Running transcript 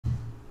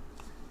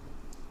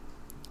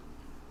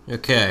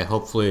Okay,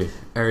 hopefully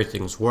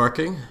everything's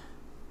working.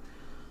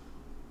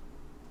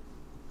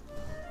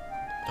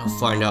 I'll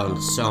find out in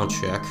the sound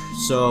check.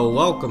 So,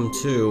 welcome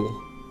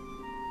to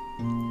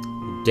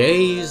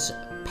Day's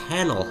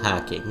Panel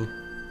Hacking.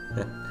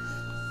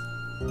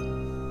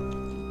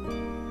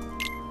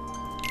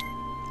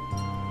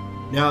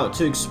 Now,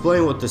 to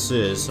explain what this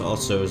is,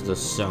 also, is the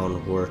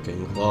sound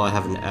working? Well, I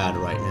have an ad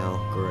right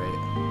now. Great.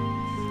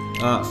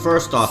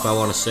 First off, I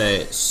want to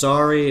say,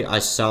 sorry I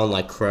sound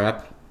like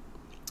crap,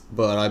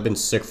 but I've been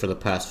sick for the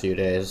past few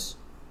days.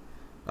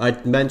 I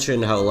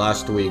mentioned how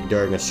last week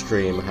during a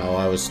stream, how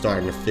I was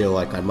starting to feel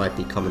like I might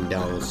be coming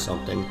down with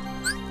something.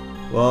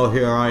 Well,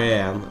 here I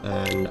am,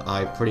 and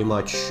I pretty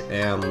much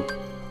am...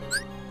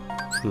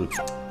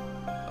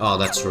 Oh,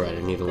 that's right,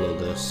 I need a little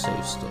bit of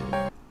save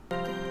state.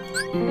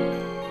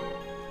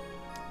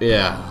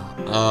 Yeah,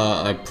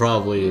 I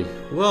probably...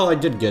 Well, I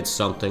did get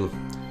something.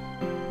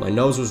 My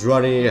nose was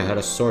runny, I had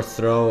a sore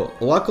throat.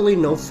 Luckily,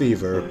 no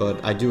fever, but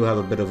I do have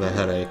a bit of a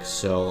headache,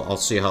 so I'll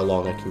see how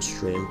long I can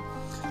stream.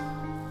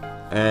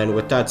 And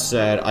with that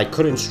said, I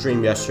couldn't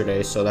stream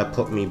yesterday, so that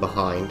put me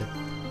behind.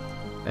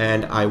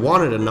 And I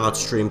wanted to not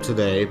stream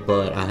today,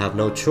 but I have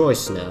no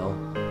choice now,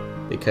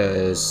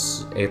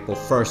 because April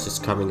 1st is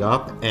coming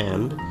up,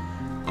 and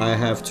I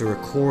have to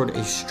record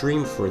a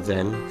stream for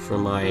then, for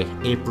my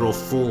April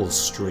Fool's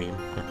stream.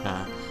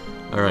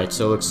 Alright,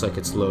 so it looks like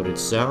it's loaded.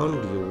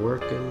 Sound, you're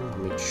working, let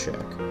me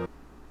check.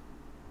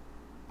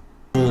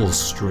 Full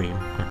stream.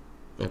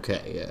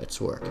 Okay, yeah,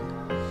 it's working.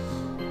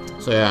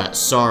 So yeah,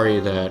 sorry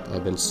that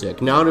I've been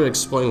sick. Now to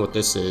explain what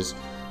this is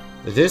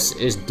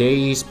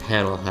Day's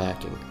Panel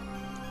Hacking.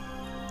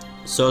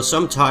 So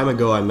some time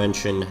ago I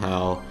mentioned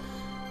how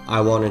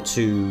I wanted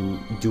to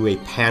do a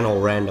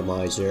panel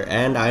randomizer,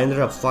 and I ended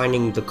up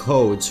finding the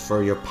codes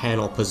for your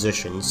panel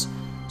positions.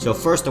 So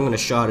first I'm going to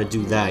show how to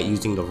do that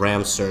using the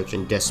RAM search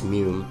and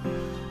Desmum.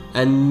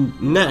 And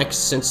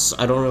next, since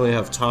I don't really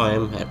have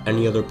time at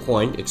any other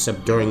point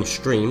except during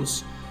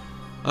streams,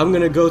 I'm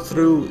going to go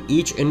through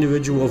each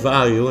individual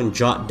value and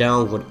jot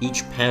down what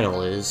each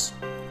panel is,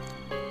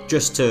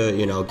 just to,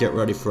 you know, get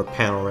ready for a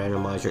panel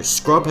randomizer.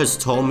 Scrub has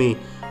told me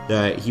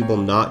that he will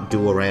not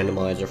do a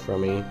randomizer for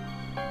me,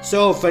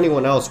 so if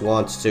anyone else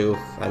wants to,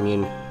 I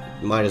mean,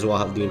 might as well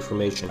have the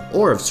information.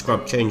 Or if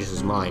Scrub changes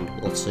his mind,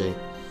 we'll see.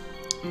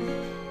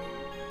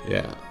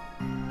 Yeah.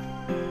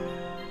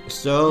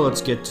 So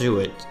let's get to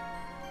it.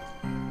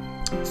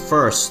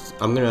 First,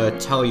 I'm gonna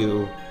tell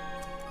you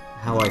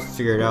how I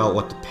figured out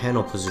what the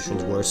panel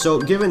positions were. So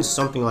given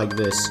something like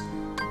this,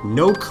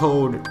 no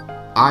code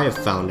I have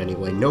found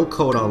anyway, no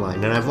code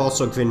online, and I've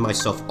also given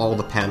myself all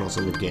the panels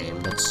in the game.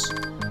 That's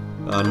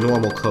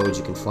normal codes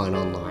you can find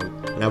online.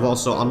 And I've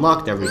also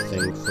unlocked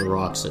everything for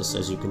Roxas,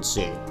 as you can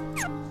see.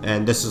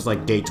 And this is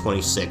like day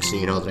 26, so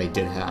you know that I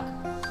did hack.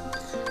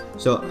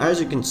 So as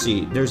you can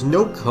see, there's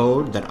no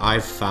code that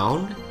I've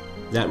found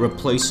that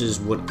replaces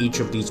what each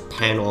of these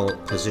panel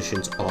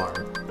positions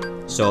are.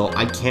 So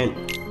I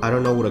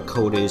don't know what a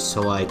code is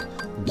to like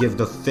give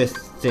the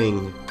fifth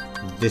thing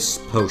this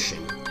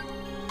potion.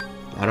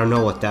 I don't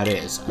know what that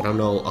is. I don't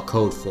know a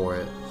code for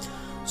it.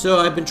 So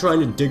I've been trying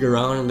to dig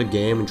around in the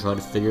game and try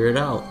to figure it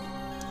out.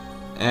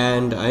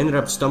 And I ended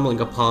up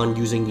stumbling upon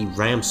using the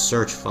RAM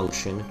search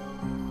function.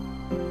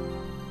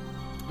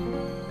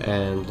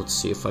 And let's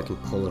see if I can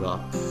pull it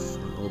up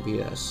on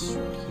OBS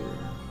right here.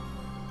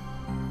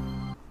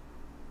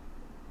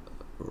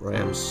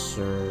 RAM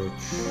search.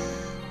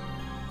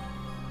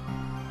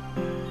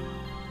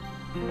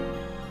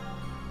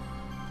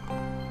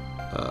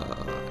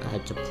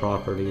 Add to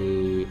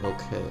property.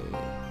 Okay.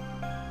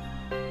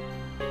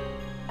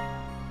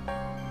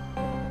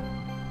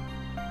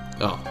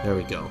 Oh, there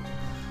we go.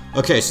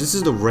 Okay, so this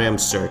is the RAM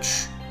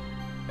search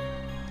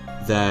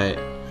that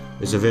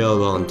is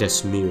available on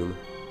Desmum,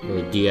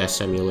 or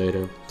DS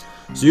emulator.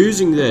 So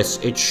using this,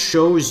 it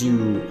shows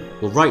you,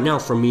 well right now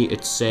for me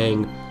it's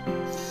saying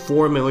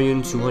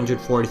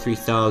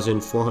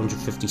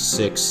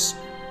 4,243,456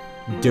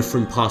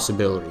 different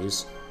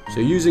possibilities. So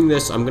using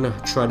this, I'm gonna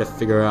try to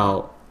figure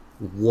out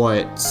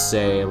what,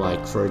 say,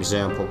 like for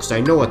example, because I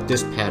know what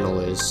this panel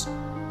is.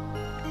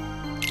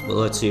 But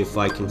let's see if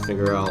I can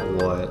figure out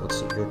what, let's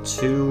see here,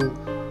 2,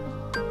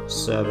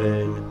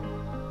 7,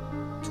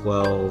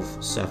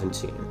 12,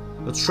 17.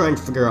 Let's try and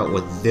figure out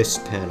what this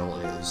panel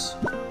is.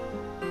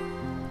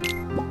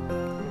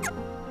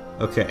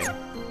 Okay.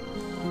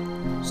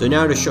 So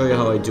now to show you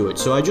how I do it.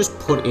 So I just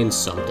put in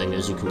something,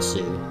 as you can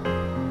see.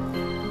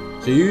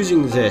 So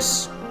using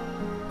this,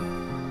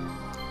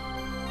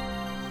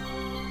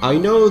 I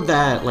know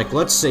that, like,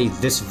 let's say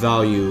this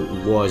value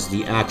was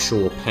the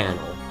actual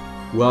panel.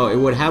 Well, it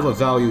would have a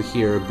value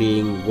here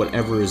being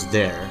whatever is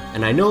there.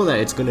 And I know that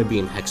it's going to be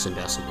in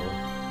hexadecimal.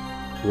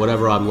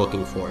 Whatever I'm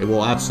looking for. It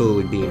will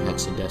absolutely be in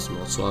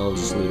hexadecimal, so I'll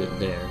just leave it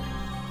there.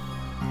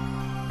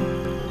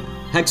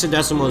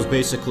 Hexadecimal is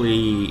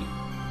basically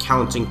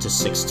counting to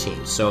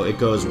 16. So it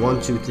goes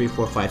 1, 2, 3,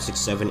 4, 5, 6,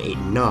 7, 8,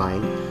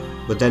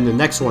 9. But then the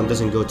next one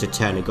doesn't go to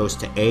 10. It goes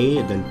to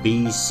A, then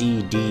B,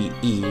 C, D,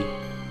 E,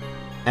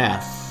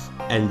 F,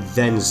 and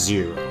then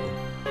 0.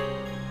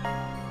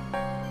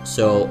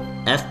 So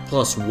f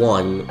plus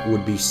 1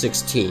 would be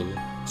 16,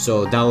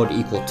 so that would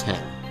equal 10,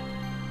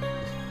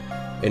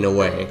 in a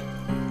way.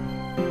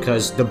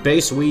 Because the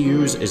base we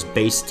use is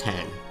base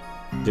 10.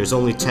 There's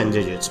only 10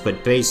 digits,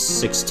 but base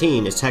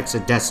 16 is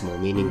hexadecimal,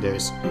 meaning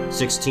there's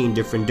 16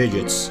 different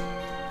digits.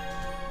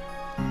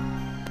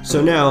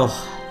 So now,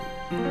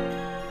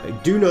 I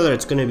do know that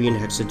it's going to be in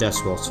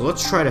hexadecimal, so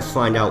let's try to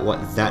find out what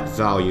that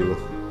value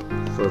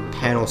for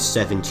panel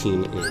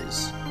 17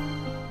 is.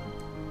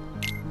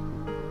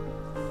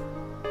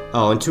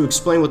 Oh, and to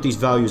explain what these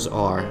values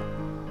are,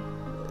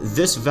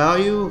 this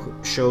value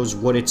shows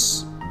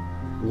what's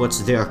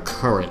there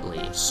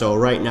currently. So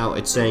right now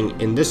it's saying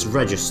in this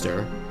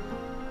register,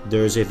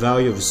 there's a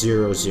value of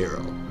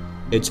 00.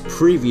 Its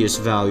previous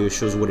value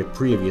shows what it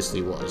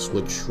previously was,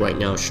 which right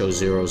now shows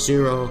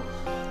 00.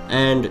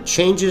 And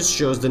changes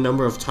shows the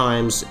number of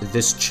times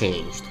this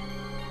changed.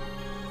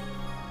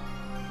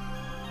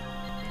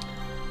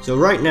 So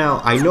right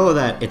now, I know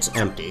that it's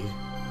empty.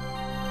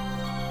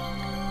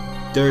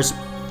 There's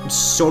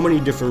so many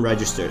different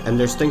registers, and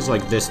there's things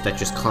like this that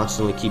just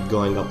constantly keep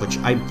going up, which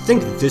I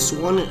think this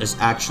one is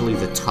actually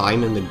the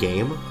time in the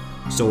game.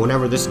 So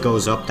whenever this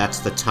goes up, that's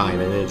the time,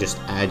 and then it just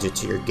adds it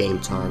to your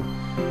game time.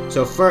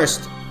 So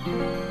first,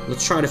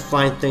 let's try to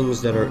find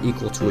things that are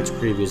equal to its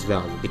previous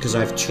value, because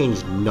I've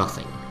changed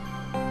nothing.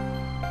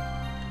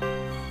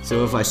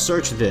 So if I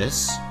search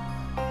this,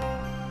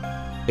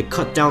 it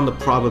cut down the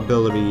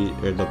probability,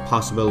 or the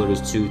possibilities,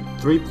 to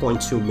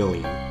 3.2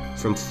 million.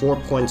 From 4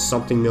 point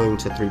something million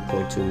to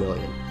 3.2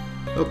 million.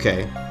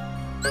 Okay,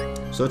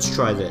 so let's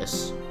try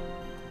this.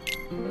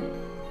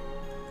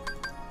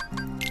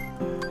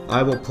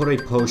 I will put a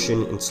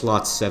potion in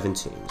slot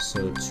 17.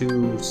 So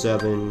 2,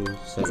 7,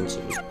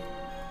 17.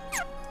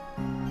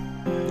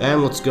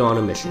 And let's go on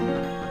a mission.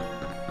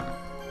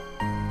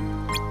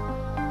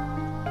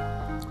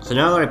 So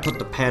now that I put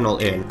the panel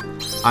in,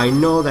 I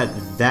know that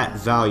that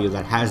value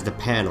that has the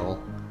panel,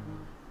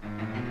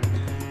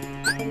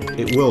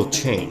 it will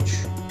change.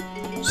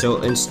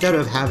 So instead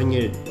of having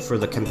it for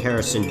the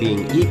comparison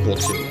being equal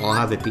to, I'll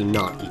have it be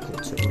not equal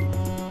to.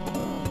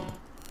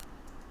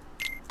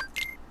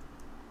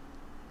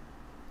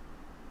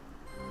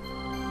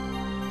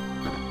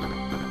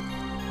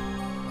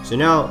 So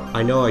now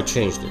I know I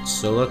changed it,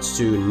 so let's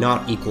do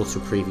not equal to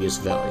previous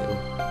value.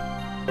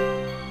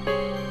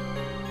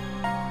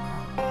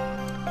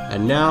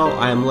 And now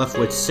I am left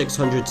with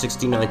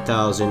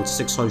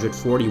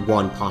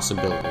 669,641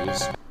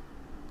 possibilities.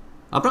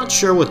 I'm not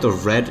sure what the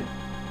red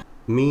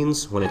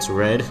means when it's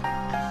red.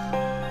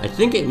 I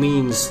think it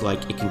means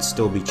like it can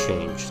still be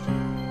changed.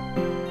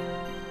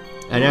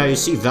 And now you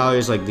see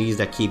values like these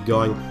that keep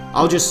going.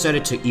 I'll just set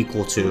it to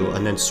equal to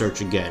and then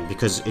search again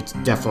because it's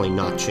definitely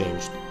not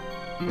changed.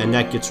 And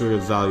that gets rid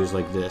of values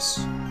like this.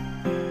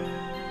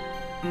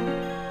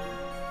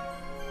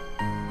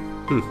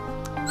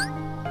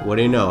 What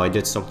do you know? I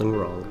did something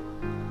wrong.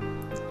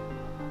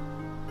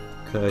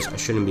 Because I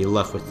shouldn't be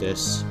left with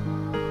this.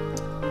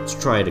 Let's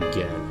try it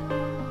again.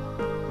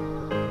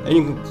 And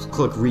you can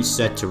click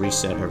reset to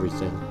reset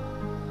everything.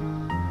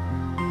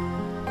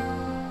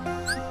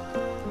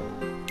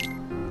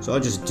 So I'll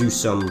just do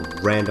some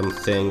random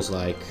things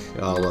like,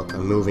 oh look,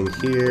 I'm moving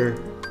here.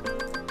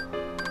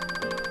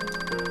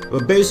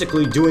 But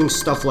basically doing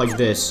stuff like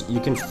this, you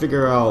can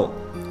figure out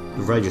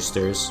the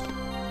registers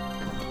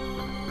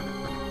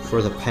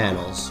for the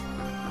panels.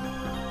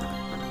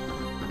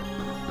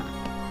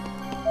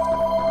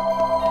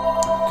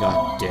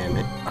 God damn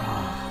it.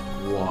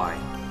 Why?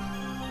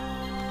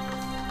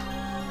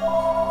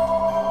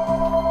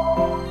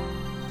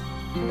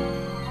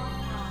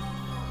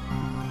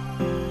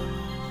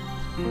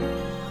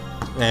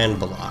 And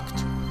blocked.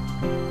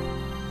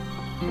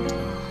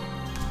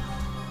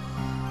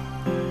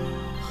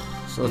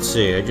 So let's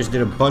see, I just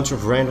did a bunch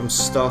of random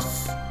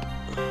stuff.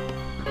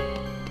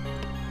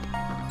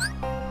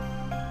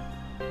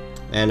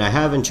 And I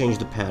haven't changed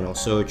the panel,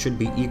 so it should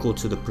be equal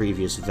to the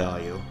previous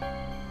value.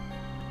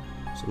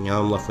 So now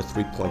I'm left with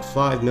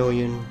 3.5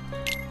 million.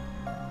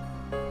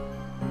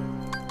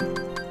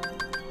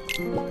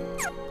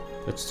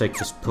 Let's take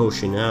this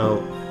potion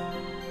out.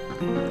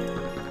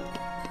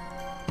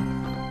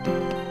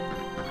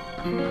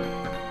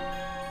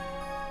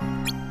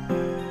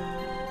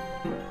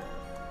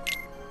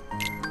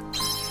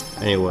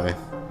 Anyway.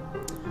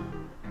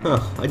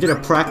 I did a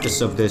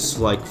practice of this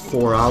like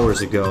 4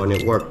 hours ago and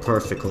it worked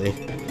perfectly.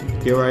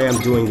 Here I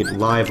am doing it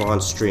live on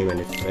stream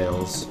and it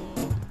fails.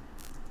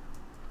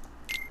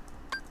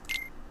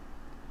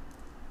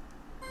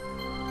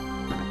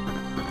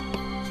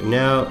 So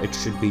now it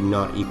should be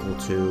not equal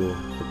to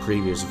the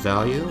previous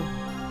value.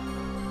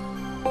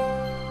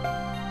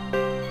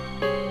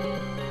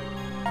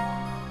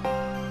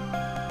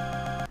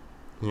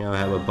 Now I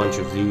have a bunch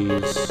of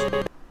these.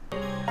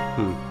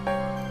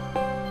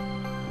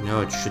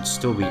 Now it should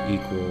still be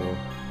equal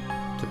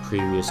to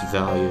previous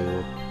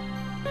value.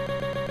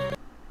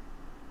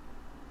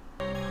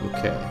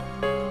 Okay.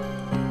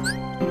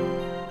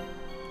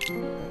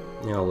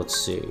 Now let's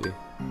see.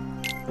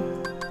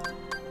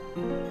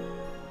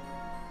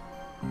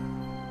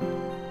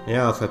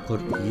 Now if I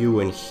put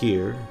you in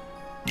here,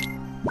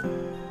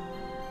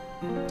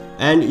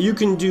 and you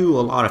can do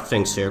a lot of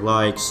things here,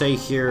 like say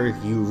here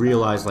you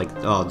realize like,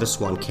 oh,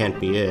 this one can't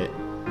be it,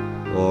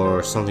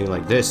 or something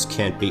like this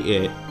can't be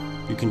it,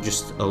 you can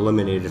just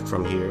eliminate it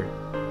from here.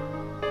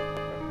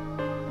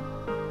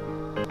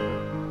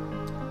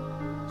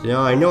 So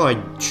now I know I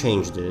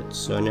changed it,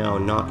 so now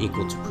not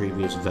equal to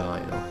previous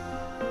value.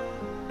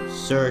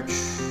 Search,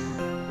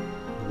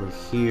 over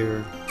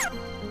here.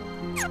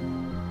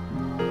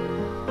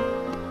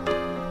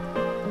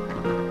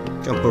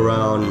 Jump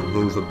around,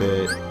 move a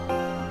bit.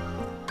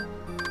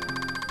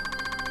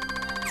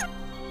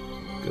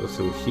 Go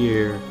through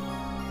here.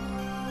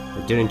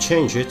 I didn't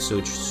change it, so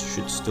it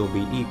should still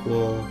be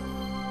equal.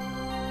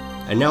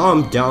 And now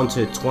I'm down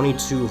to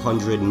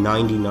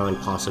 2,299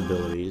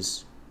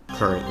 possibilities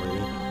currently.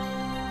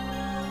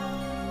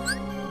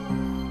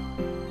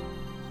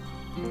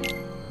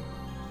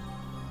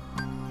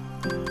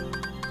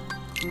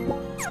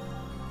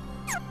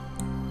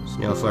 So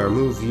now if I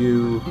remove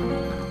you,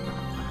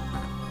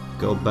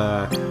 go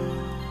back,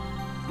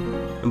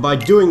 and by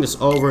doing this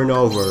over and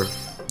over,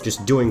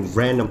 just doing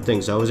random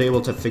things, I was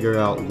able to figure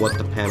out what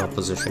the panel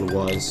position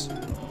was.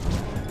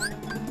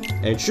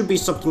 And it should be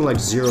something like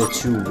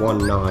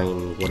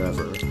 0219,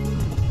 whatever.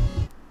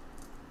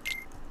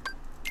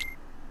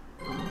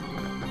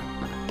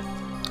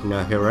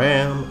 Now here I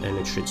am, and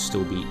it should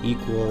still be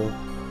equal.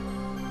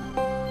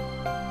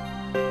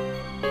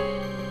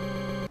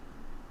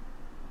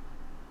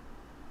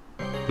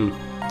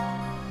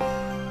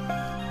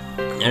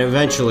 And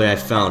eventually I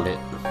found it.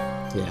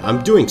 Yeah,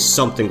 I'm doing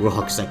something wrong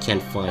because I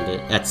can't find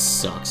it. That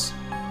sucks.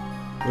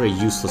 What a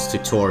useless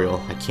tutorial.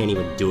 I can't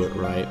even do it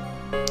right.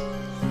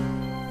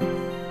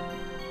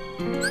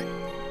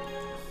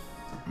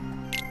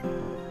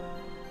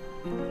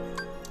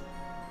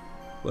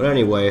 But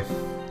anyway,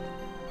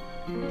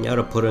 now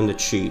to put in the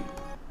cheat.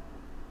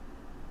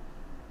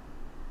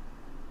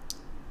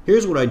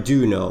 Here's what I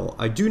do know.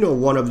 I do know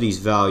one of these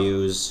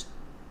values.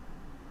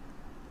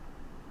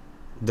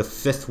 The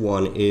fifth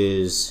one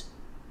is,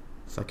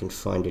 if I can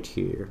find it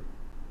here.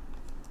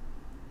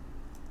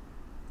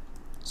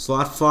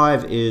 Slot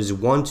 5 is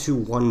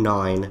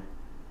 1219,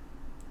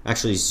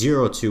 actually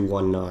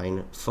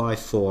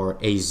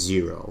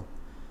 021954A0.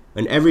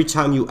 And every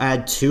time you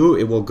add 2,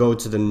 it will go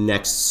to the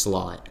next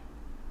slot.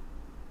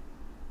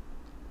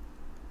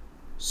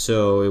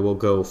 So it will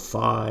go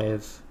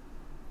 5.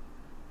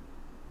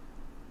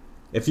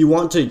 If you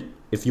want it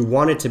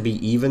to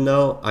be even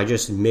though, I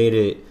just made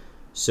it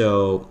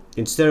so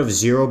instead of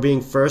 0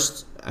 being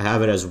first, I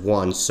have it as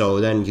 1.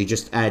 So then you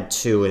just add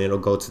 2 and it'll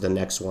go to the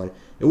next one.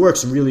 It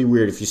works really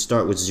weird if you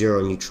start with 0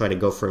 and you try to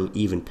go for an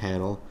even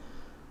panel.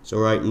 So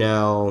right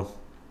now,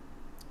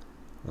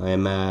 I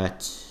am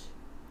at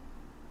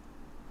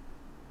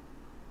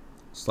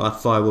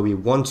slot 5 will be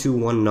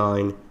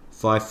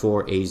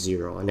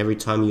 121954A0, and every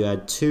time you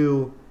add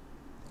 2,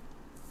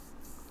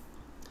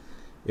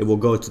 it will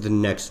go to the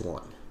next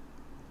one.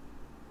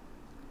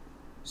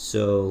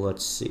 So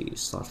let's see,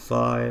 slot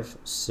 5,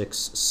 6,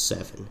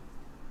 7.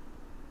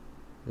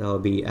 That'll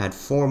be add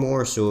 4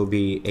 more, so it'll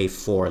be a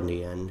 4 in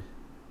the end.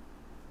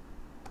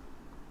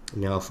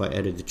 Now if I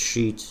edit the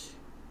cheat,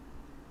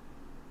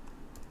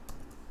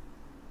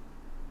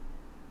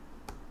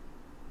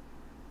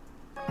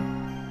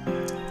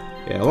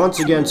 yeah, once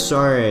again,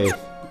 sorry I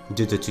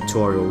did the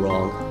tutorial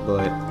wrong,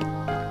 but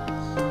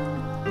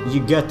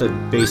you get the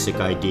basic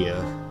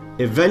idea.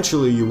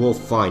 Eventually you will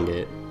find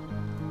it.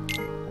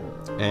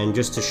 And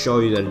just to show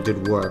you that it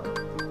did work,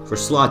 for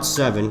slot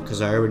 7, because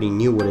I already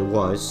knew what it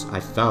was, I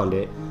found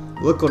it.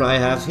 Look what I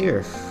have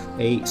here,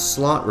 a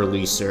slot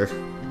releaser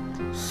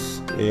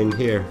in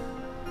here.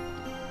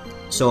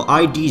 So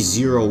ID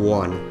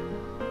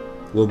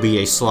 01 will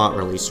be a slot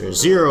releaser.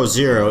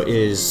 00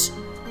 is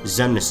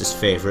Zemnis's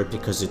favorite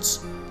because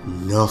it's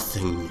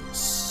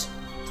nothingness.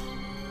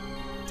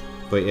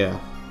 But yeah.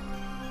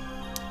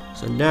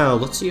 So now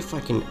let's see if I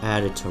can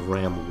add it to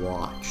RAM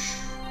Watch.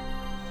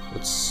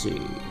 Let's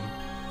see.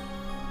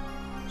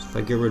 So if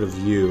I get rid of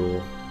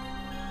you.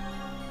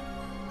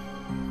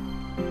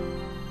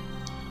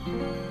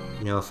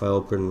 Now if I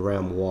open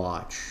RAM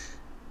Watch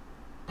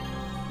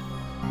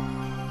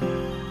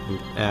and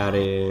add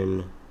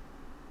in,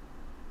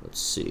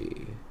 let's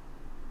see.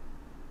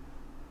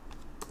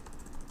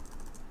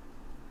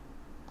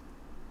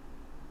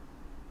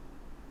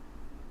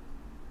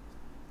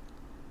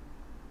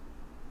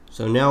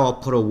 So now I'll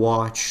put a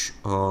watch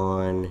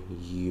on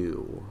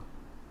you.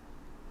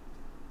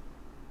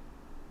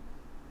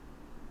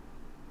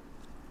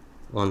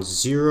 On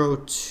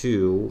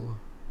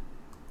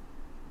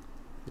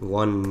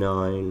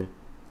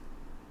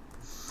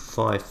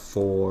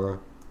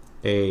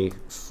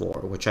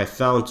 021954A4, which I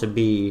found to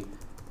be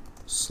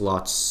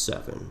slot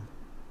 7.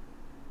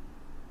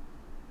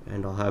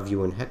 And I'll have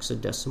you in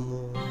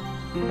hexadecimal.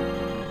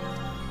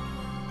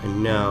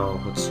 And now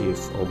let's see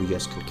if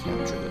OBS can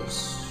capture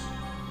this.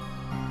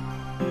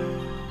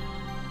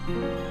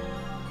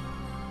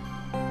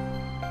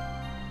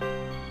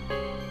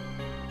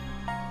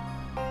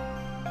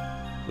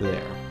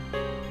 There.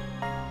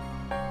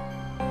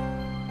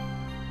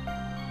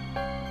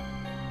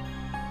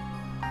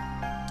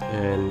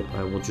 And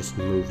I will just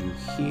move you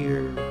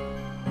here.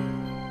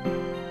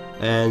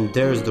 And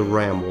there's the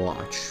RAM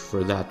watch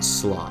for that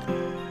slot.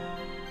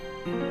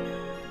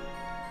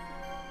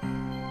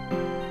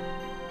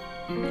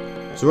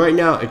 So right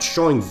now, it's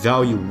showing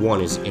value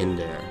 1 is in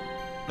there.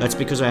 That's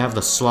because I have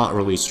the slot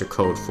releaser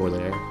code for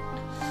there.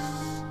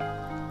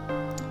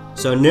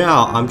 So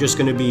now, I'm just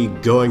going to be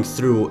going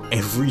through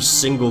every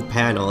single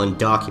panel and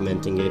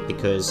documenting it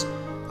because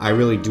I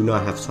really do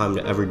not have time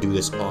to ever do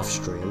this off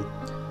stream.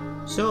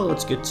 So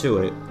let's get to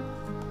it.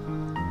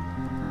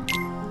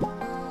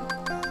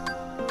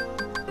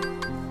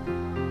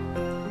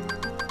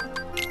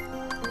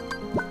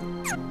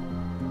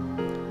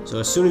 So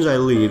as soon as I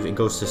leave, it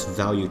goes to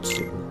value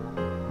 2.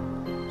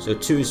 So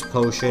 2 is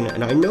potion,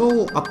 and I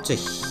know up to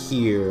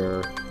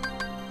here,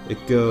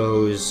 it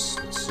goes,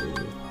 let's see,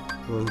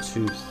 1,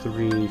 2,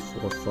 3,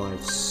 4,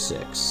 5,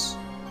 6.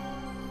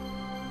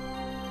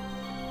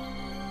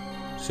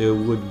 So it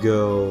would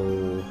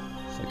go,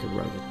 if I could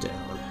write it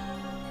down.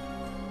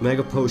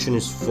 Mega potion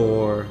is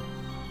 4,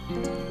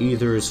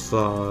 ether is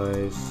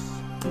 5,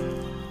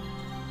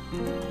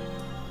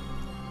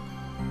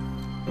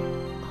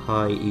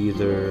 high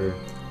ether,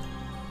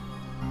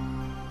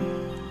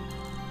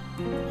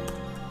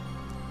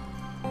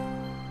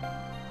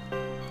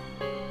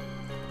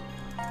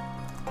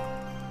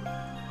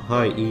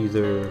 high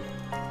ether,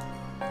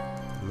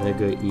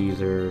 mega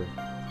ether,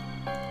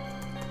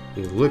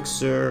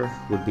 elixir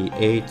would be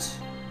 8,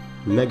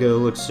 mega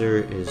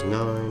elixir is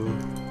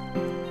 9,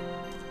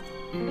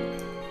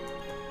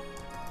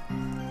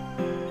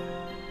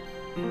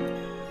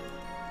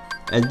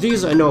 and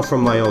these I know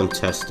from my own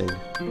testing.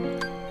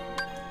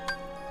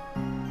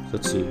 So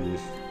let's see,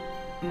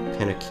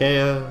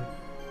 Panacea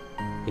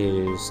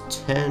is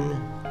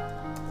 10,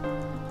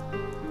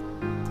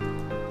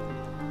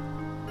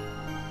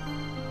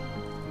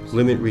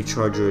 Limit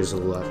Recharger is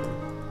 11.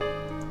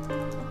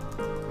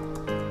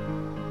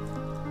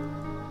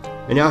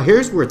 And now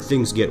here's where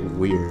things get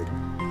weird.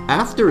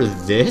 After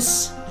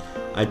this,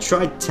 I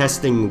tried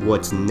testing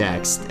what's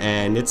next,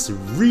 and it's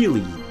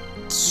really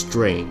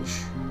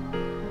strange.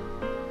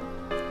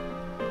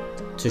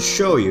 To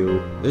show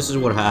you, this is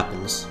what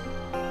happens.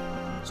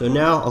 So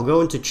now I'll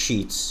go into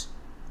cheats.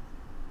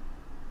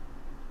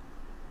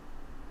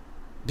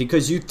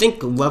 Because you'd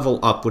think level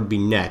up would be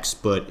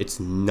next, but it's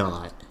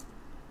not.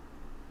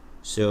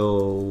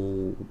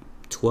 So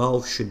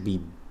 12 should be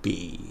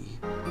B.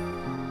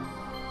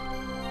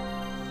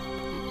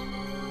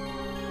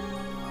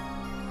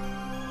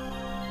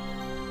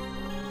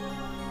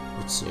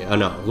 Let's see. Oh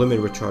no, limit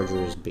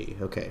recharger is B.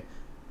 Okay.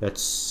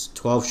 That's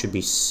 12 should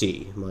be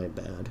C. My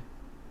bad.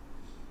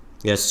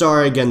 Yeah,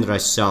 sorry again that I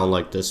sound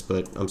like this,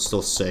 but I'm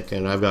still sick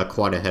and I've got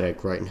quite a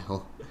headache right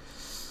now.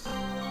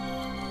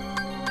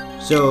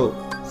 So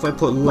if I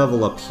put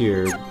level up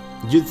here,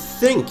 you'd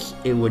think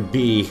it would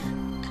be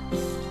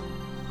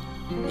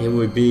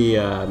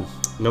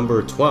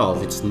number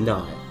 12. It's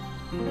not.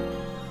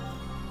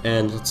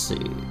 And let's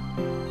see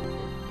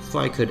if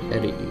I could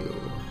edit you.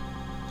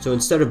 So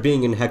instead of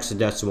being in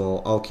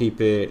hexadecimal, I'll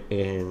keep it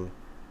in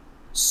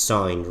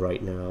signed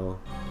right now.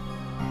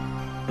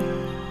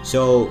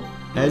 So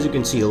as you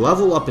can see,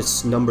 level up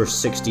is number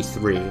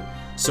 63.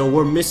 So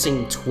we're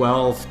missing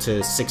 12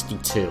 to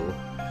 62.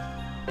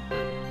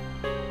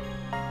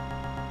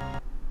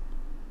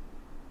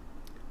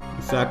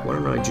 In fact, why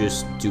don't I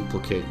just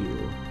duplicate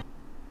you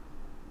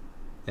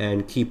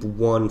and keep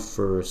 1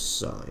 for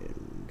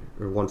signed,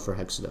 or 1 for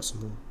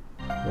hexadecimal,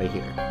 right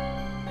here.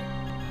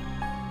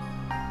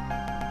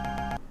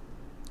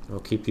 I'll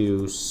keep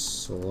you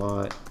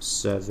slot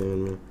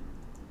 7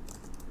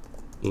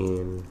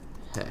 in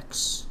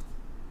hex.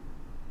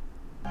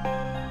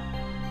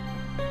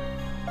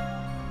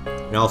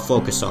 And I'll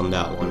focus on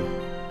that one.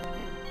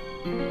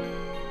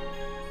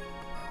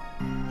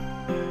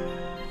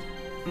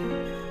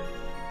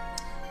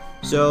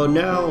 So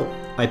now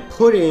I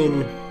put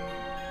in,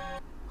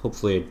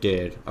 hopefully it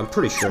did, I'm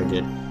pretty sure it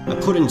did. I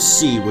put in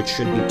C, which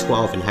should be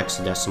 12 in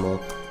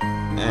hexadecimal.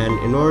 And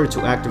in order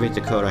to activate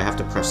the code, I have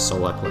to press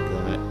select like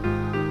that.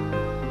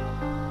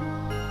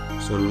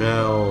 So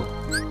now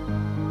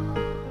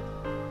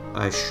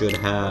I should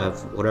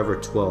have whatever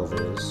 12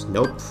 is.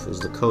 Nope, is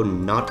the code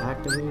not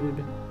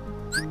activated?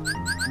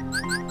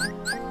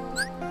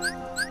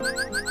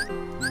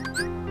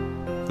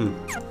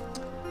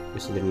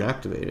 Guess I didn't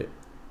activate it.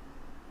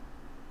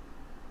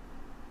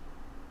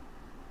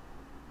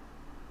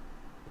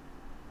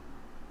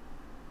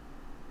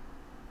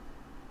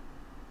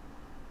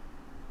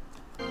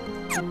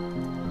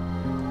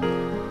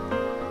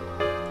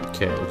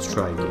 Okay, let's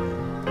try again.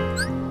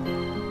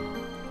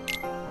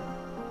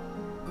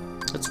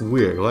 That's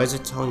weird. Why is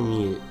it telling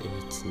me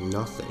it's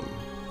nothing?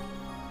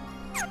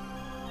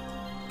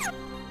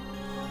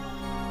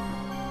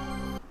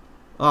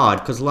 Odd,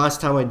 because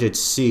last time I did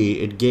C,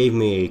 it gave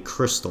me a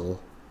crystal,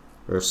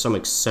 or some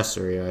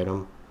accessory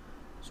item.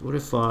 So what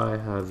if I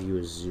have you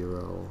as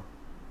 0?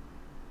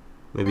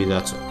 Maybe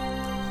that's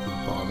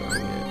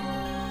bothering it.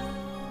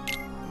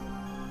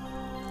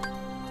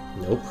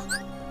 Nope.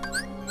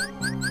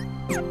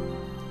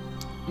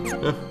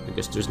 I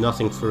guess there's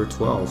nothing for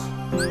 12.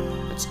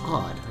 That's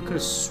odd. I could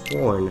have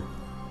sworn...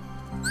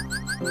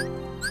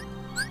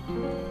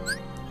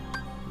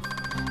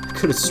 I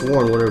could have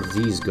sworn one of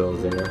these go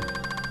there.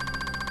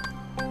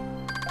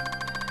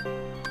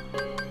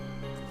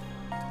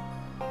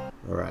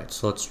 Alright,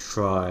 so let's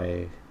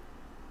try...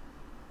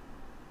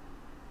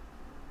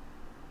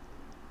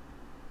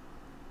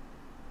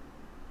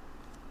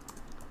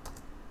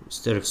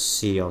 Instead of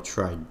C, I'll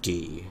try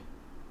D.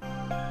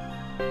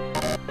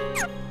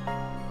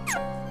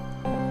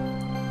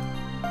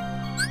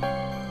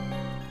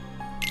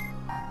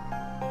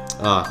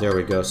 Ah, there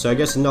we go. So I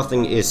guess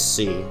nothing is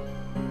C.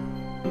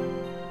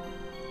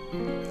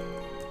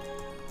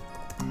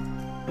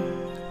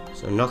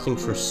 So nothing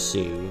for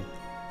C.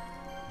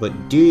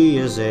 But D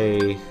is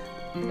a...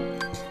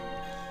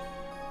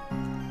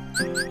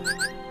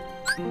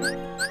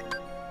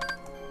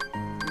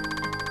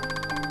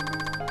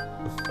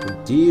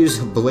 D is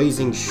a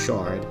blazing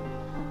shard.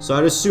 So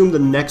I'd assume the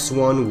next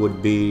one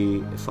would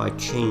be if I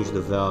change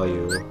the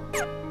value.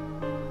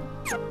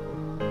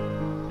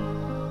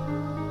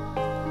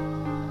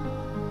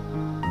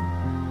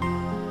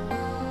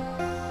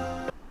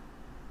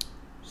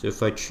 So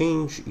if I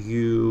change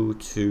U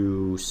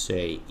to,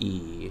 say,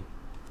 E,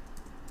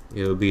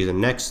 it'll be the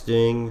next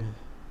thing.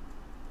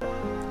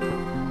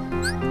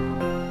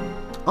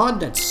 Odd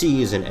that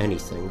C isn't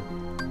anything.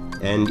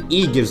 And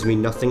E gives me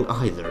nothing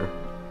either.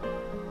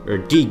 Or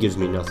D gives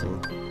me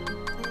nothing.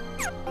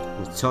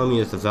 It's telling me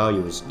that the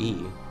value is E.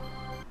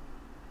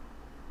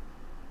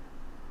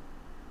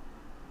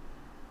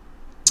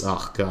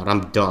 Oh god,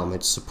 I'm dumb.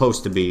 It's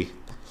supposed to be.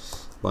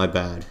 My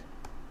bad.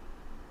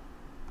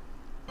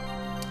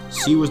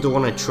 C was the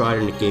one I tried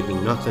and it gave me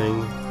nothing.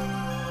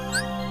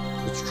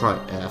 Let's try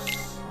F.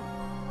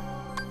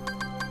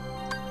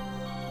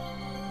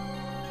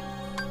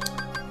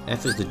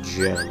 F is the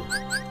gem.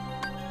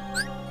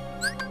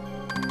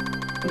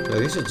 So I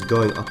guess it's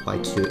going up by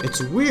 2.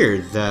 It's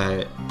weird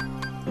that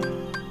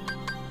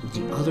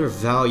the other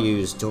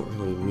values don't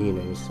really mean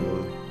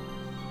anything.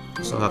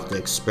 So I'll have to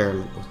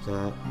experiment with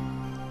that.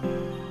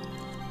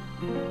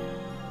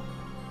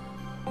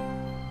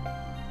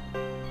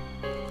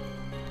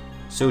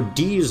 So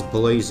D is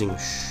blazing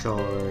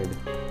shard.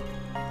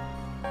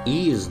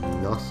 E is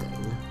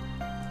nothing.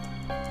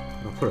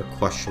 I'll put a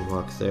question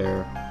mark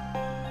there.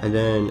 And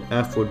then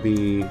F would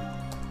be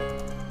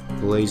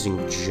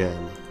blazing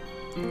gem.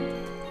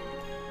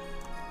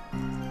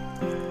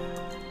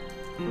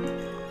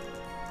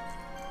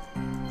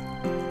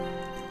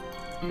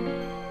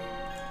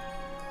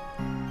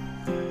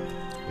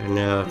 And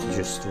now to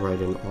just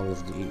write in all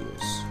of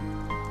these.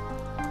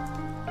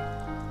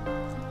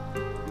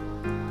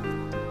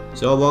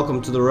 So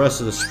welcome to the rest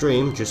of the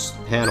stream, just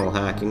panel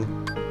hacking.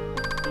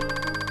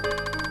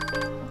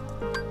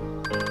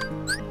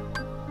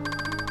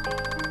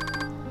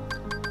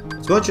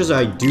 As much as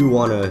I do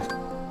want to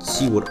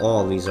see what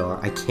all these are,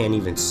 I can't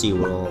even see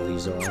what all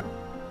these are.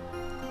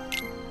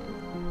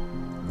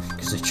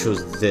 Because I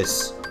chose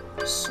this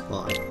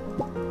spot.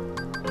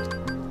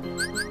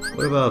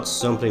 What about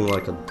something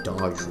like a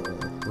dodge roll?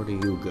 Where do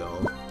you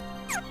go?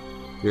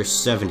 You're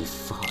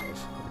 75,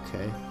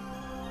 okay.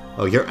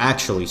 Oh, you're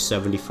actually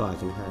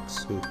 75 in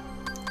hex.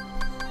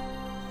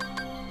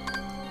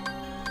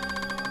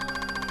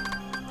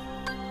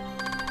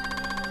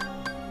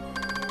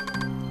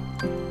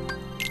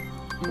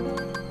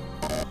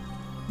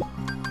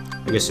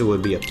 I guess it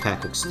would be a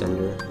pack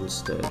extender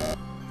instead.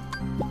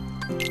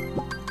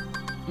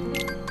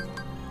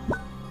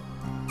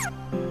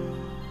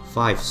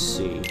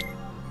 $5C.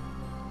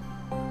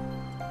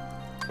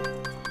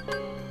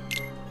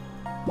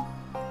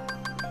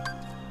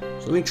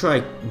 So let me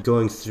try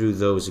going through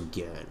those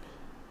again.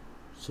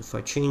 So if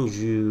I change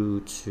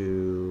you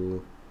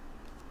to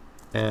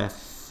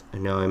F,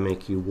 and now I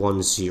make you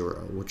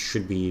 10, which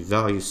should be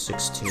value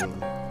 16.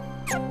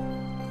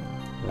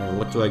 And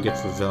what do I get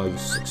for value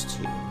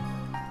 16?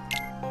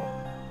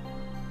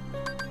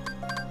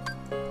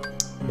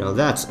 Now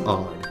that's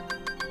odd.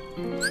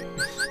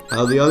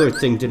 How the other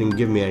thing didn't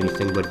give me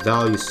anything, but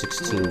value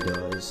 16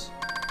 does.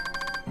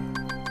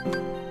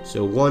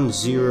 So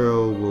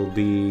 10 will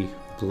be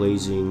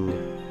blazing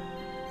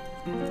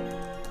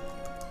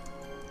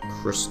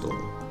crystal.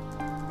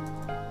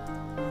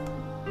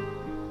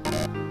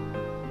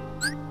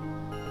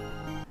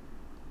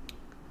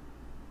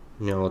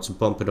 Now let's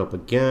bump it up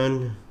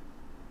again.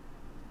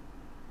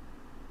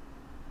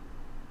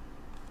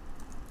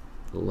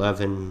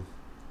 11.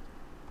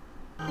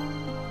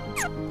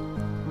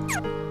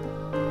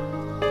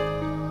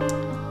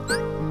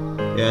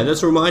 Yeah,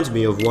 this reminds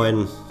me of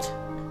when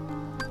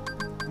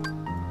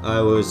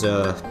I was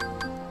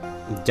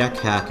deck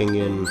hacking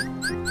in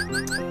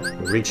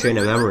Rechain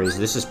of Memories.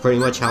 This is pretty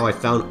much how I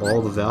found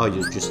all the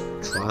values, just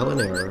trial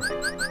and error.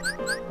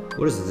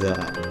 What is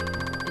that?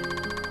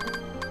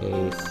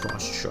 A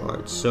frost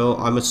shard. So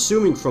I'm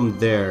assuming from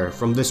there,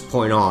 from this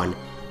point on,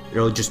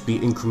 it'll just be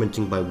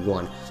incrementing by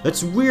 1.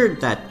 That's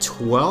weird that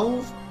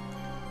 12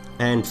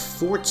 and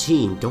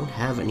 14 don't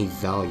have any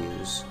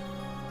values.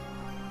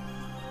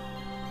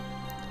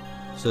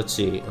 So let's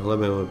see,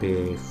 11 would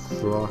be a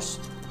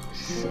Frost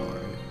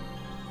Shard.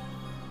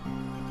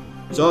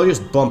 So I'll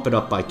just bump it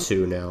up by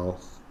 2 now.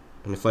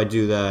 And if I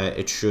do that,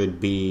 it should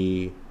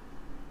be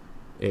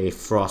a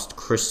Frost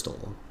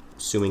Crystal,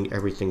 assuming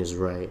everything is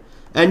right.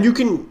 And you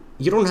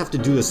don't have to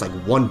do this like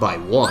one by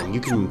one. You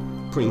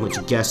can pretty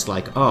much guess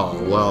like,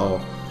 oh,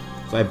 well,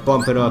 if I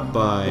bump it up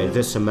by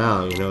this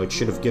amount, you know, it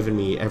should have given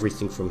me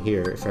everything from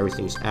here if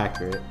everything's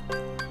accurate.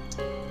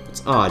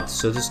 It's odd,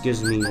 so this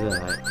gives me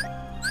that.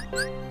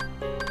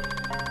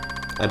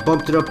 I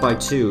bumped it up by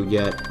 2,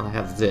 yet I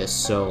have this,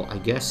 so I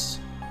guess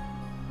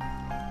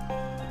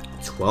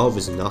 12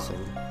 is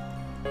nothing.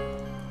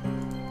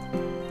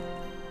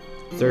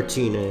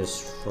 13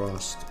 is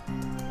Frost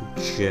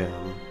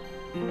Gem.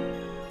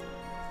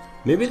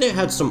 Maybe they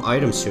had some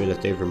items here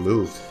that they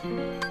removed.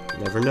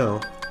 Never know.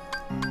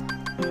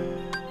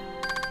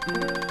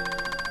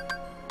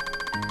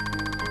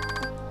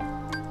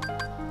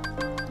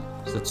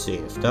 So let's see,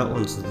 if that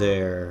one's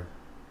there...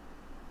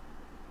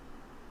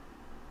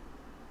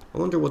 I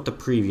wonder what the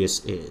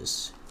previous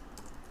is.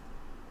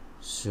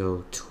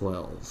 So,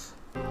 12.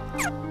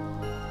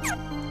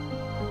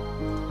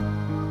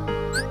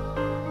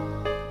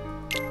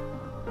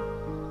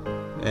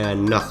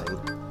 And nothing.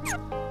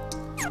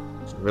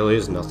 So it really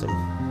is nothing.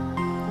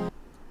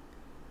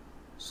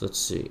 So let's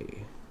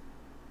see.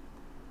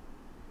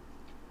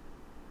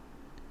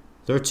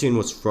 13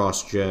 was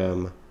Frost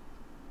Gem.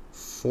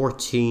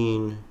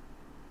 14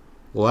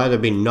 will either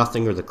be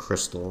nothing or the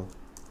crystal.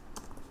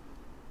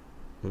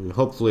 And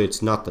hopefully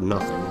it's not the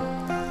nothing.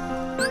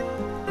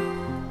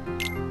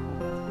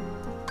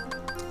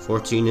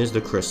 14 is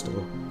the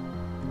crystal.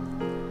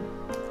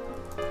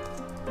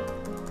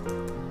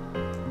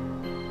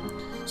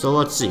 So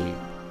let's see.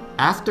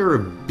 After a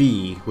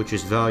B, which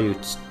is valued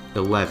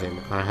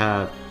 11, I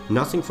have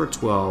nothing for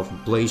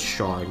 12, Blaze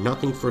Shard,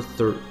 nothing for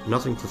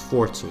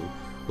 14,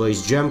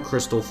 Blaze Gem,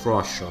 Crystal,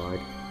 Frost Shard,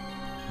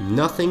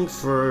 nothing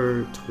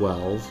for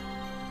 12,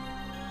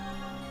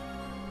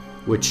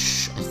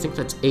 which I think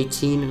that's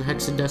 18 in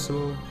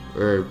hexadecimal,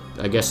 or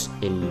I guess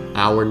in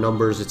our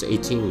numbers it's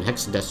 18, in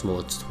hexadecimal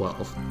it's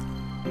 12.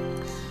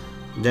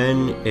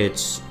 Then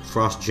it's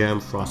Frost Gem,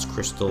 Frost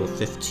Crystal.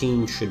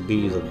 15 should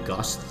be the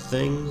Gust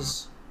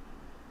things.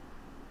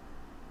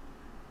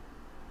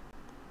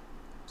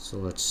 So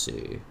let's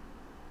see.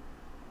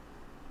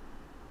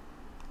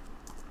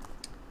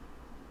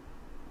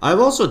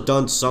 I've also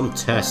done some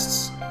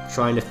tests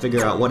trying to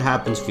figure out what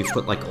happens if you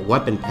put like a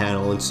weapon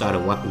panel inside a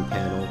weapon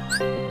panel.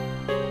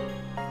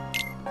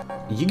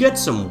 You get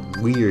some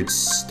weird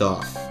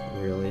stuff,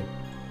 really.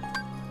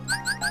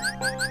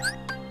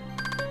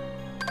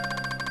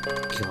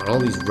 God, all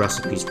these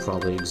recipes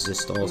probably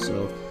exist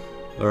also.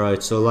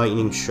 Alright, so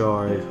Lightning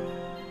Shard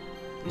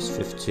is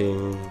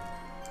 15.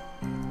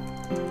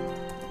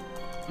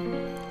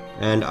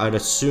 And I'd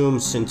assume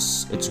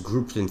since it's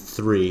grouped in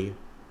 3,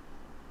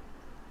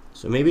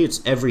 so maybe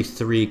it's every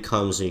 3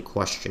 comes a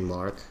question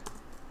mark.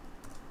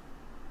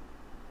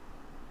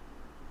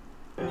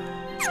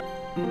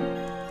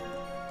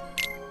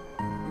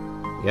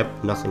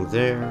 Yep, nothing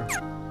there.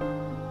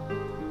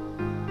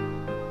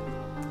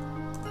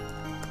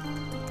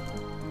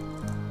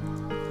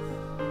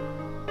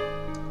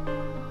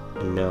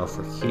 And now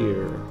for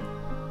here.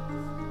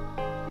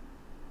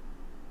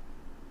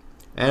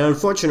 And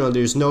unfortunately,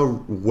 there's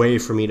no way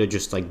for me to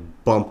just like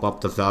bump up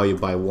the value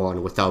by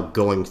 1 without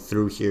going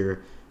through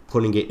here,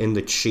 putting it in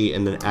the cheat,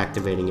 and then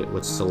activating it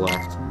with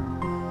select.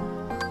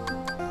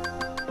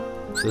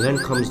 So then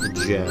comes the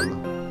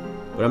gem.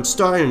 But I'm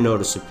starting to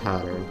notice a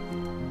pattern.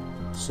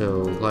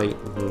 So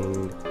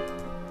lightning,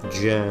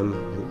 gem,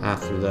 and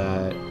after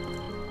that...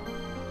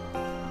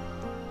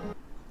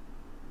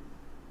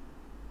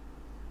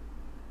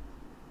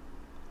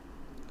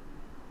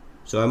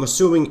 So I'm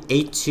assuming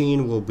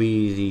 18 will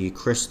be the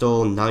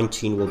crystal,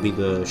 19 will be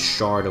the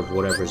shard of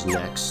whatever's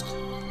next.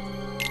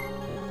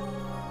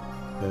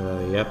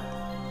 Yep.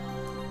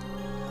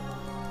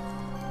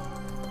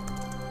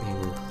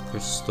 And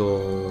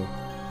crystal...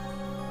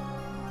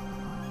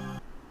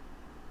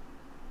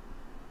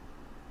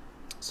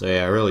 So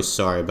yeah, really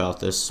sorry about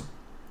this.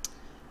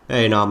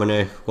 Hey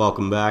Nominee,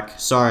 welcome back.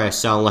 Sorry I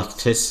sound like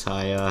this,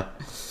 I'm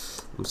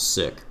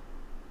sick.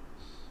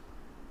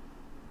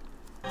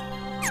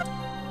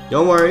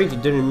 Don't worry, you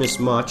didn't miss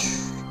much.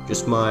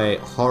 Just my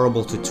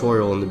horrible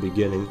tutorial in the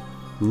beginning.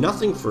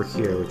 Nothing for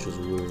here, which is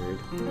weird.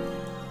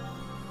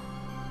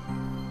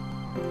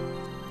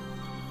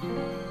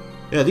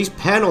 Yeah, these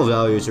panel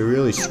values are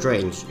really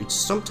strange.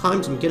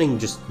 Sometimes I'm getting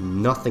just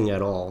nothing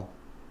at all.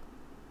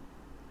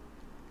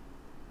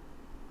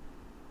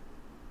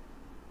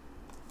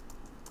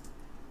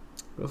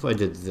 What if I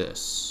did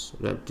this?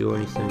 Would that do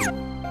anything?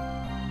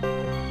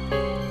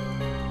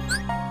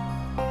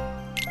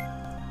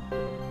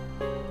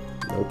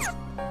 Nope.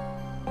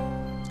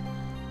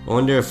 I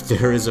wonder if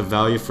there is a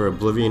value for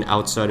Oblivion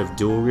outside of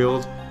dual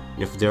wield,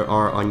 and if there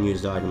are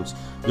unused items.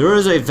 There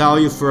is a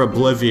value for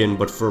Oblivion,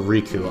 but for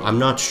Riku. I'm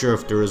not sure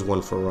if there is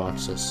one for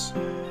Roxas.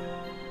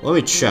 Let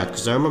me check,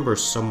 because I remember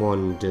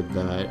someone did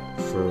that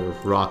for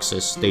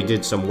Roxas. They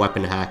did some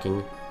weapon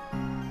hacking.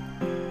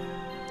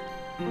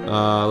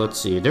 Let's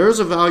see. There is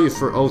a value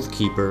for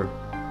Oathkeeper.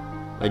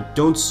 I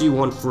don't see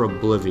one for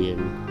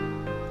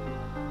Oblivion.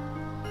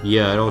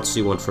 Yeah, I don't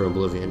see one for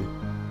Oblivion.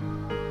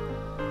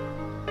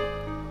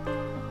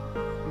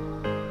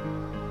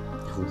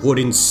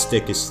 Wooden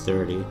stick is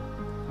 30.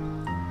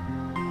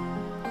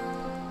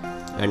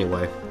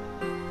 Anyway.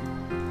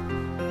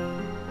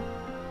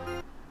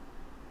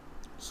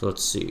 So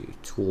let's see.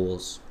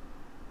 Tools.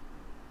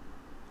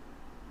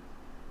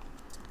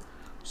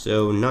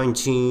 So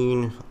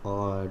 19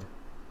 odd.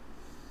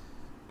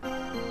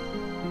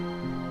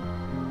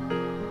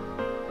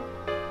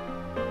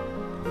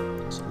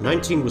 So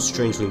 19 was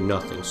strangely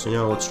nothing. So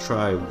now let's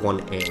try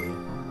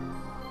 1A.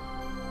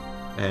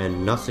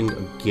 And nothing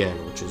again,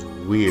 which is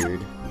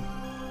weird.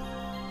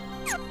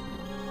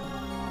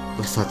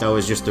 I thought that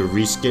was just a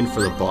reskin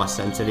for the boss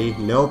entity.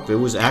 Nope, it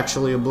was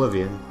actually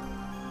Oblivion.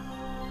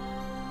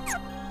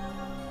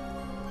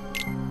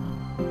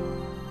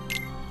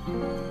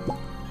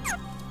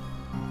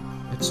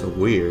 That's so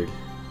weird.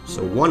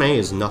 So 1A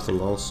is nothing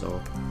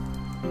also.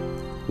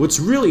 What's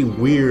really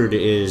weird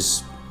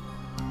is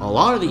a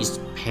lot of these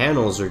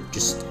panels are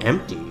just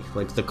empty.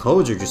 Like, the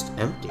codes are just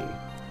empty.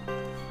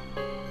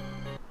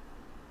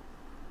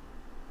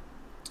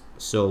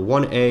 So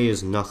 1A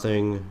is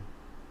nothing.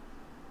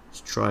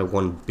 Let's try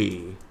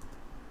 1B.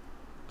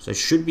 So I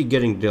should be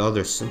getting the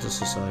other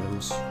synthesis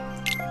items.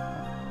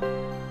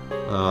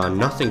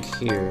 Nothing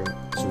here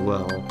as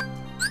well.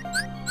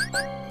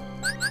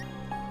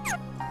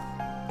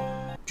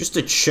 Just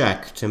to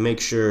check to make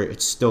sure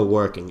it's still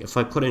working. If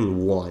I put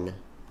in 1,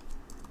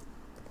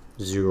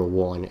 0,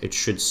 1, it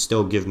should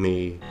still give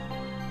me...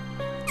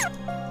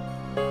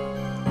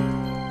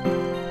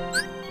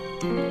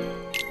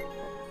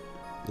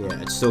 Yeah,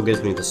 it still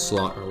gives me the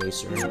slot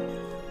releaser.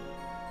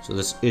 So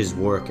this is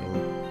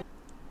working.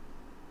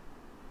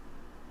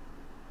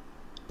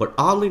 But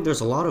oddly,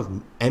 there's a lot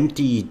of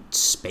empty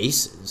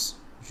spaces,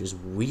 which is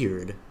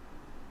weird.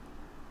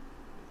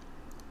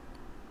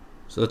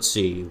 So let's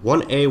see.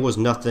 1A was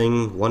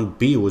nothing,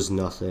 1B was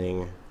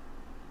nothing.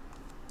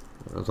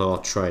 Although I'll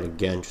try it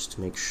again just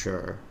to make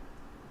sure.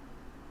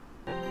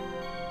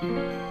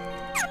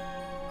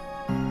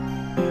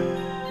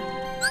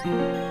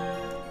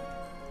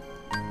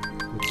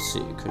 Let's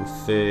see,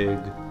 config.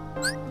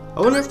 I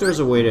wonder if there's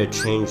a way to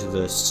change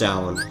the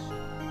sound.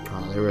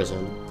 Oh, there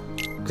isn't.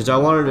 Because I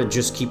wanted to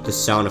just keep the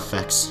sound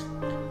effects.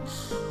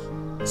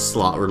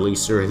 Slot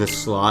releaser in the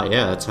slot.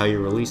 Yeah, that's how you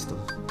release them.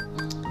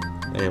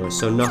 Anyway,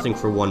 so nothing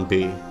for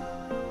 1B.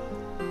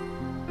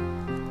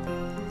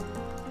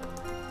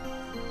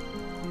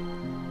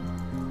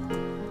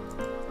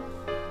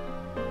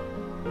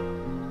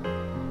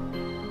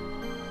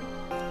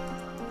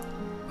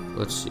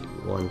 Let's see.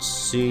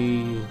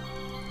 1C,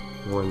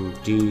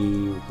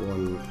 1D,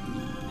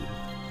 1E.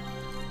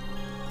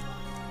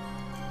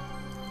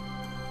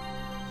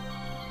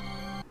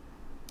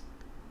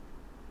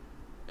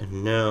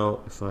 And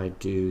now, if I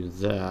do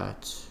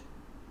that,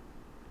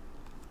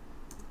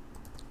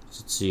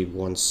 let's see,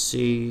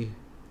 1C.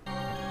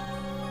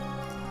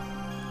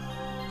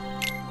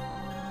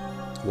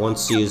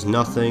 1C is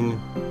nothing.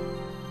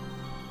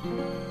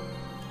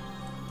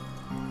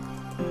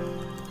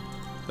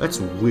 That's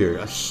weird.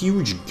 A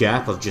huge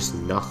gap of just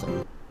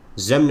nothing.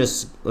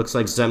 Xemnas, looks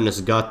like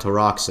Xemnas got to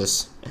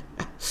Roxas.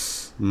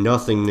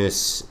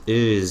 Nothingness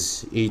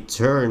is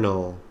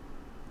eternal.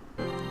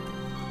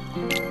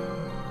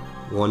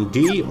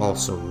 1D,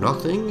 also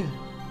nothing.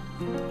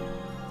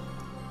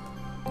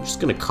 I'm just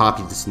gonna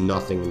copy this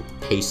nothing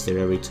and paste it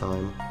every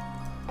time.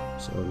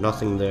 So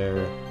nothing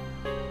there.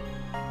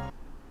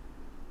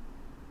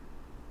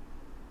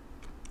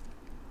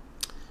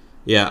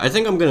 Yeah, I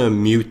think I'm gonna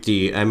mute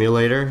the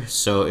emulator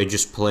so it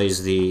just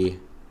plays the...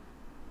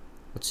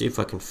 Let's see if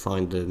I can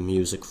find the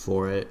music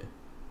for it.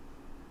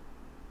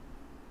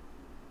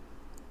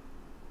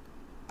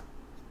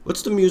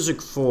 What's the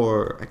music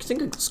for... I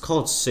think it's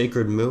called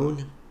Sacred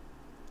Moon.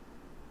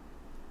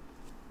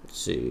 Let's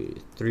see,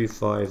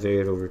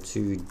 358 over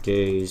 2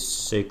 days,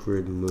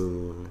 Sacred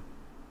Moon.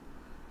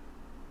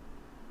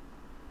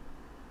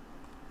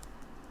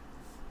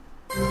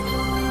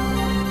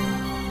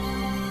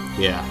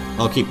 Yeah,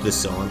 I'll keep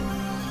this on.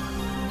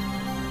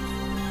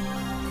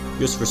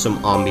 Just for some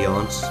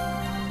ambiance.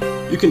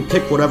 You can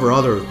pick whatever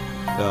other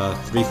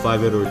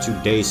 358 over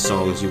 2 days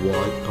songs you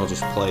want. I'll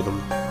just play them.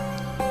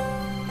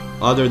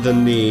 Other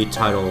than the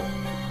title,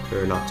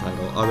 or not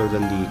title, other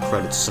than the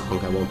credits song,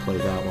 I won't play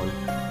that one.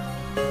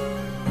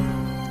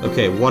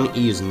 Okay,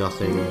 1E is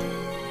nothing.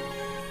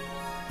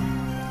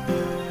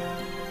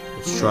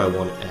 Let's try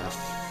 1F.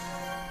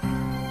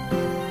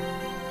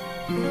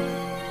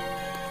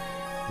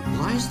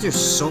 Why is there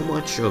so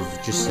much of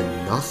just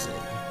nothing?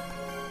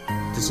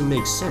 Doesn't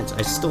make sense.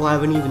 I still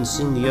haven't even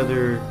seen the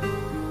other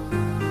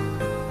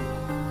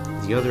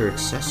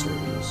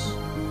accessories.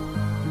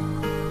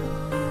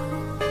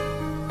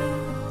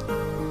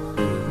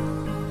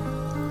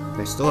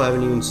 I still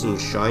haven't even seen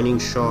shining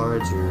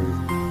shards or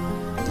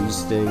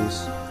these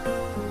things.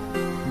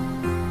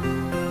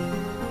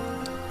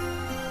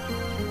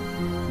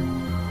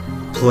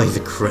 Play the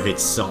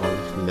credits song.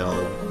 No.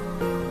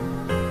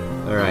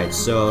 Alright,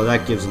 so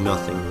that gives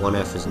nothing.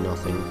 1F is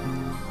nothing.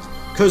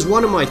 Because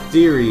one of my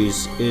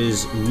theories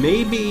is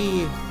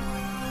maybe...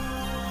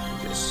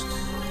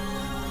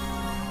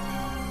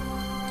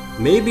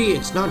 Maybe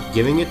it's not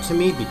giving it to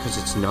me because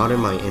it's not in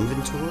my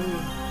inventory?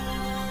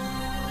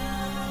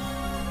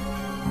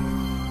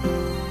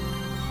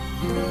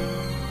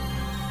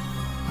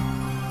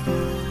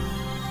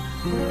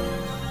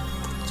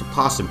 It's a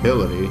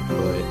possibility,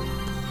 but...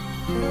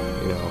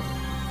 You know,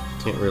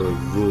 can't really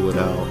rule it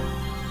out.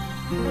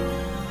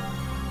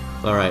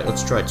 Alright,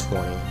 let's try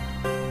 20.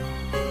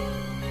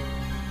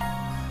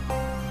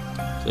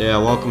 So yeah,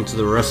 welcome to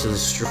the rest of the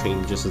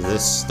stream, just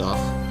this stuff.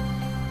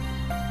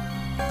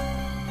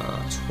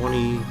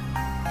 20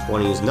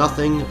 is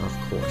nothing, of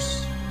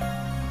course.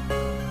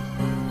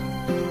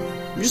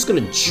 I'm just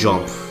gonna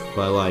jump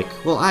by like,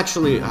 well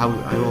actually, I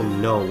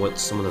don't know what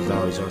some of the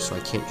values are, so I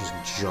can't just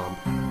jump.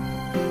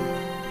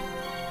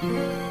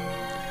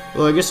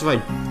 Well, I guess if I...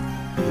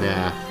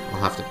 Nah,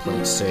 I'll have to play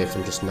it safe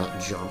and just not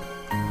jump.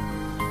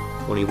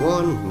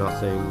 21,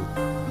 nothing.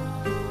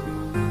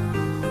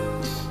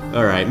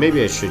 Alright,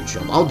 maybe I should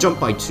jump. I'll jump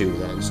by 2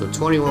 then. So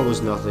 21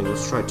 was nothing.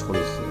 Let's try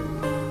 23.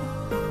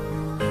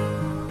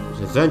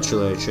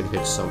 Eventually I should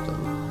hit something.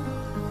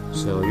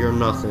 So you're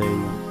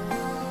nothing.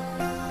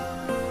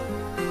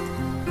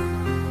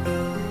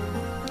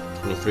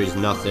 23 is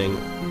nothing.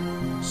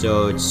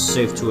 So it's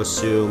safe to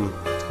assume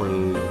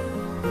 21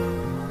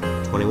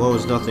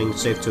 was nothing.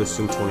 Safe to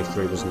assume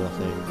 23 was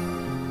nothing.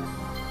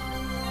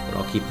 But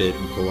I'll keep it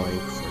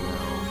blank for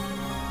now.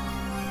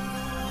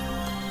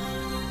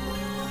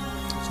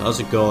 So how's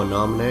it going,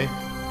 Nominee?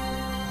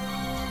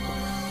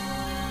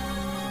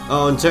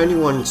 Oh, and to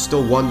anyone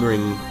still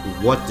wondering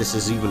what this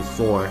is even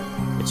for,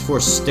 it's for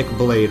Stick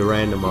Blade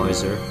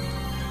Randomizer.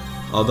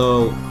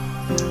 Although,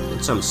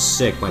 since I'm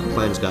sick, my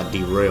plans got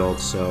derailed,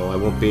 so I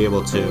won't be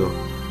able to...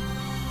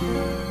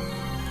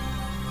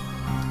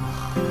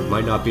 I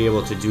might not be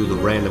able to do the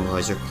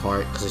randomizer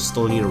part, because I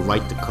still need to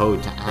write the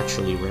code to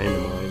actually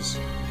randomize.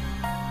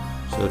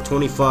 So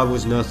 25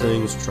 was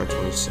nothing, let's try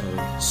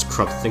 27.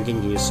 Scrub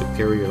thinking he is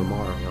superior to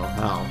Mario.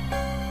 How?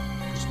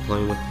 Just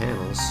playing with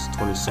panels.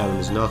 27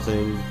 is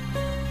nothing.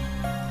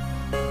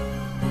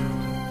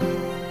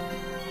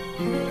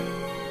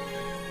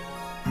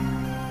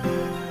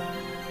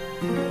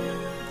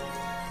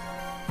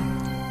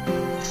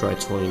 Try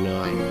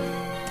 29.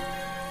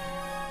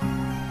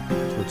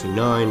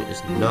 29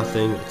 is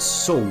nothing. It's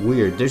so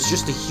weird. There's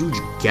just a huge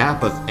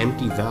gap of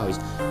empty values.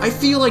 I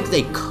feel like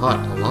they cut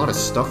a lot of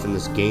stuff in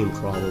this game,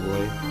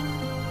 probably.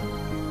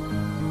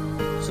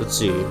 So let's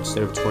see.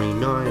 Instead of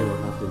 29, it would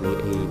have to be a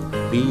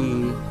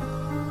B.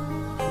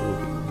 It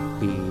would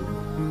be B.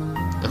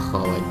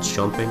 Oh, I'm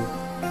jumping.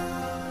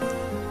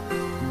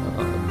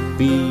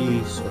 B.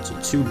 So let's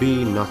see.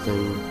 2B,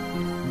 nothing.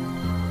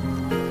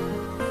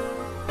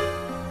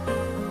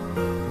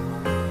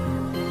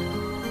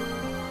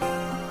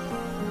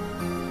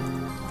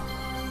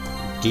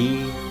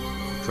 D,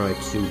 try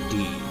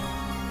 2D.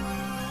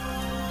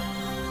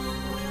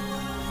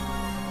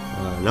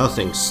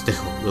 Nothing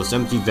still. Those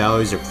empty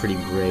values are pretty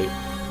great.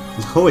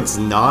 No, it's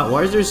not.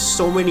 Why is there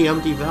so many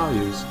empty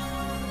values?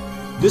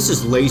 This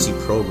is lazy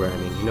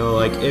programming, you know,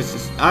 like,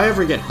 if I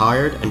ever get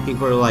hired and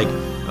people are like,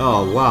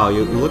 oh, wow,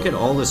 you look at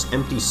all this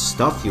empty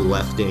stuff you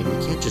left in, you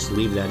can't just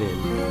leave that in.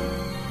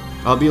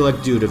 I'll be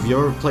like, dude, if you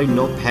ever played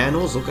no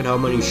panels, look at how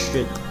many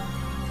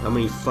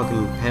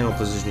fucking panel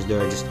positions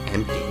there are just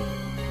empty.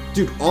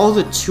 Dude, all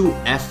the 2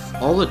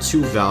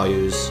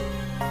 values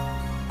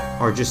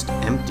are just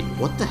empty.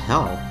 What the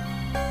hell?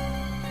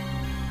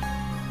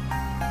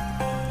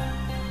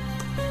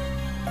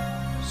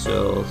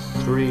 So,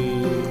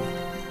 3...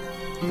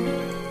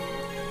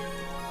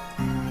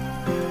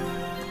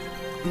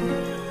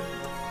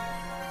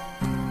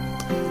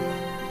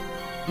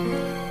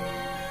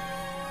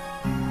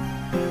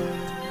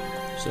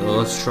 So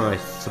let's try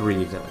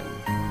 3 then.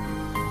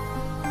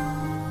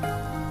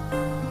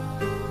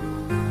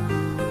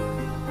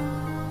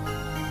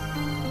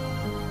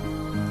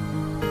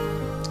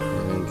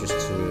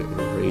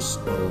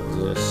 All of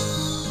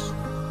this.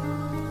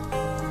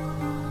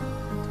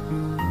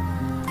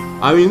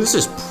 I mean, this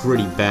is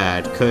pretty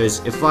bad,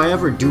 because if I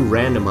ever do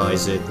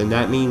randomize it, then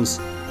that means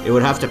it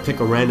would have to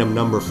pick a random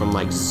number from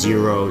like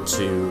 0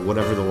 to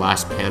whatever the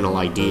last panel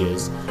ID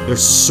is.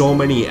 There's so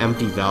many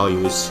empty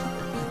values.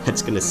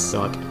 That's gonna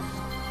suck.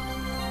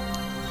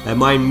 That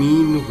might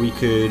mean we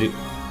could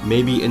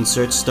maybe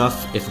insert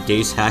stuff if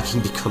Days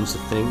hacking becomes a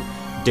thing.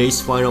 Days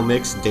final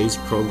mix, Days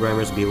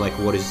programmers be like,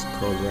 what is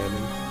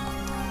programming?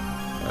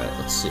 Alright,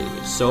 let's see.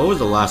 So what was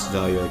the last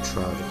value I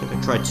tried? I think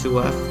I tried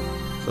 2F.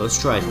 So let's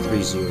try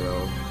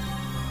 3-0.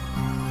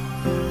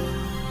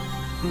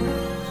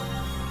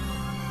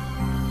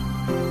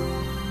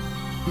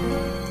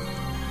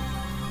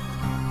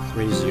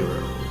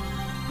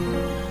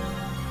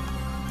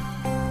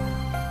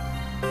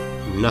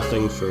 3-0.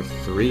 Nothing for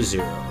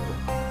 3-0.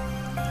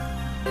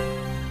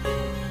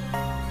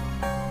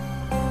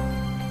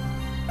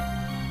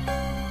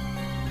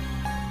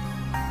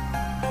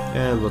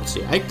 And let's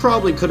see, I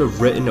probably could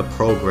have written a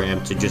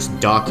program to just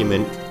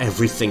document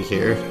everything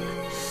here.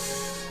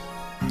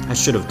 I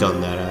should have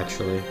done that,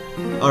 actually.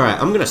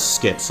 Alright, I'm gonna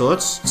skip. So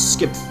let's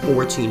skip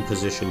 14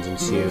 positions and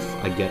see if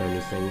I get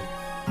anything.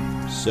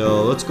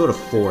 So let's go to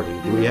 40.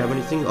 Do we have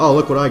anything? Oh,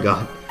 look what I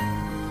got.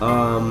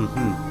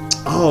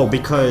 Oh,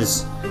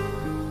 because...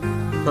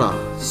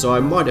 Huh, so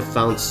I might have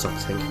found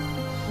something.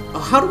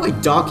 How do I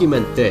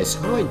document this?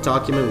 How do I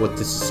document what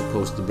this is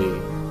supposed to be?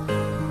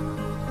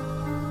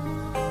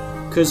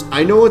 Because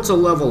I know it's a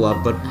level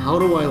up, but how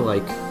do I,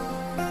 like,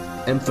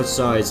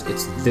 emphasize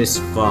it's this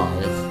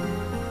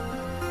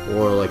 5?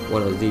 Or, like,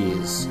 one of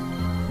these?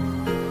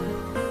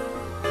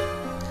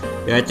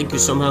 Yeah, I think you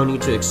somehow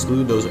need to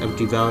exclude those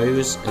empty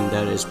values, and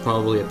that is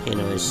probably a pain,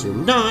 I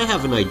assume. No, I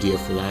have an idea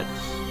for that.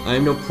 I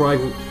am no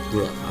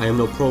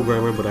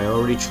programmer, but I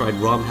already tried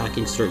ROM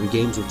hacking certain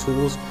games with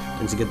tools,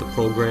 and to get the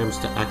programs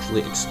to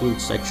actually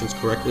exclude sections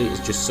correctly is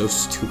just so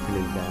stupid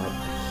and bad.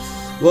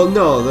 Well,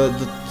 no, the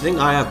thing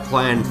I have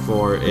planned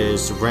for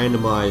is to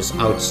randomize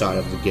outside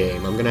of the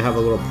game. I'm gonna have a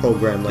little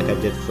program like I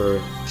did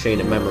for Chain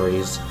of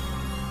Memories.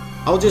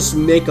 I'll just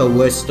make a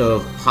list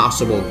of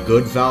possible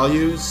good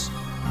values.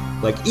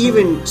 Like,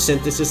 even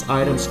synthesis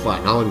items,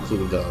 fine, I'll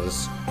include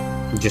those.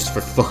 Just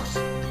for fun.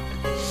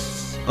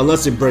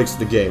 Unless it breaks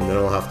the game, then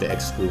I'll have to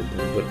exclude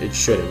them, but it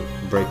shouldn't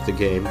break the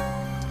game.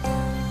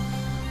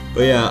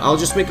 But yeah, I'll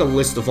just make a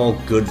list of all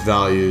good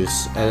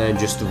values, and then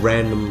just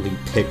randomly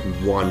pick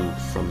one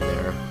from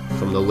there,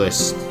 from the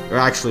list. Or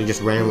actually,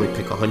 just randomly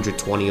pick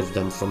 120 of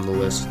them from the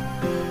list.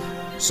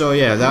 So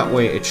yeah, that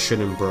way it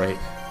shouldn't break.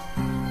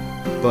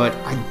 But,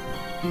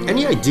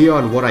 any idea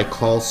on what I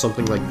call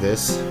something like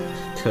this?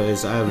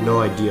 Because I have no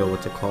idea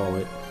what to call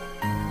it.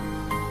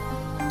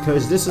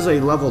 Because this is a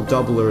level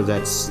doubler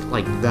that's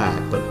like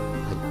that, but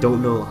I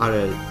don't know how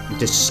to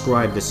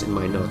describe this in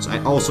my notes. I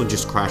also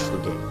just crashed the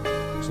game.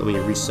 So let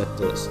me reset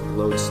this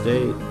load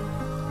state.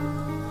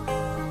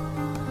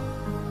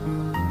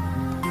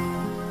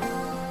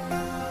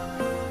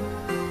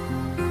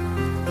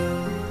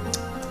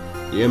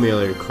 The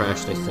emulator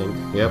crashed, I think.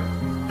 Yep.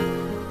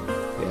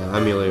 Yeah,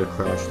 emulator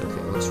crashed.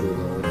 Okay, let's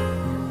reload.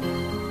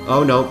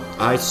 Oh no,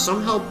 I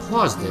somehow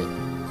paused it.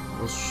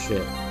 Oh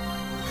shit.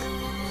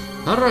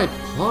 How did I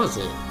pause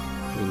it?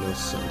 Made no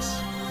sense.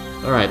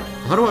 Alright,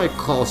 how do I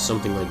call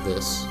something like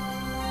this?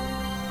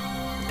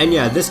 And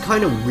yeah, this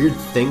kind of weird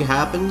thing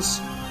happens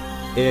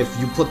if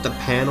you put the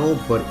panel,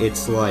 but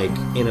it's like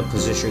in a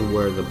position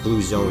where the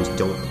blue zones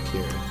don't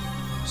appear.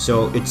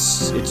 So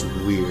it's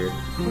weird.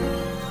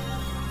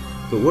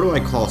 But what do I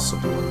call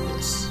something like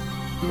this?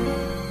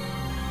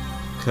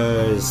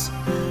 Because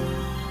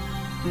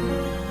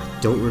I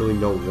don't really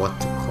know what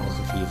to call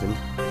it even.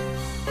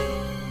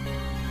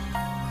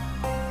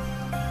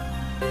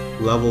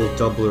 Level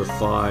doubler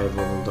 5,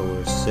 level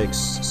doubler 6,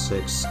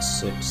 6,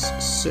 6,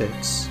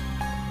 6.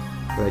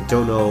 But I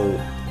don't know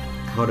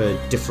how to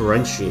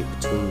differentiate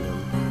between them.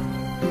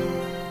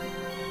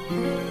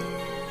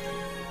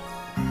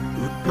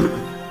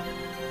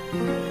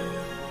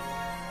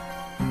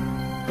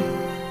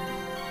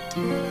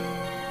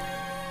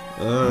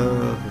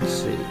 Let's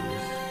see.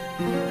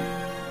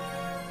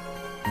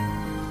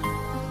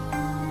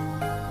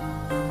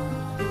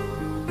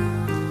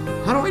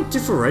 How do I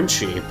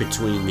differentiate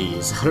between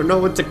these? I don't know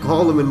what to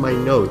call them in my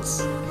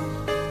notes.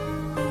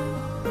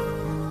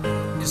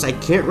 Because I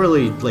can't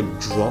really, like,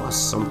 draw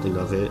something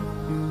of it.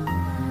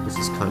 This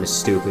is kind of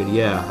stupid.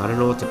 Yeah, I don't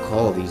know what to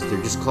call these.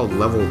 They're just called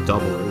level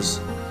doublers.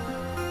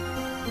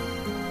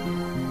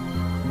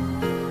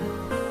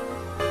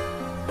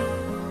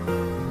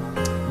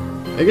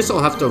 I guess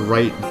I'll have to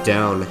write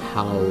down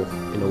how,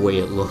 in a way,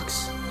 it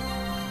looks.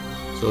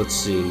 So let's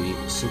see.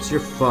 Since you're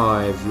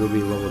 5, you'll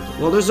be level...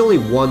 Well, there's only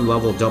one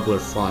level doubler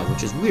 5,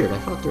 which is weird. I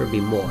thought there would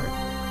be more.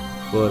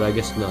 But I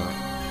guess not.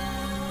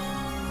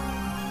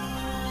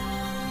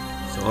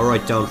 So I'll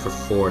write down for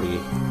 40.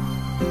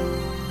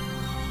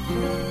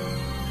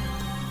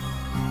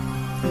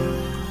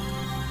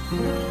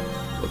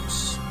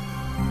 Whoops.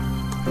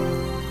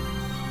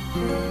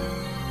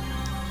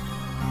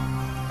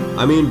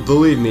 I mean,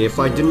 believe me, if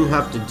I didn't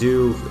have to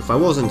do... If I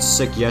wasn't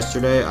sick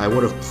yesterday, I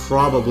would have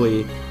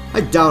probably... I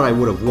doubt I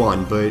would have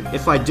won, but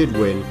if I did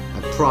win,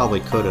 I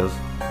probably could have.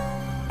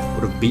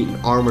 Would have beaten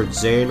Armored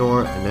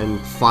Xehanort, and then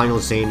Final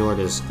Xehanort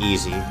is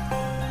easy.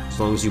 As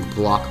long as you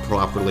block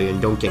properly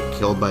and don't get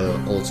killed by the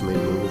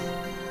ultimate move.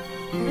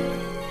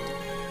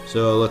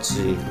 So, let's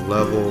see.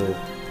 Level...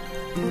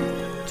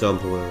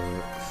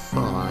 Doubler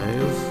 5.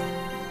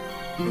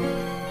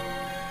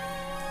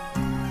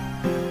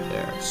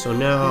 There. So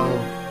now...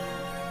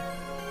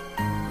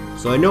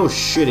 So I know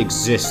shit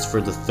exists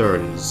for the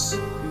 30s.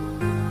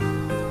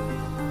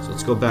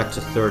 Let's go back to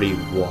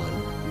 31.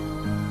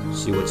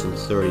 See what's in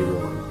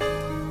 31.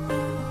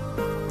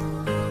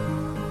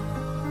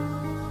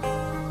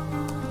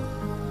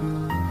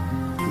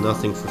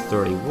 Nothing for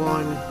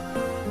 31.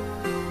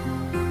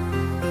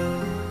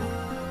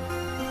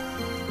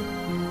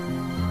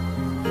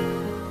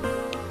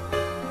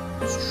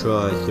 Let's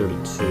try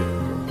 32.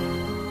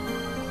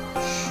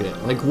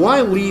 bullshit. Like,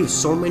 why leave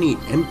so many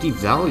empty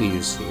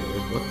values here?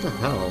 What the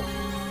hell?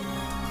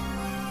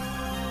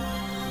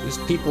 These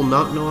people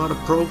not know how to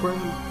program?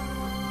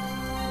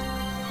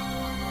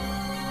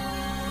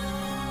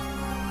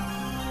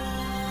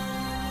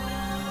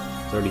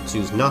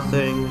 $32's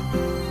nothing.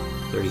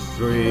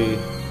 33.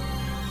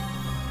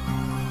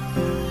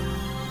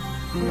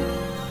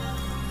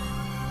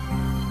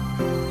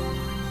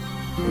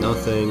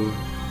 Nothing.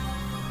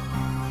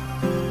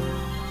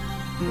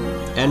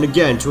 And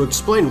again, to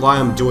explain why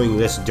I'm doing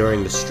this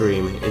during the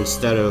stream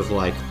instead of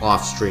like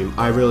off stream,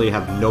 I really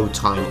have no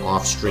time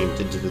off stream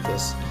to do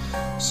this.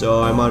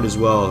 So I might as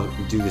well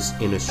do this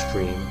in a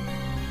stream.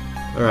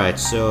 Alright,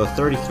 so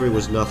 33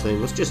 was nothing.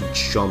 Let's just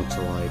jump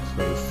to like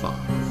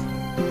 35.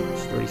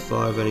 Is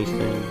 35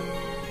 anything?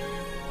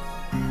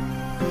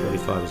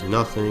 35 is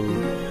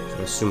nothing. So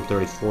I assume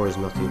 34 is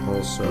nothing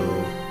also.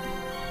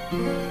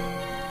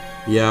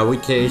 Yeah, we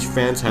KH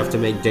fans have to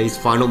make Day's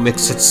final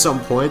mix at some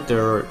point.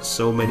 There are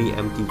so many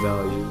empty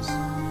values.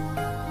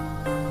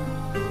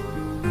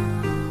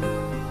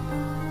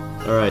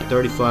 Alright,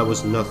 35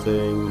 was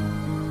nothing.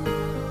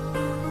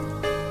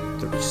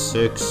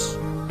 36.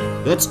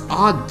 That's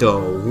odd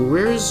though.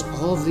 Where's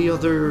all the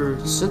other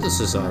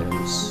synthesis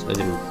items? I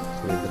didn't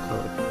read the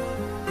code.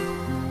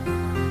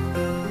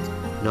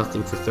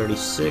 Nothing for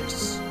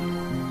 36.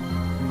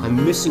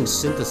 I'm missing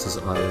synthesis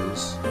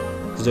items.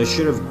 Because I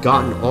should have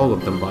gotten all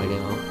of them by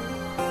now.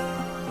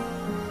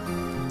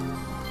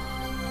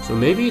 So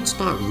maybe it's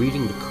not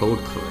reading the code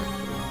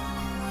correctly.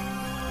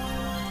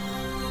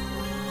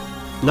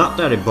 Not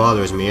that it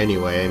bothers me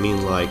anyway, I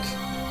mean like,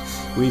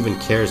 who even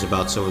cares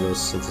about some of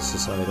those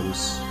synthesis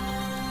items?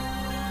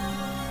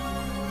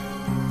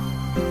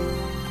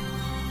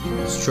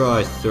 Let's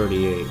try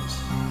 38.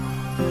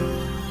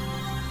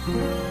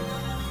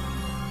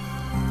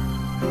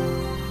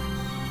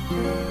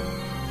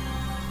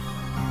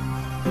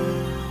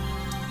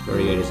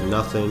 Is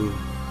nothing.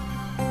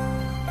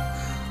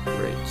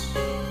 Great.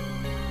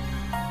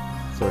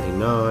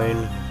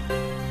 39.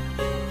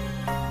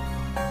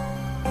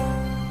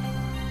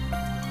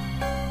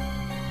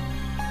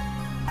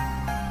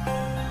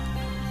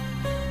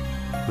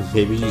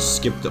 Maybe you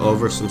skipped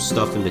over some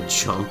stuff in the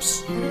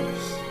jumps.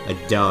 I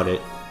doubt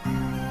it.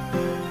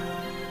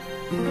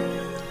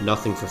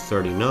 Nothing for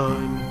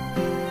 39.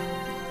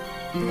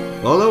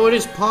 Although it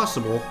is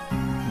possible.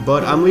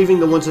 But I'm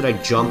leaving the ones that I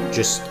jumped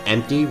just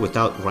empty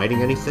without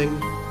writing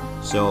anything,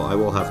 so I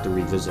will have to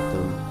revisit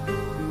them.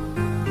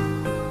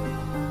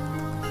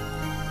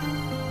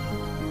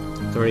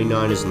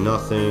 39 is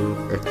nothing,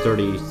 or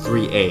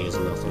 33A is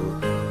nothing.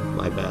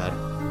 My bad.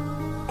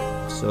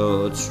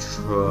 So let's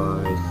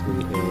try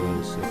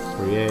 3A. So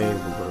 3A,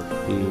 we'll go to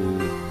B.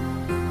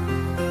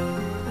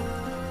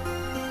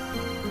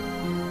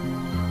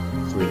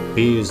 3B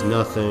is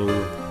nothing.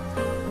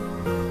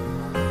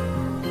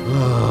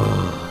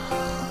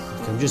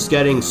 I'm just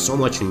getting so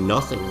much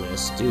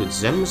nothingness. Dude,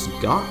 Zem's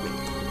got me.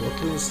 What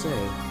can I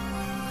say?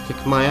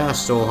 Kicked my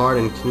ass so hard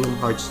in Kingdom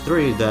Hearts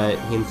 3 that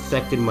he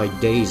infected my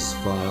days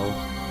file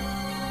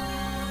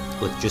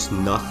with just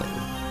nothing.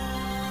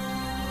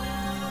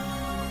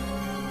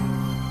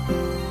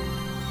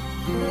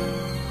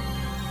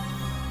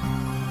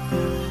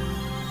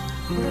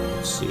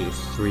 Let's see,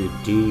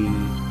 3D.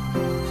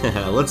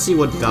 Let's see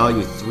what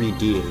value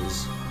 3D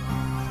is.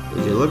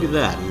 If you look at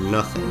that,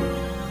 nothing.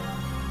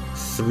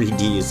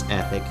 3D is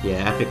epic.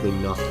 Yeah, epically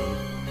nothing.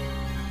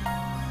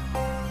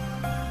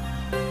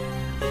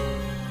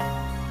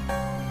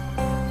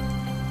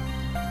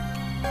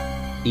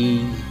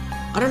 E.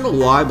 I don't know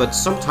why, but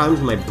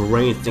sometimes my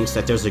brain thinks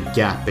that there's a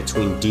gap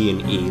between D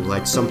and E,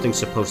 like something's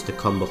supposed to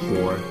come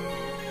before.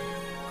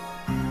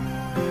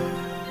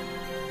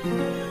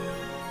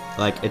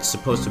 Like, it's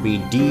supposed to be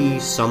D,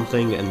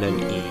 something, and then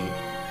E.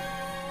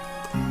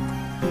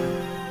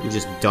 I'm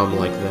just dumb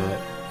like that.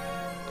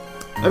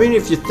 I mean,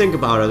 if you think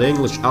about it, the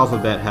English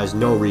alphabet has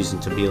no reason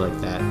to be like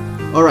that.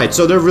 Alright,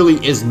 so there really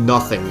is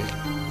nothing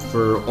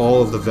for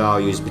all of the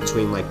values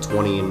between like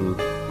 20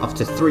 and up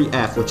to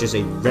 3F, which is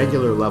a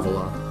regular level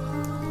up.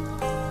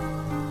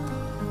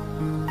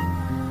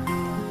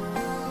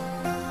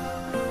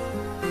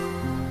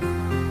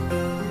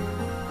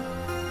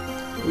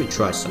 Let me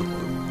try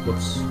something.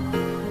 Whoops.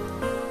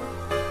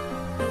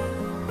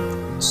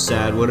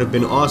 Sad. Would have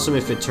been awesome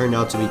if it turned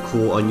out to be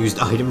cool unused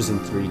items in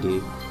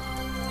 3D.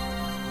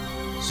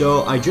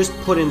 So I just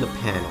put in the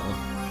panel.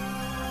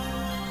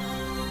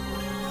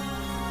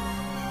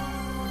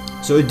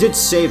 So it did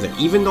save it.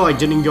 Even though I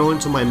didn't go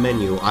into my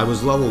menu, I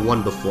was level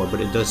 1 before, but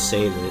it does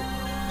save it.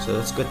 So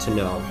that's good to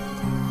know.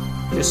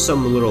 Just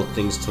some little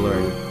things to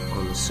learn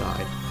on the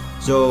side.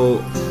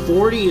 So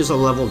 40 is a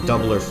level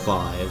doubler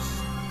 5.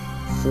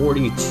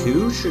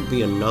 42 should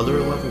be another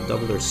level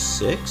doubler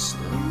 6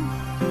 then?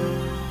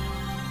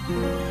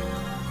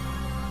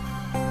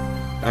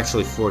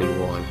 Actually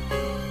 41.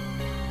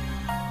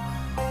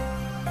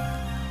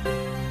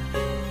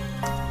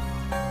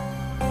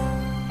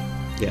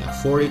 Yeah,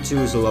 42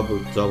 is a level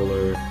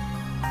doubler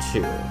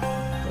 2.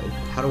 But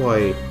how do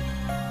I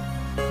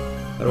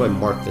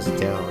mark this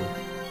down?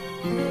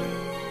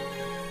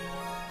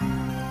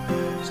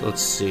 So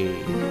let's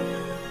see.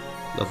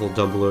 Level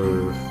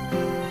doubler.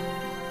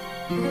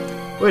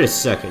 Wait a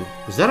second.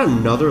 Is that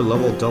another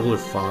level doubler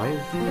 5?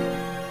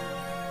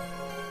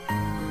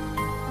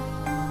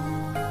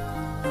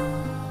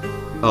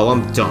 Oh,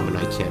 I'm dumb and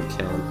I can't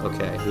count.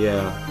 Okay,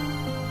 yeah.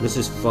 This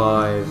is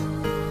 5.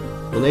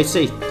 When they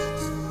say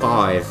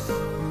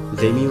 5,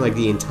 they mean like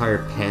the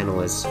entire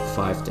panel is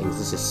 5 things.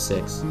 This is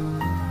 6.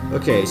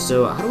 Okay,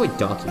 so how do I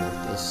document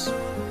this?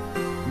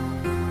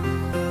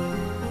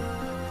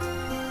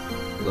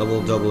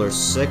 Level doubler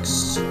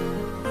 6.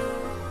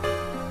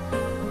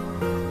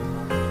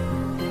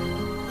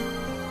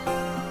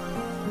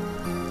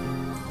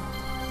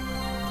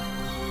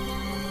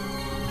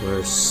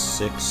 Doubler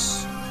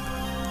 6.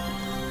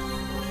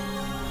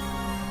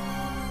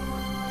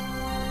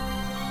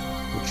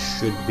 Which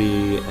should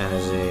be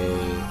as a...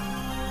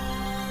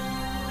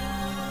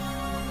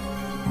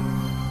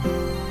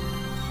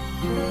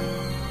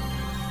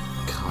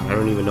 God, I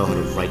don't even know how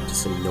to write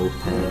this in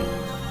Notepad.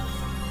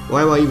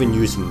 Why am I even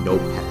using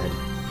Notepad?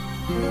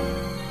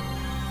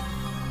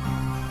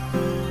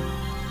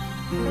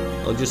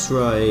 I'll just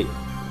write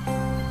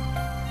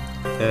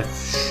F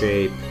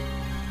shape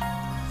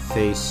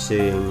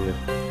facing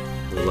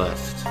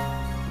left.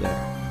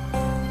 There.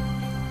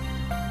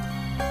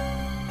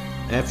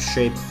 F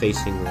shape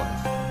facing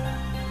left.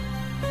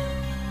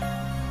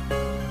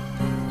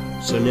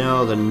 So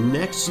now the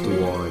next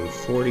one,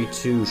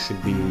 42,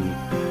 should be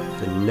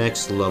the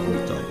next level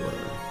doubler.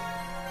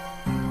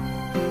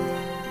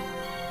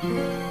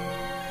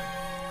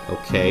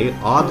 Okay,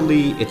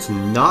 oddly, it's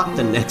not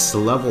the next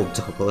level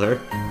doubler.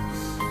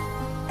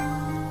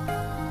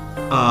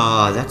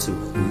 That's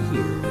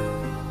weird.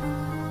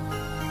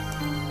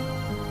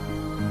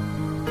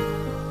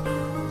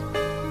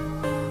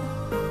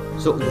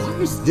 So why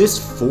is this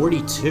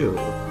 42?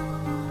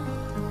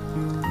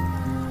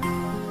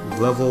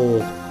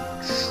 Level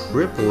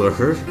tripler?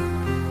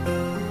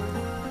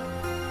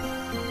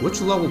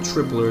 Which level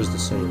tripler is the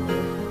same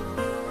one?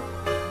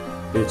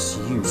 It's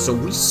you. So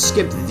we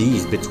skipped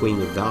these between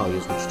the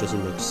values, which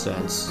doesn't make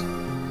sense.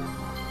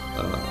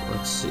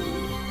 Let's see.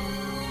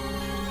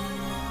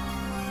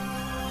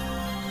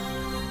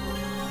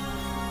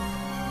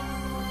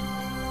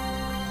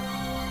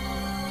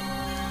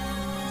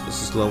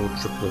 This is level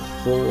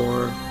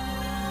 444.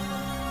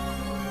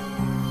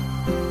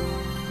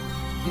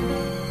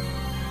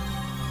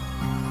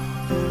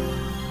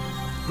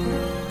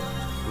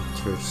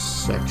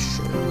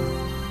 Intersection.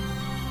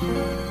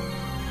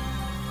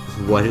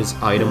 What is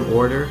item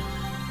order?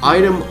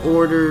 Item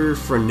order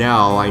for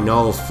now, I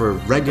know for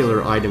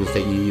regular items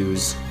that you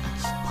use,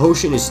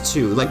 potion is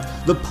 2. Like,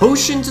 the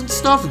potions and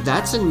stuff,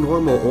 that's in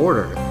normal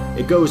order.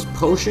 It goes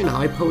potion,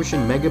 high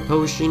potion, mega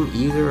potion,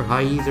 ether,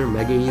 high ether,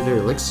 mega ether,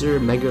 elixir,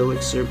 mega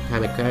elixir,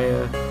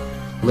 panacea,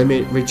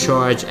 limit,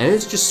 recharge, and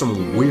it's just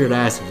some weird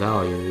ass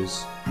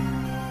values.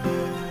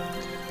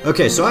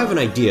 Okay, so I have an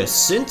idea.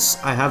 Since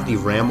I have the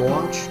RAM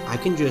watch, I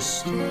can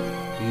just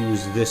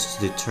use this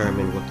to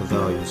determine what the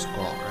values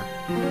are.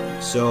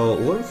 So,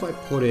 what if I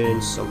put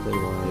in something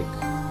like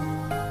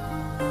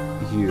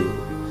U?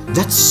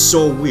 That's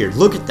so weird.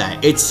 Look at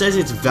that. It says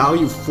it's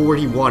value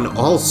 41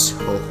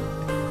 also.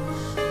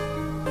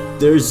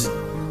 There's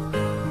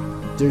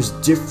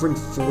different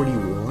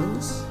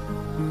 41s?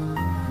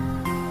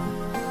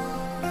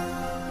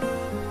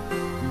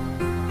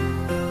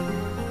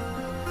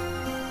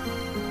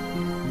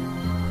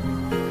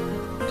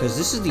 Because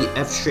this is the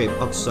F shape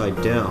upside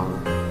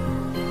down.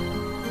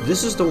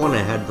 This is the one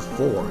I had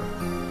before.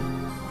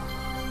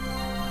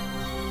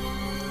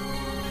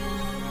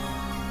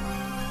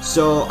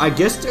 So, I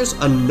guess there's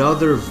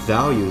another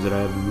value that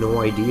I have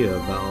no idea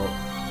about.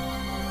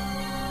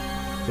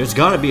 There's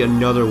gotta be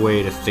another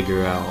way to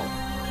figure out.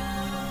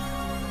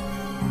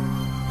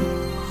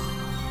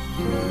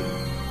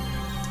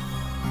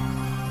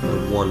 I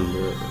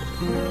wonder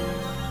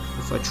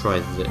if I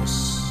try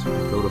this.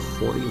 Go to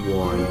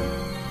 41.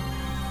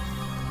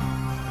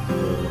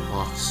 And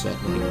offset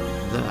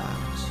like that.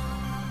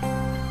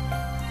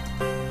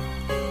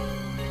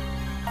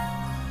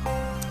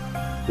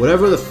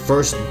 Whatever the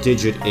first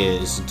digit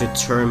is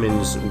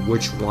determines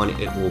which one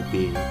it will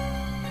be.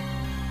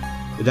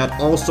 That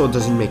also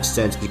doesn't make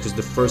sense because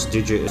the first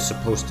digit is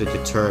supposed to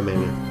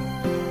determine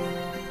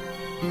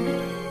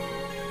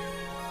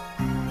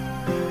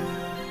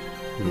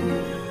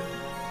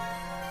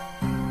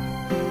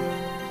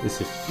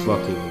This is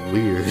fucking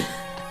weird.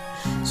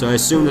 So I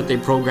assume that they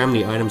programmed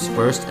the items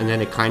first and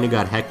then it kinda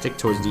got hectic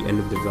towards the end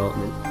of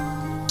development.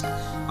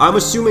 I'm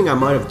assuming I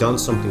might have done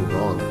something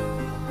wrong.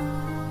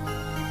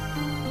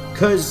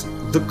 Because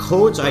the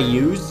codes I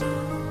used,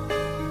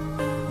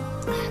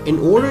 in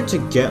order to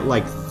get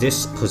like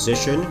this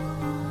position,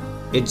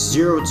 it's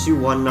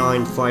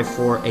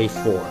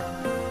 021954A4.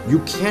 You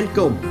can't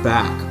go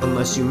back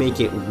unless you make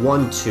it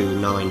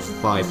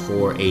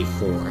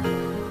 12954A4.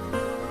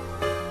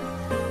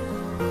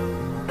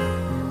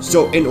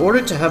 So in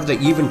order to have the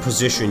even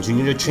positions, you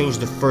need to change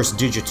the first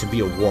digit to be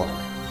a 1,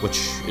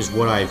 which is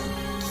what I've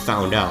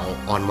found out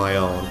on my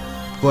own.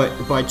 But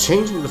by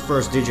changing the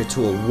first digit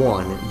to a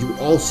 1, you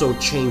also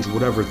change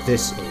whatever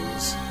this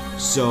is.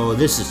 So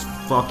this is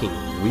fucking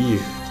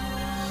weird.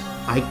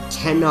 I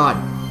cannot...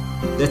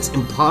 That's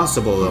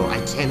impossible though. I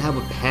can't have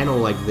a panel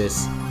like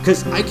this.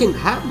 Because I can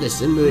have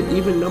this in the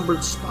even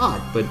numbered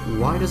spot, but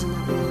why doesn't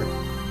that work?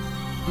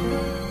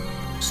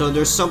 So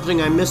there's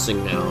something I'm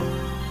missing now.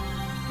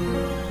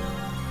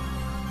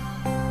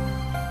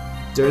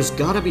 There's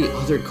gotta be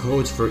other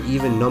codes for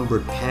even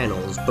numbered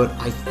panels, but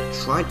I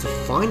tried to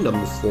find them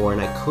before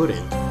and I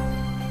couldn't.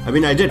 I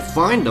mean, I did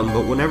find them,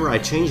 but whenever I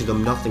changed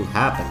them, nothing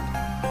happened.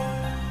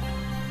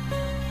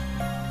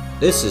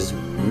 This is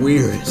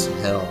weird as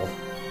hell.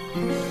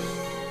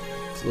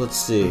 So let's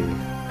see.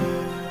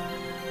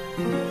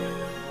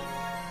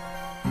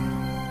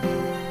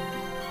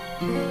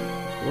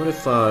 What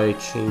if I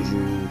change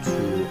you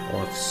to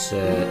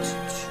offset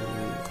to,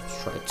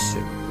 let's try 2.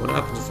 What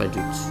happens if I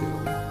do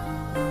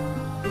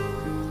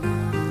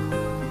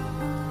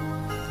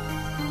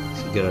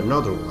 2? Should get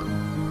another one.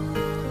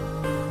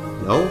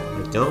 No,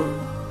 I don't.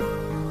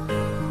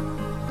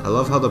 I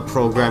love how the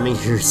programming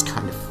here is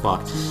kind of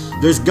fucked.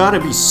 There's gotta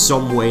be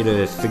some way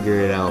to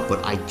figure it out,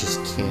 but I just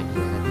can't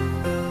yet.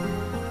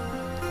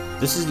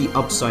 This is the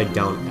upside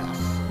down F.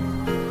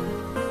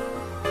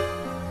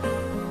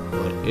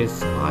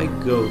 If I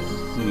go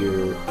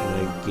here and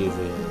I give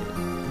it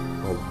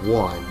a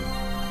 1,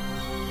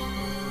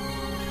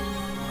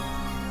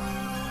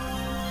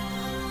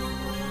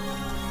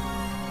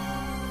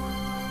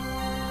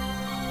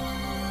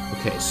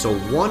 okay, so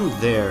 1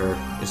 there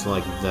is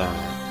like that,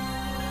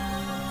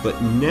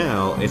 but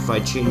now if I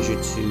change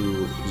it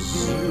to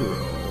 0,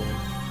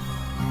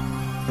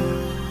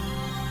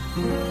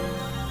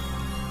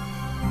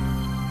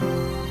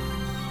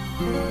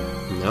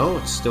 no,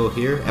 it's still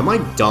here. Am I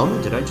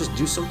dumb? Did I just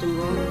do something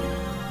wrong?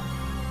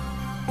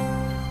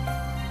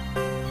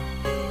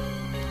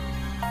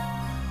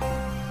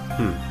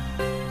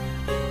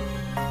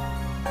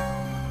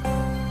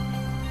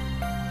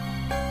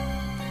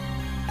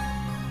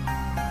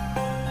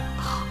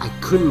 I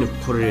couldn't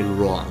have put it in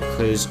wrong,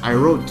 because I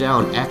wrote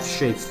down F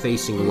shape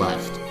facing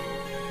left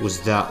was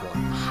that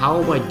one.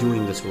 How am I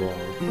doing this wrong?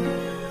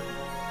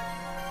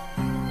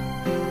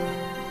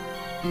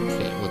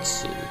 Okay, let's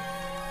see.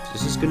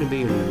 This is going to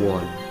be in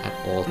 1 at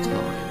all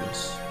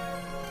times.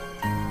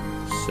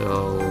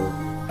 So...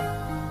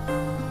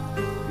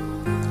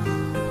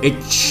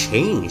 it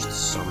changed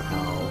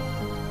somehow.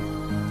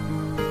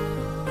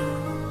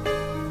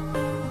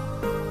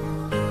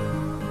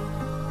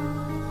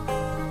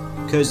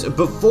 Because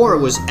before it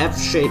was F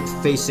shape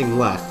facing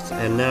left,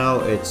 and now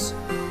it's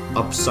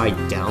upside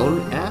down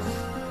F?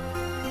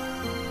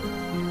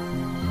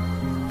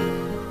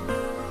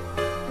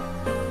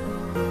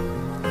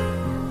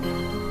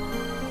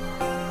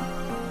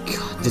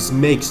 This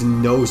makes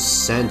no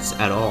sense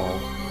at all.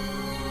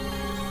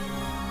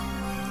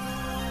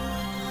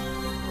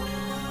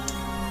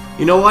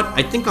 You know what?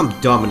 I think I'm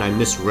dumb and I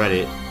misread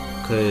it,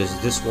 because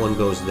this one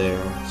goes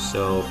there.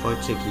 So if I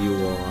take you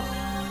off,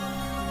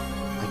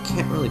 I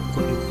can't really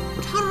put you...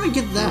 But how did I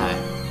get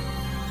that?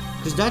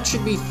 Because that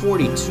should be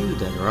 42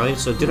 then, right?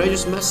 So did I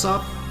just mess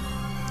up?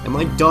 Am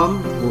I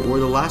dumb? Were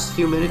the last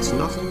few minutes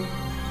nothing?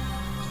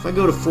 If I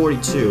go to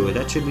 42,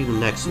 that should be the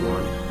next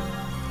one.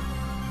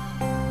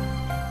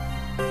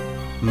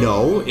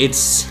 No,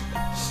 it's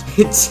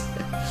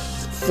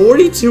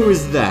 42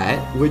 is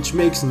that, which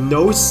makes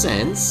no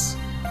sense.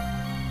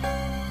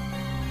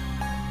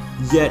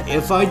 Yet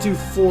if I do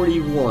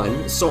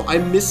 41, so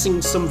I'm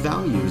missing some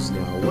values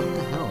now. What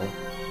the hell?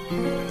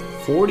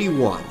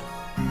 41.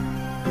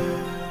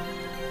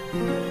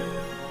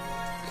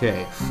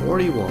 Okay,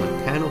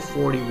 41, panel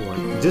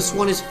 41. This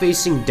one is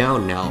facing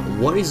down now.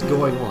 What is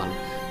going on?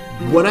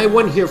 When I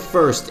went here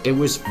first, it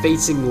was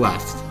facing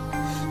left.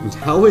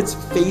 Now it's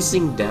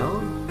facing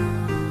down?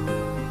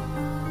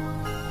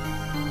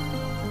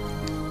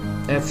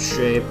 F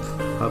shape,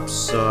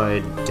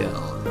 upside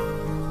down.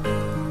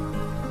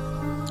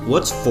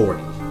 What's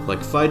 40? Like,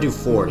 if I do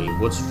 40,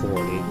 what's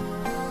 40?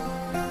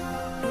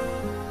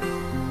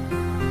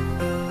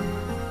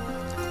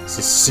 This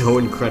is so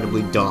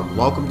incredibly dumb.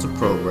 Welcome to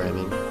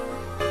programming.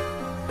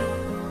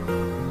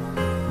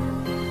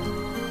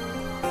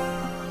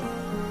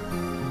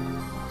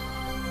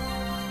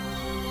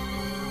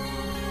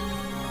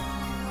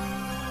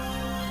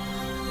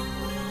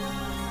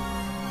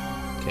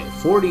 Okay,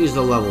 40 is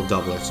the level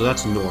doubler, so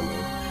that's normal.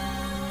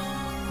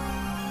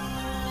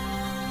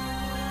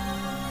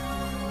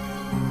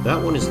 That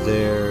one is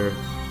there.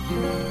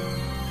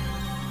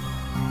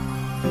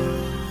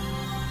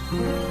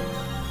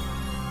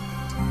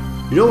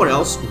 You know what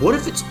else? What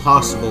if it's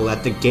possible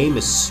that the game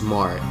is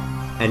smart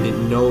and it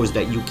knows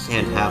that you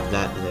can't have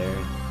that there?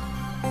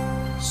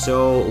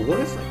 So what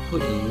if I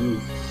put you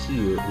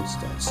here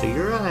instead? So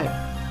you're at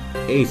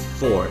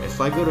A4. If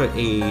I go to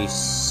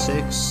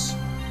A6,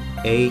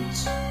 8,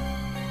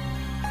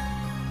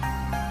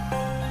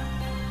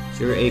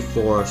 so you're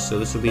A4, so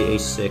this would be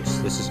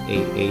A6, this is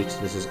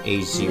A8, this is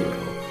A0.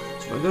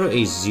 So if I go to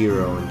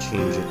A0 and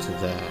change it to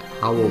that,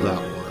 how will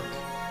that work?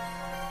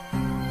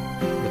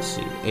 Let's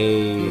see.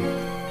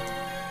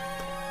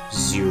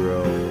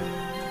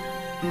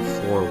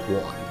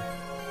 A041.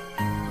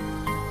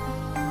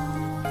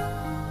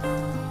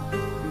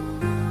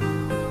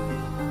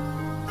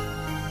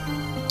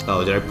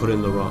 Oh, did I put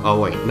in the wrong? Oh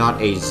wait, not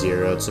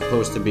A0. It's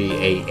supposed to be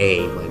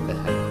AA. My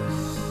bad.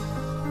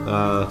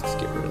 Let's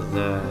get rid of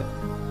that.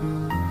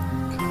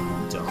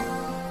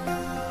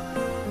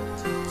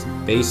 It's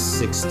base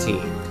 16.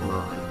 Come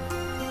on.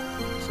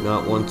 It's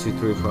not 1, 2,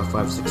 3, 4,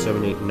 5, 6,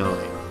 7, 8, 9.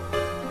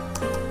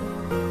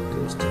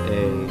 Goes to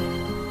A.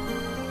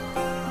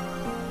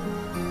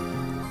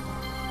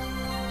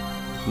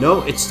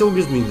 No, it still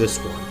gives me this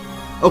one.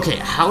 Okay,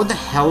 how the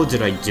hell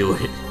did I do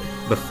it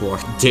before?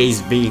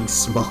 Days being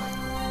small.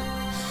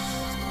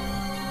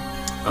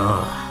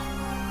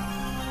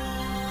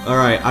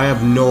 Alright, I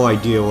have no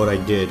idea what I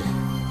did.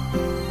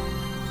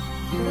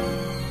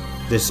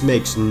 This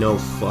makes no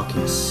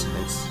fucking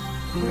sense.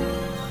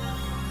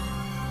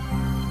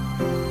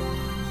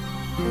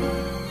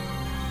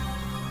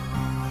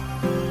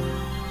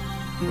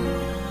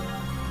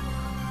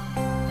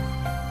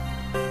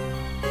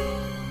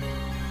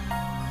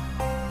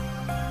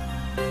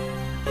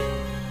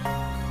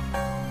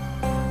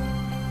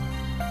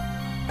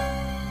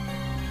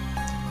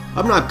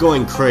 I'm not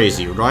going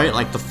crazy, right?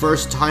 Like the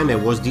first time it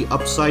was the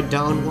upside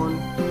down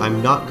one.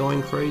 I'm not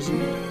going crazy.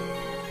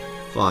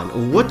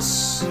 Fine.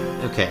 What's...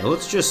 Okay,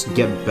 let's just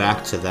get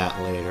back to that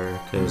later,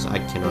 because I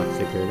cannot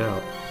figure it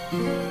out.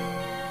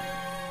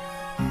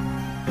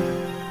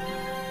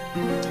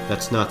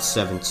 That's not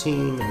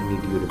 17. I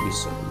need you to be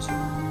 17.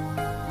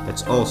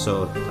 That's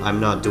also... I'm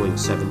not doing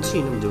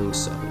 17, I'm doing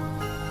 7.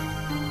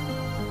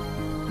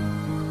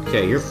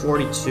 Okay, you're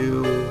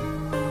 42...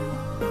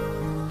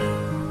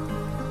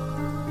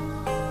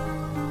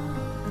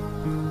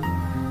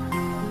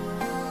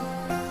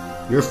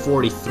 You're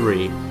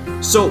 43.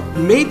 So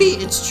maybe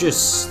it's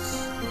just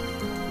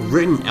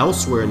written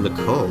elsewhere in the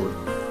code.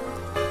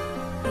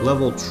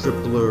 Level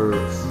tripler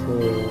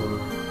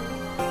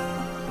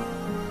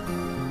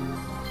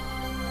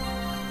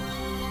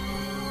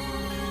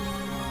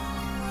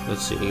 4.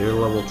 Let's see, you're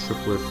level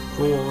tripler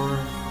 4.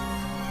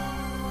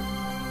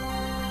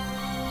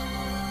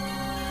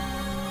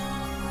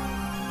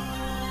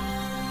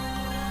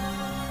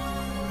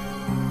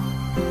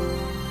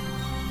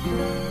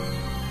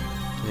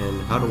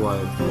 How do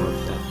I mark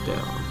that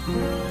down?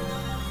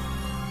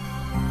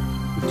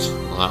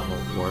 Well, that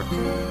won't work.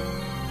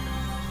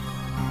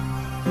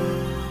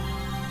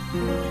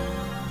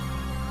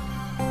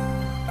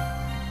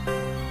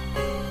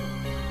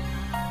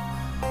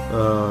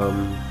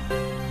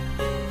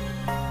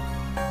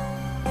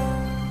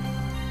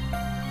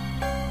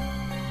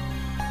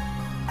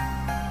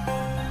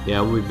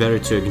 Yeah, it would be better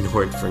to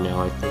ignore it for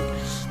now, I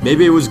think.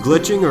 Maybe it was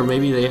glitching, or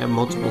maybe they have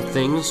multiple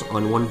things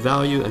on one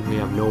value and we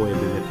have no way of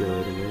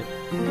manipulating it.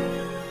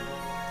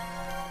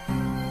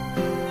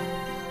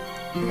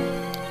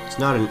 It's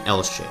not an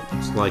L shape,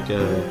 it's like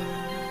a...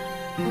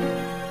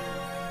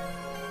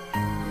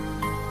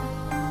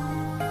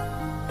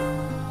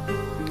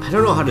 I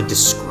don't know how to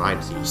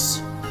describe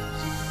these.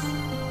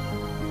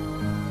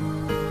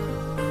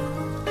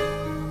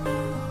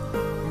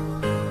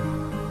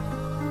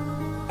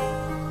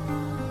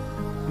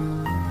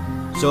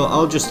 So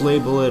I'll just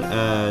label it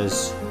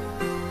as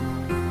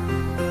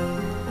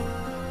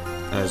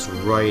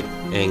right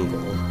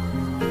angle.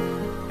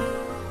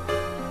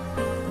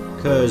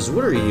 Cause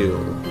what are you?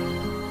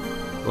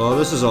 Well,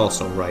 this is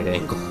also right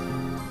angle.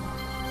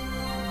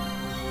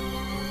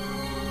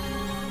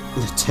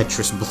 The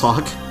Tetris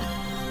block.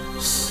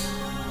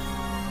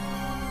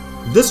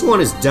 This one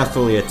is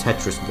definitely a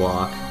Tetris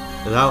block.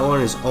 That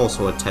one is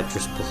also a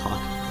Tetris block.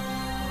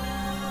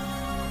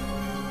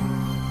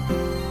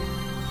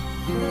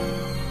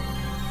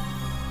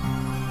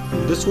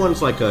 This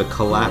one's like a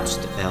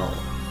collapsed L.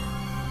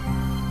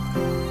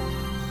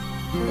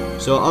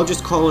 So I'll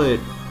just call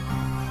it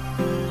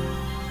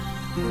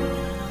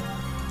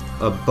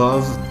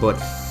above but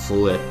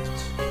flipped.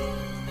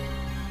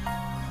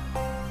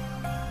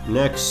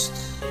 Next.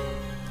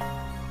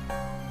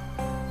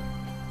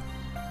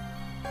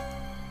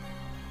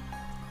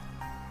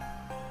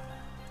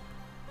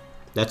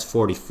 That's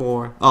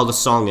 44. Oh, the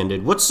song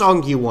ended. What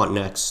song do you want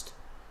next?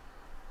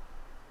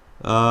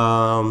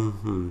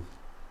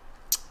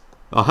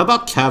 Oh, how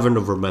about Cavern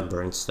of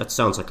Remembrance? That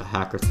sounds like a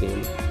hacker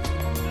theme.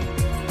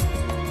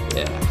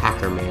 Yeah,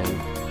 Hacker Man.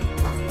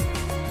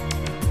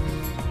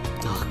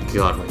 Oh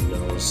god, my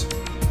nose.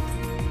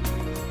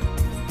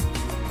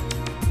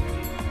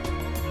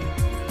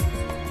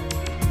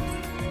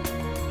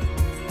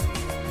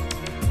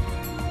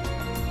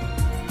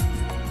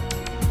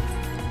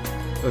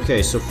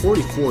 Okay, so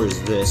 44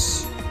 is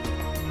this.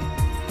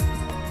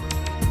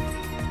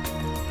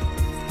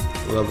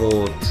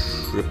 Level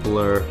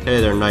tripler. Hey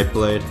there,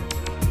 Nightblade.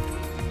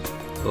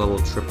 Level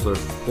tripler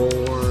 4,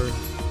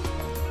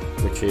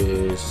 which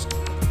is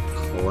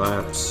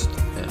collapsed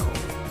L.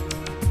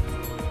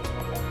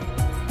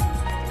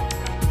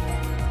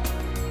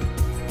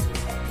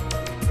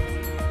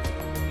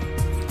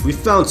 We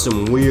found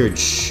some weird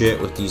shit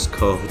with these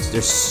codes.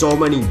 There's so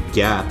many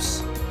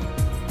gaps.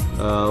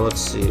 Let's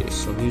see.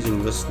 So I'm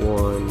using this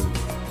one.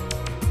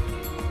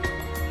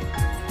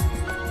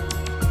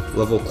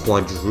 Level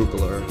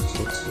quadrupler.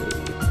 So let's see.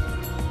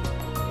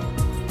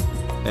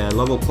 And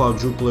level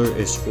quadrupler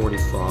is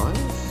 45.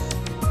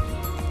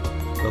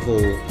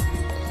 Level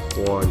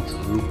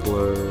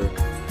quadrupler.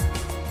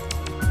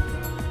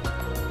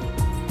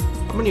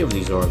 How many of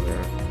these are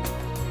there?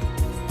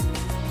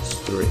 It's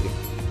 3.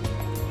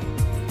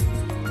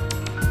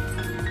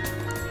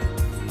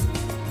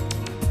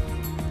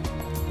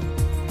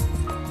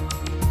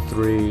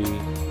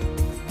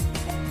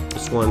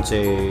 This one's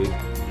a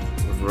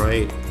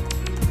right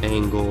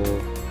angle.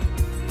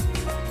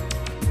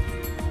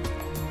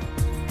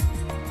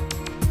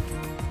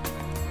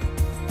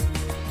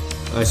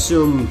 I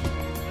assume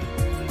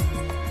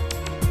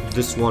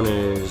this one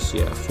is,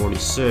 yeah,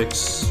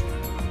 46.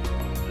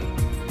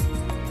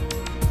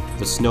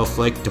 The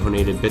Snowflake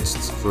donated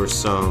bits for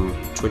some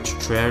Twitch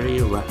charity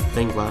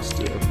thing last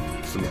year.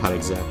 Forgot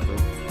exactly.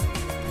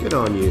 Good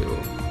on you.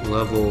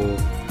 Level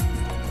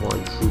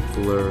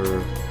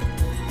quadrupler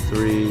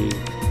 3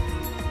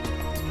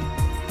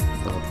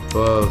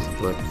 above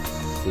but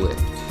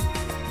flipped.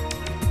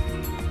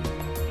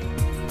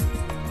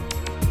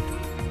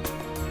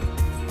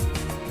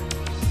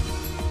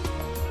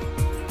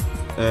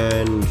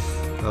 And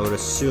I would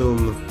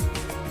assume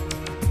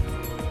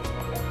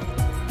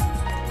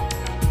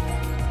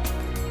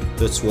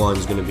this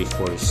one's gonna be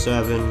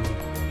 47.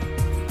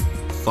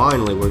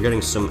 Finally, we're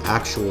getting some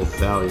actual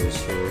values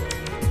here.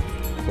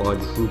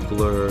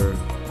 Quadrupler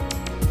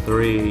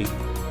 3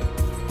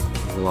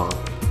 long.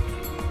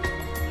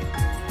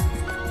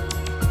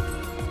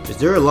 Is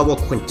there a level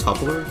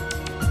quintupler?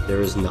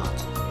 There is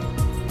not.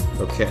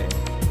 Okay.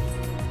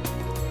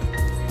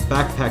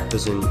 Backpack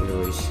doesn't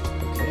really.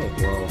 Okay,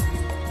 well,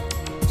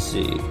 let's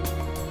see.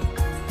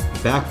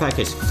 Backpack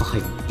is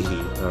 5B.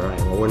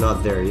 Alright, well, we're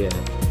not there yet.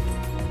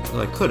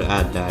 Well, I could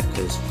add that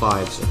because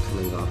 5s are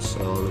coming up,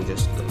 so let me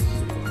just go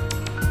through.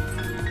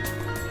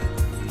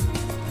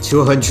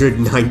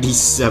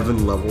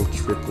 297 level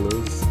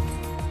triplers.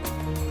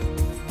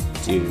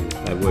 Dude,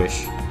 I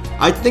wish.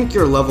 I think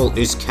your level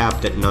is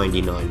capped at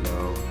 99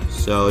 now,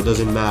 so it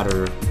doesn't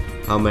matter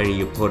how many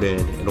you put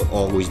in, it'll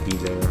always be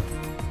there.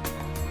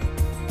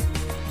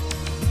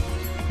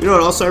 You know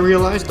what else I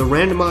realized? The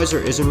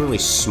randomizer isn't really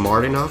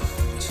smart enough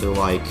to,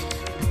 like,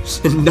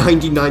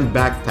 99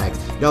 backpacks.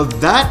 Now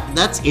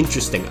that's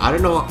interesting. I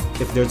don't know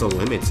if there's a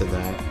limit to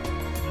that.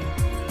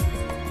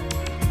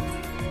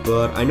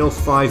 But I know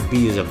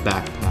 5B is a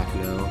backpack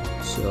now,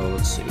 so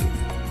let's see.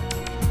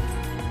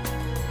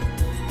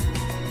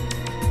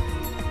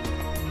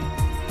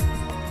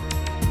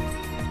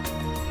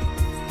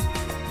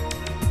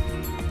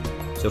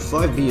 So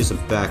 5B is a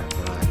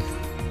backpack.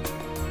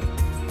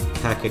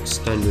 Pack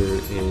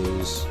extender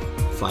is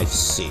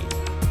 5C.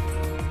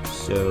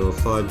 So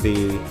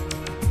 5B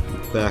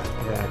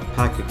backpack,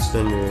 pack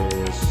extender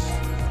is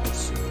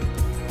 5C.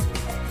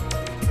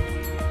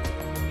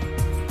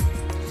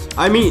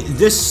 I mean,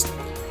 this,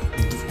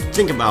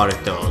 think about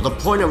it though. The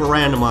point of a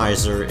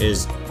randomizer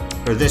is,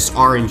 or this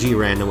RNG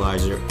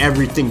randomizer,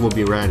 everything will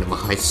be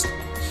randomized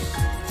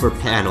for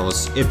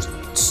panels. If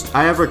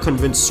I ever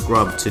convince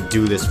Scrub to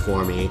do this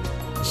for me,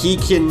 he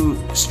can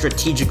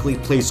strategically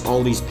place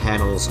all these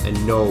panels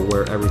and know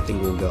where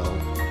everything will go.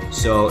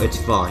 So it's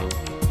fine.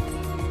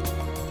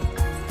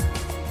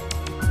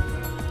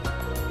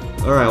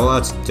 Alright, well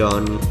that's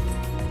done.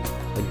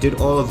 I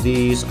did all of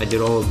these, I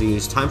did all of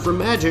these. Time for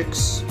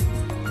magics.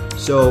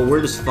 So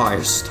where does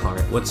fire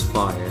start? What's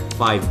fire?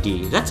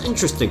 5D. That's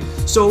interesting.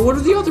 So what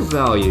are the other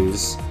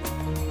values?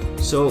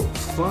 So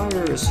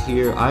fire is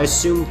here. I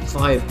assume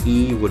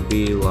 5E would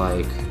be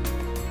like,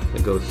 I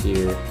go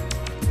here.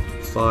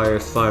 Fire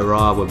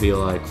would be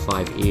like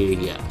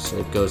 5E, yeah, so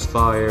it goes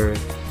fire,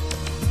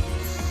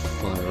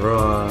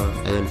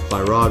 and then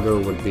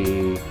Firaga would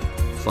be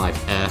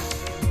 5F,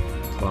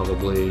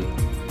 probably.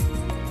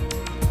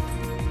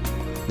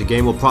 The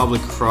game will probably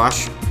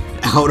crush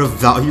out of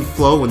value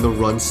flow when the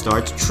run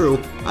starts. True,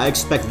 I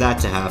expect that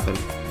to happen.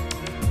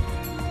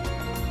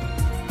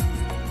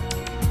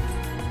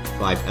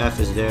 5F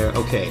is there,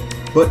 okay,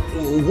 but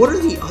what are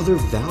the other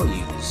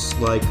values?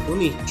 Like, let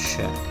me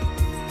check.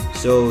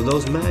 So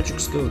those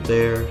magics go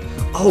there.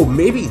 Oh,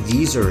 maybe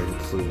these are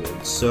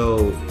included.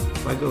 So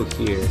if I go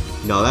here,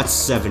 no, that's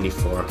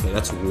 74. Okay,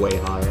 that's way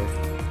higher.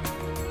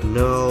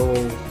 No,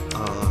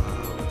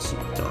 let's see,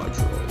 dodge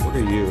roll. What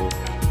are you?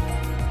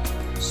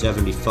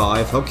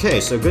 75.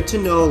 Okay, so good to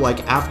know.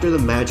 Like after the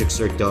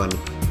magics are done,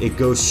 it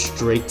goes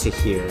straight to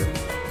here.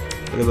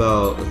 What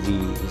about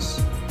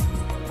these?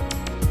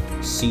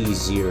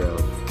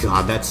 C0.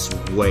 God, that's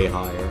way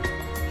higher.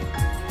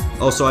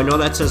 Also, I know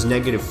that says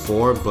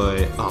 -4,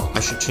 but oh, I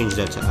should change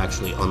that to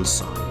actually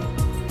unsigned.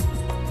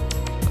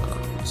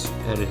 Let's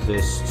edit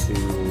this to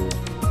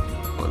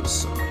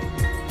unsigned.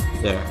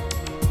 There.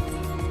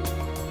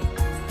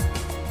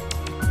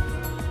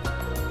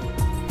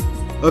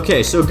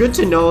 Okay, so good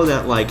to know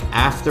that like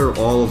after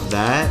all of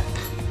that,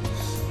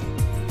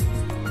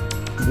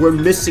 we're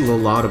missing a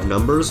lot of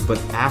numbers, but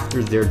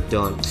after they're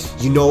done...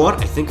 You know what?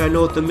 I think I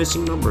know what the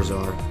missing numbers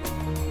are.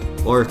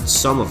 Or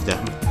some of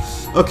them.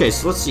 Okay,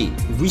 so let's see.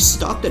 We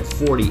stopped at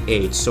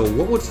 48, so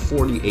what would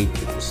 48 be?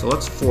 So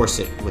let's force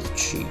it with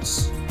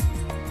cheats.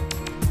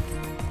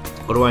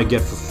 What do I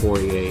get for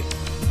 48?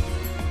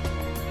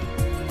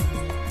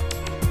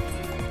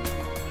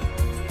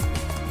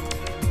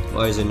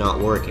 Why is it not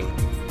working?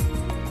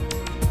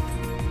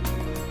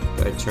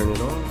 Did I turn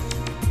it off?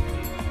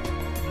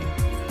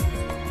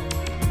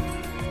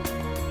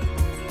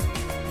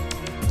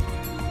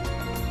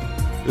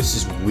 This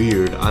is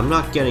weird. I'm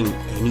not getting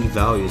any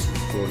values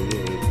for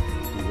 48.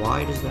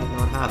 Why does that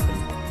not happen?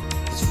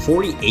 Does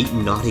 48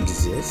 not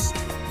exist?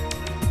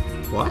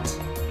 What?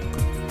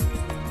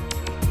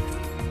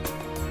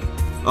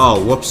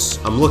 Oh, whoops.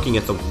 I'm looking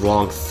at the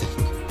wrong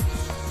thing.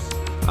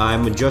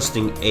 I'm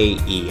adjusting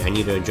AE. I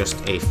need to adjust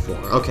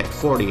A4. Okay,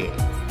 48.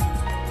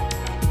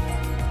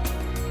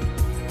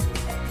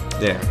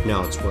 There,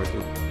 now it's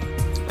working.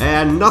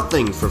 And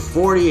nothing for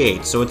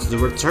 48, so it's the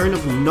return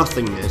of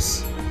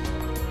nothingness.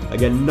 I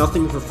get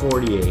nothing for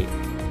 48.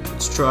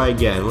 Let's try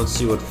again. Let's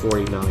see what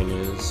 49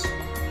 is.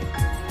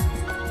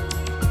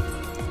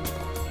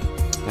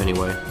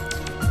 Anyway.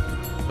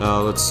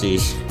 Let's see.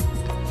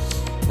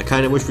 I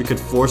kind of wish we could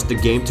force the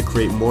game to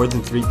create more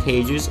than 3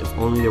 pages if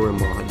only there were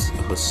mods.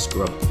 Oh,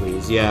 scrub,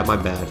 please. Yeah, my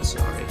bad.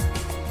 Sorry.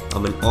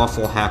 I'm an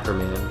awful hacker,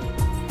 man.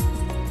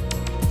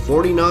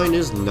 49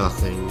 is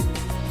nothing.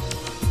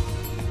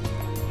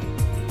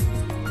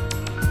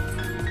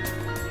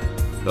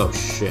 Oh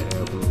shit, I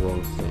opened the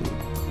wrong thing.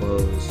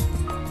 Close.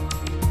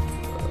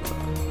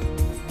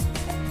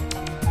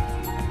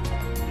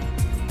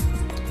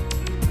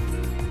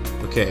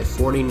 Okay,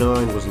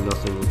 49 was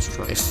nothing. Let's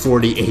try.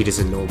 48 is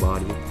a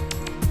nobody.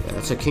 Yeah,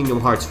 that's a Kingdom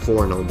Hearts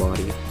 4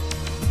 nobody.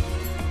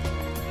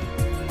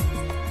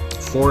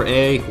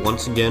 4A,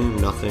 once again,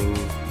 nothing.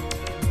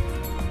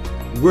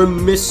 We're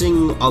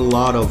missing a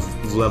lot of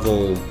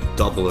level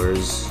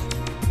doublers.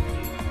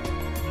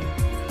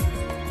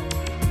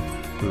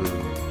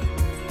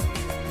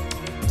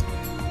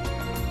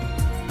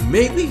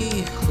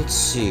 Maybe, let's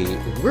see,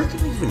 where can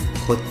I even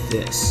put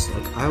this?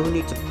 Like, I would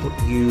need to put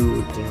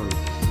you down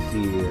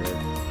here.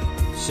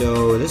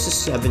 So, this is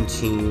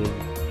 17.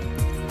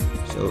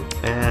 So,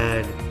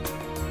 add...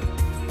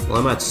 Well,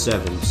 I'm at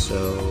 7,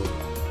 so...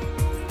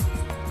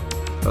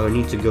 I would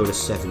need to go to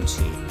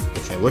 17,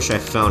 which I wish I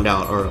found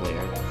out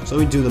earlier. So,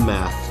 let me do the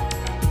math.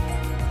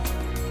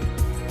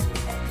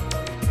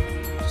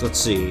 So, let's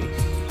see.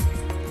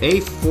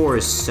 A4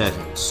 is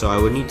 7, so I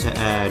would need to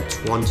add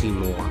 20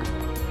 more.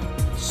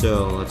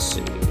 So, let's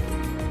see.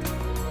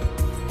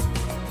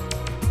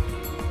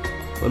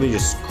 Let me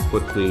just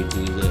quickly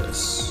do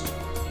this.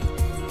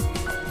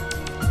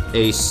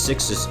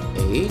 A6 is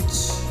 8.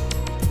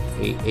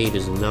 A8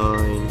 is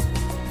 9.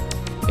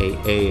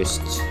 AA is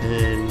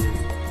 10.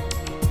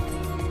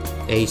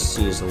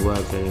 AC is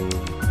 11.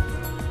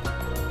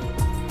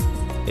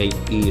 AE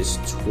is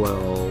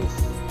 12.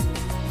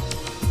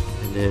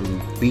 And then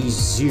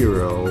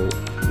B0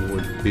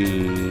 would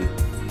be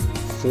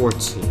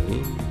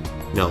 14.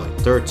 No, like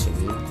 13.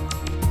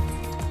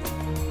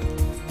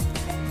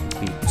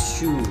 B2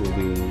 will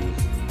be...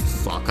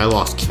 Fuck, I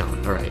lost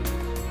count. Alright.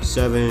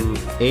 7,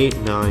 8,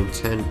 9,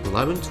 10,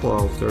 11,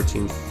 12,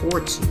 13,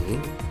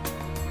 14,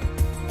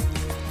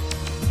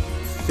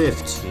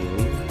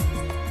 15,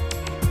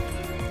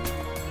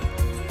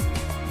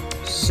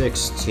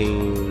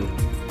 16,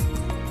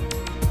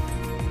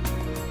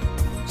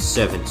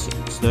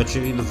 17. So that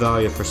should be the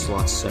value for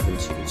slot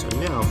 17. So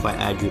now if I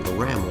add you the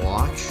RAM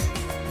watch,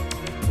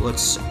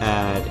 let's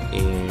add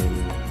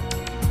in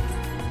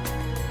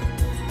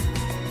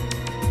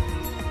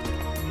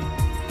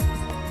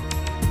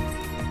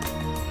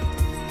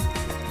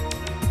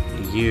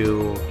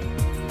you,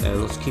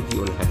 and let's keep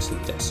you in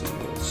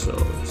hexadecimal. So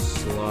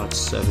slot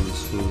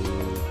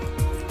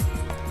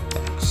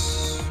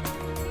 17x.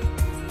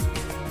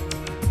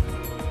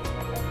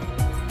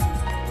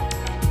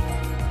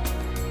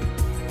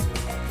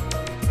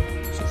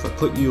 So if I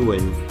put you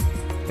in,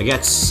 I got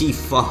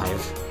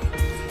C5.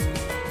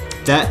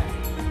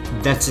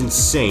 That's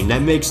insane.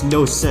 That makes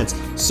no sense.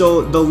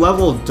 So the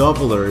level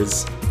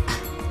doublers,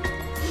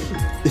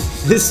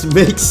 this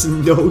makes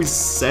no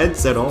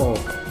sense at all.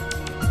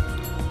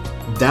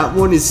 That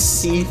one is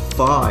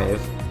C5.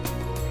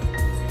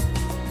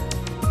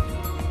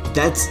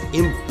 That's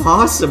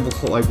impossible.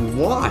 Like,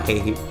 why?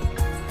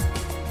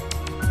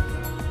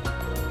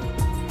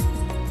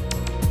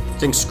 I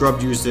think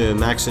Scrub used the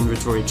max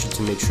inventory cheat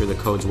to make sure the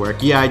codes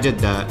work. Yeah, I did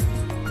that.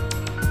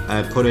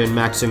 I put in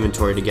max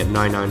inventory to get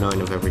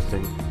 999 of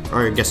everything.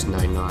 Or I guess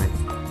 99.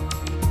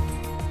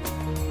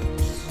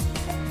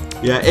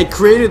 Yeah, it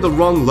created the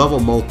wrong level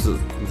level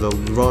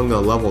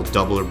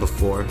doubler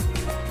before.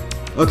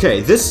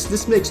 Okay,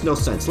 this makes no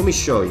sense. Let me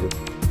show you.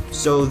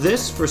 So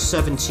this for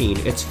 17,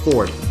 it's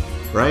 40,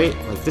 right?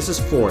 Like this is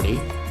 40,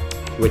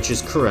 which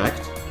is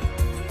correct.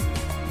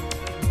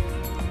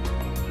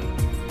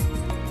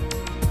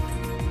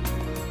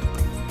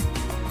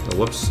 Oh,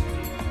 whoops.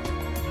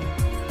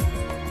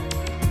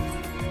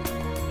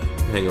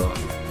 hang on.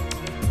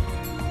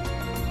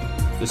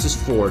 This is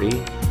 40.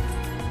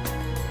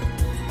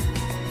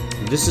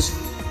 This is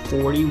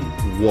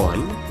 41,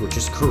 which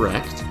is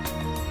correct.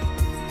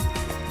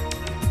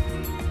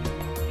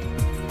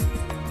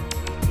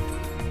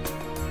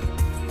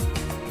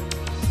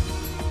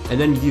 And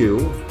then U,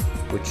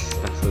 which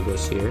actually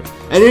goes here.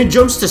 And then it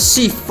jumps to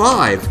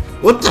C5.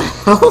 What the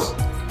hell?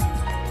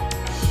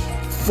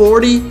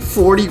 40,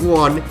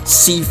 41,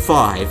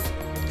 C5.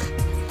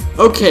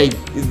 Okay,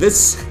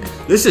 this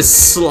is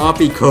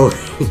sloppy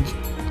coding.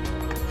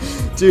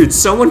 Dude,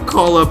 someone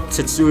call up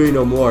Tetsui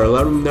no More.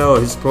 Let him know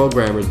his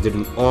programmers did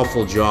an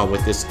awful job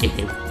with this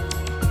game.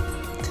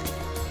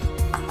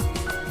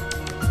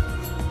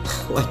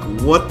 Like,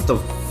 what the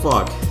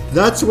fuck?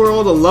 That's where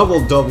all the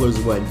level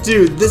doublers went.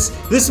 Dude,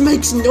 this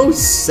makes no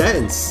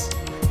sense.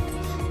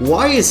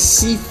 Why is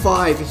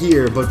C5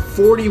 here, but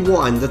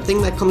 41, the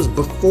thing that comes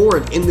before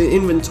it in the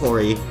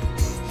inventory,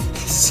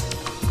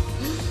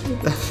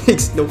 that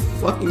makes no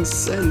fucking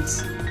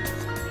sense.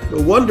 No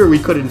wonder we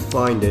couldn't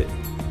find it.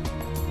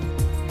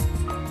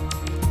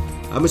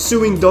 I'm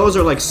assuming those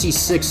are like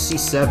C6,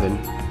 C7.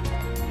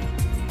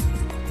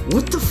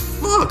 What the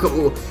fuck?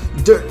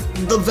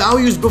 The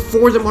values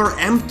before them are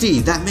empty.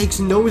 That makes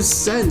no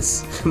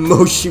sense.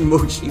 Moshi,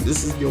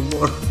 this is your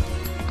more.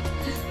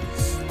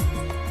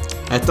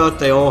 I thought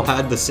they all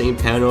had the same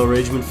panel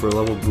arrangement for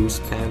level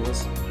boost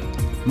panels.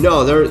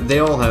 No, they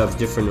all have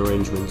different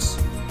arrangements.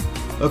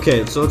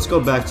 Okay, so let's go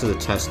back to the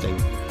testing.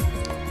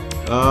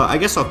 I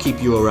guess I'll keep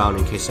you around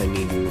in case I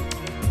need you.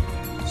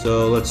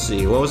 So let's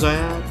see, what was I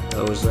at?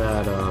 I was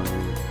at,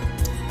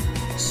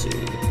 let's see,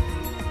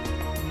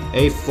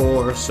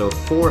 A4, so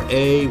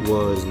 4A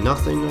was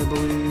nothing, I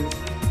believe.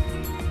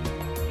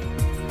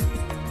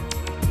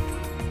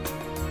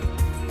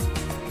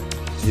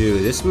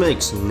 Dude, this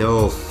makes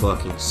no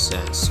fucking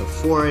sense. So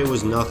 4A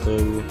was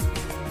nothing.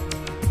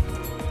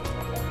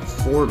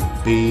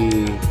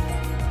 4B,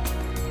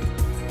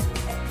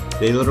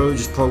 they literally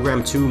just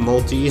programmed 2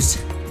 multis,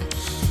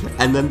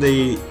 and then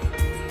they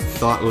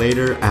thought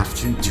later,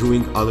 after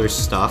doing other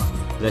stuff,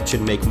 that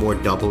should make more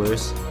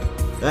doublers.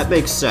 That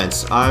makes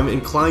sense. I'm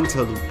inclined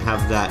to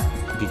have that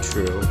be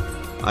true.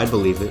 I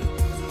believe it.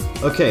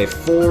 Okay,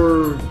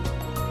 4...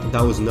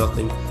 that was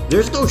nothing.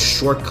 There's no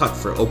shortcut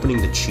for opening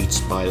the cheats,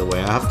 by the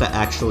way. I have to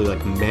actually,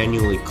 like,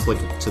 manually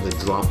click to the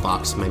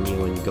Dropbox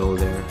menu and go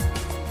there.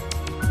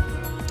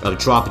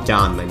 Drop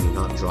down menu,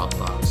 not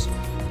Dropbox.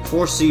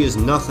 4C is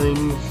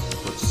nothing.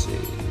 Let's see.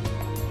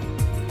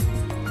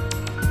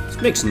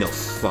 Makes no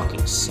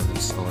fucking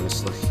sense,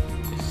 honestly.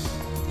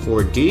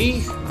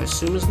 4D, I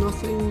assume is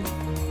nothing.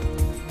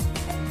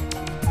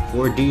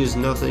 4D is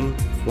nothing.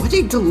 Why'd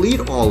they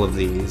delete all of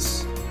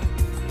these?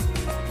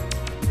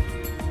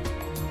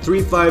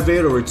 358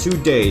 over 2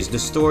 days, the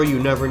story you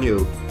never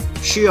knew.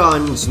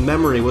 Shion's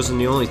memory wasn't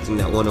the only thing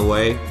that went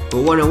away.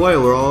 What went away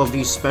were all of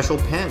these special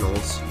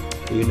panels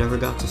that you never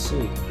got to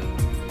see.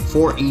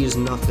 4E is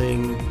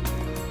nothing.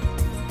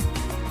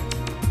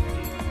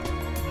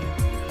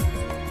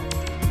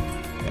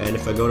 And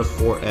if I go to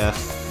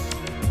 4F,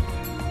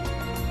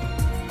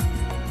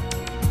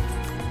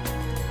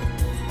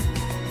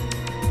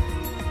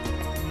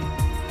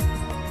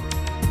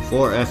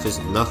 is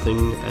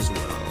nothing as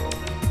well.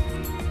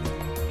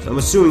 So I'm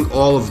assuming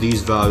all of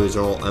these values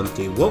are all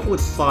empty. What would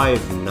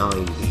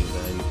 5.9 be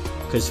then?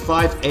 Because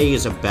 5A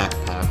is a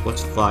backpack.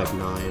 What's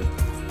 5.9?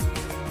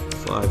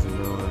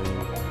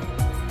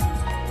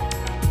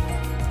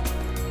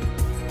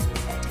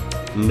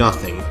 5.9.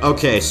 Nothing.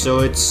 Okay, so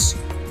it's...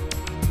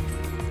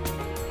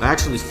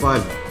 actually,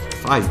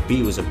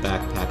 5B was a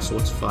backpack, so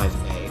what's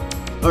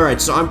 5A?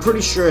 Alright, so I'm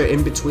pretty sure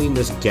in between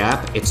this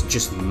gap, it's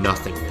just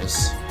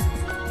nothingness.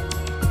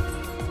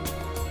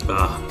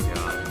 Oh,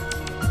 God.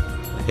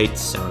 I hate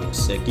sounding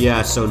sick.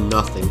 Yeah, so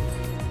nothing.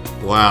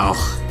 Wow.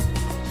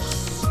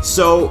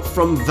 So,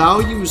 from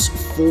values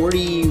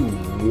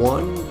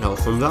 41... no,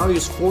 from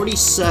values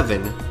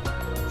 47...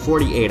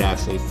 48,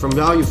 actually. From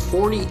value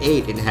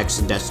 48 in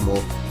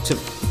hexadecimal to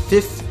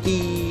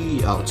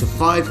 50... oh, to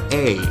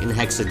 5A in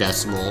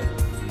hexadecimal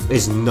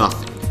is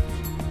nothing.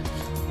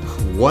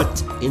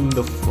 What in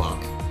the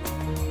fuck?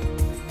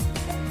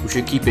 We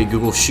should keep a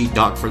Google Sheet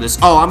doc for this.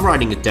 Oh, I'm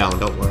writing it down,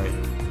 don't worry.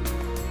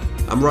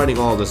 I'm writing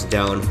all this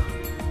down.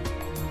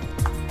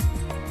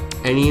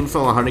 Any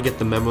info on how to get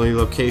the memory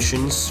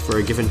locations for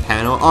a given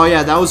panel? Oh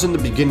yeah, that was in the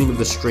beginning of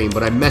the stream,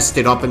 but I messed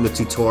it up in the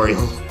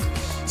tutorial.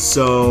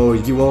 So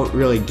you won't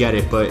really get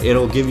it, but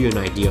it'll give you an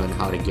idea on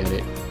how to get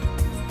it.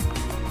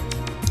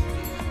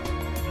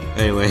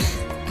 Anyway,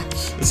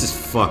 this is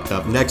fucked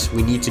up. Next,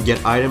 we need to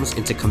get items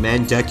into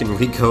command deck and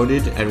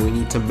recoded, and we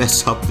need to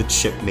mess up the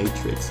chip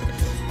matrix.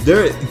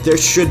 There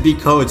should be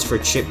codes for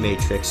chip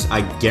matrix,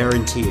 I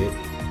guarantee it.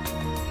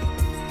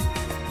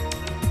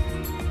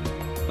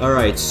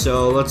 Alright,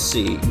 so let's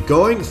see.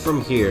 Going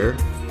from here,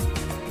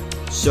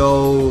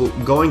 so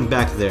going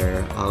back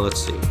there,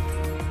 let's see.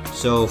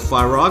 So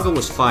Firaga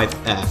was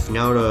 5F.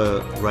 Now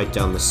to write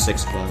down the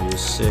 6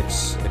 values. 6,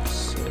 6,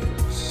 6.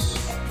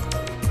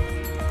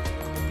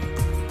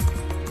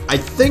 I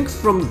think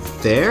from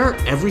there,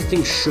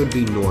 everything should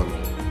be normal.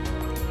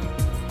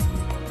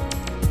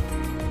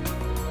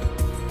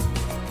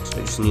 So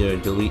I just need to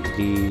delete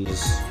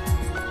these.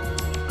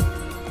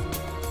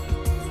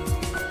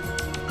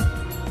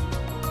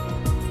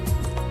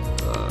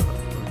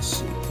 Let's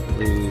see,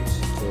 delete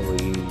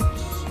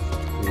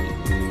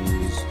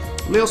these.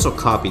 Let me also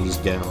copy these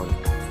down.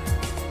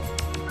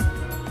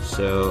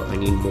 So I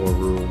need more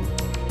room.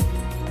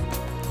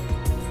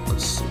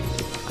 Let's see,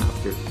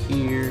 after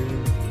here.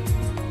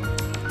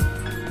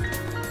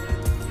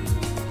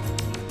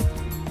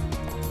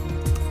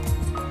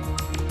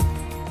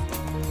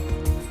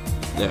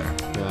 There.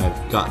 Now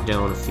I've got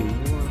down a few more.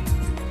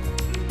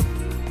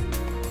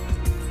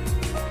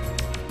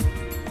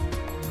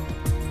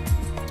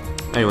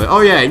 Anyway,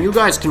 oh yeah, and you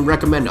guys can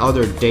recommend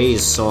other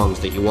Days songs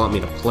that you want me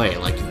to play.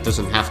 Like, it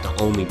doesn't have to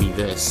only be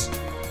this.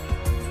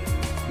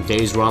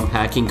 Days ROM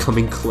hacking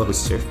coming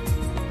closer.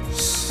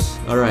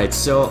 Alright,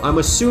 so I'm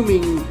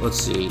assuming,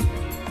 let's see.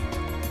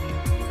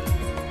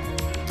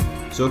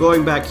 So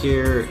going back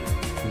here,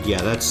 yeah,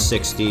 that's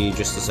 60,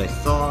 just as I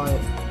thought.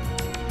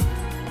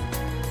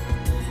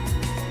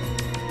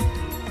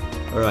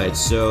 Alright,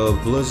 so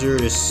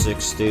Blizzard is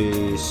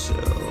 60, so...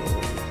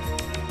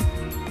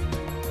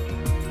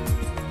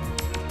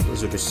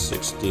 Blizzard is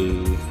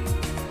 60.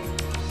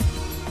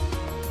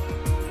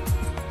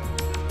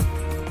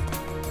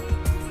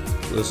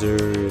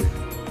 Blizzard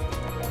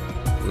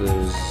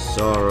is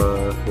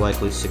Sora,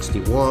 likely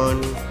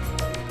 61.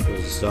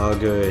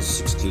 Zaga is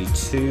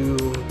 62.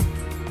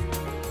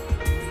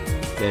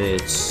 Then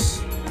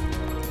it's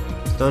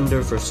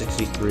Thunder for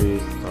 63,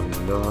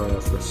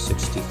 Thundara for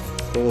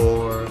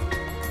 64,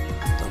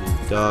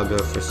 Thundaga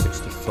for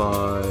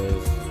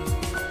 65.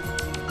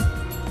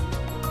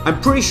 I'm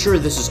pretty sure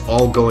this is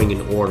all going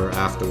in order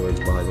afterwards,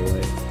 by the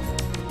way.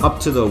 Up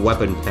to the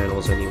weapon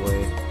panels,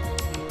 anyway.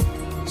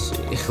 Let's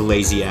see.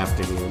 Lazy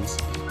Afternoons.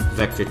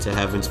 Vector to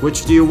Heavens.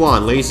 Which do you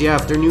want? Lazy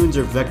Afternoons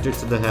or Vector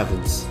to the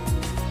Heavens?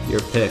 Your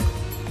pick.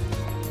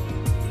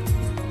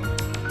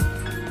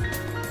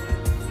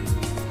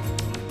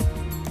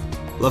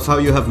 Love how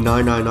you have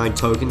 999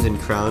 tokens and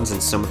crowns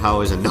and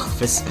somehow is a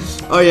novice.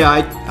 Oh yeah,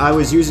 I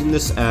was using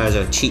this as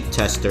a cheat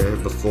tester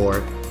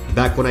before.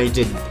 Back when I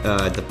did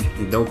the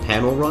no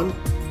panel run,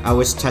 I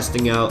was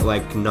testing out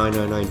like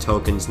 999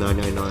 tokens,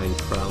 999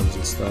 crowns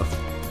and stuff.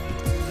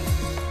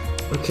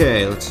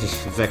 Okay, let's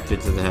see. Vector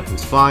to the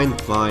Heavens. Fine,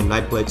 fine.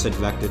 Nightblade said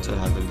Vector to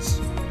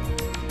Heavens.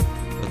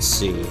 Let's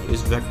see.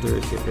 Is Vector?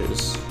 Here it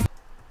is.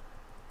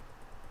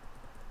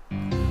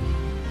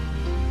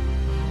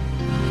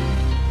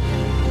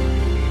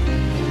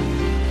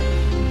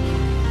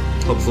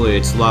 Hopefully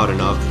it's loud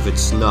enough. If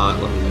it's not,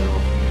 let me know.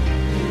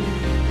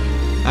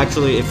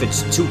 Actually, if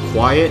it's too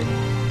quiet,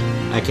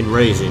 I can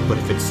raise it, but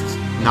if it's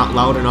not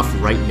loud enough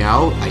right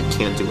now, I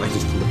can't do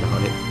anything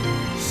about it.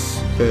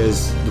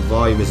 Because the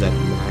volume is at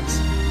max.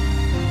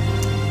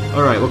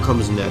 Alright, what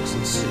comes next?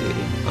 Let's see.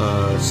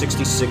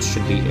 66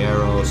 should be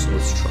arrow, so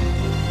let's try.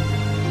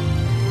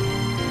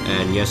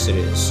 And yes, it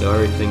is. So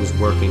everything's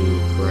working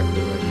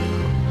correctly right now.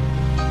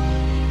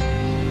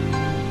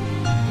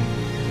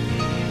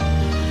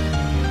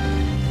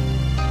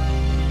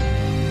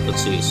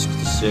 Let's see,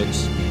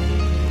 66.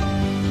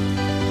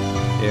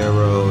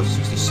 Arrow,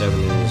 67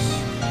 is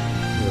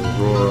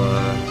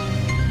Aurora,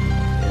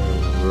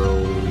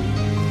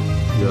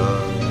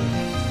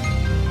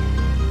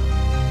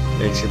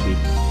 Then should be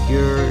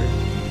Curaga.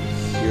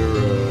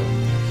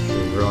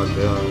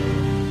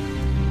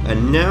 And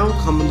now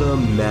come the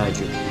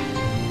magic.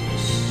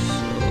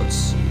 So let's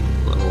see,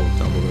 level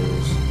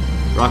doublers.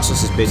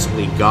 Roxas is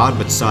basically God,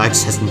 but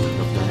Sykes has none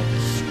of that.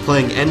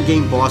 Playing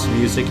endgame boss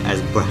music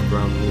as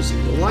background music.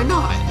 Why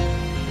not?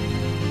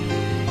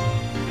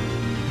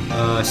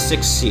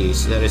 6C,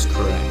 so that is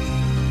correct.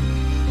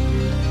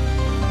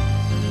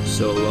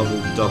 So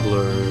level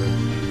doubler.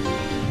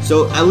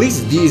 So at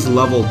least these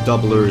level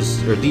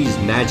doublers, or these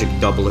magic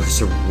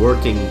doublers, are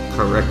working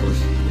correctly.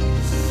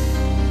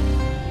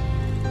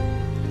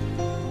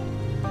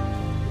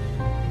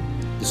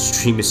 The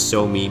stream is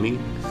so memey.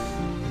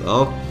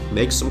 Well,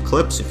 make some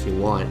clips if you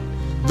want.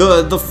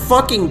 The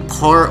fucking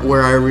part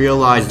where I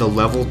realized the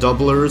level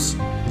doublers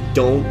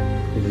don't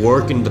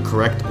work in the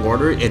correct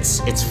order, it's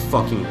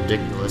fucking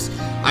ridiculous.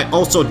 I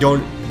also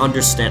don't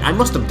understand. I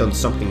must have done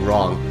something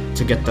wrong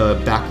to get the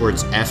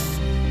backwards F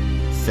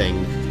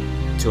thing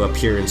to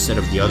appear instead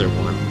of the other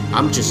one.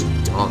 I'm just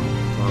dumb,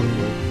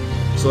 probably.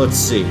 So let's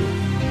see.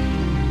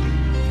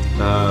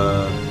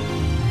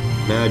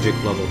 Magic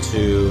level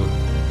 2.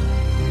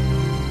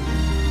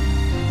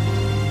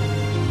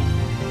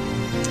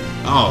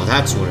 Oh,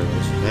 that's what it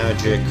is.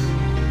 Magic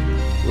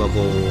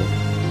level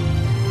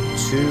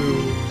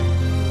 2,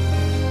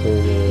 4.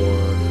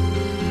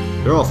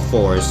 They're all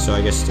 4s, so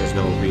I guess there's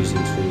no reason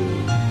to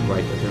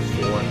write that they're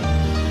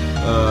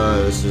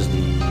 4. This is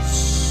the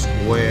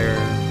square.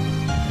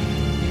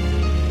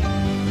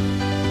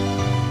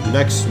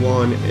 Next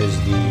one is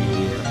the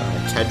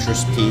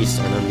Tetris piece,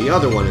 and then the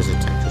other one is a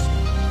Tetris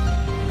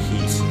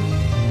piece.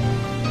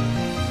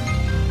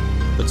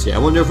 Let's see, I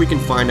wonder if we can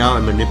find out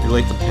and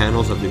manipulate the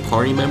panels of the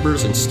party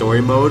members in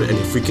story mode, and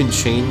if we can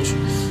change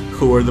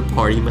who are the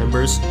party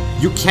members.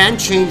 You can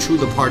change who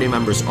the party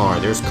members are.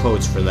 There's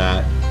codes for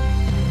that.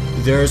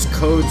 There's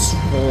codes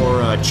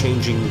for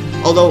changing,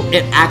 although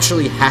it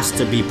actually has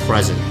to be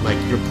present. Like,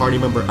 your party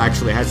member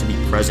actually has to be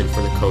present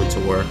for the code to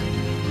work.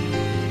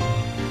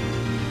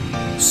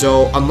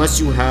 So, unless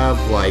you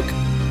have, like,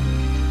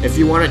 if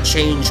you want to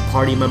change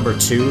party member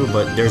 2,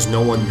 but there's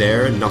no one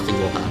there, nothing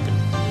will happen.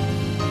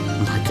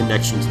 My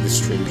connection to the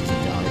stream just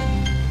died.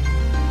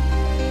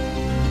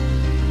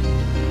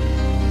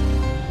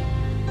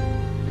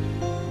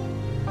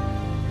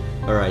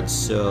 Alright,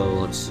 so,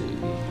 let's see.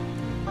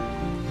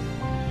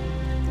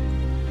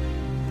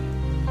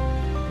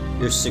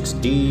 Here's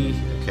 6D.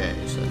 Okay,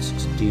 so that's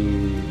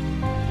 6D.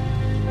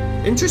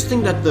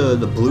 Interesting that the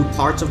blue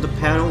parts of the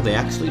panel, they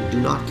actually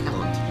do not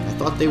count. I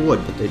thought they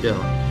would, but they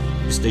don't.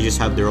 They just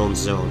have their own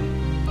zone.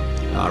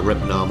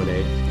 Rip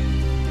Nominate.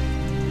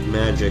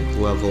 Magic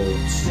level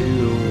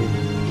 2.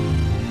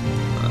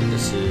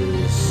 This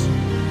is...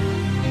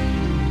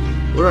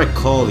 what do I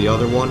call the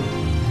other one?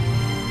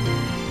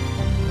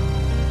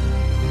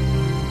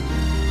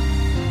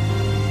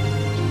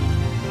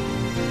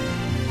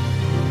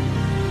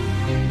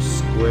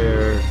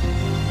 Square.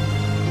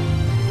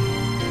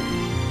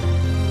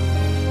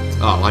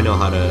 Oh, I know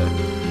how to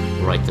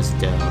write this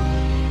down.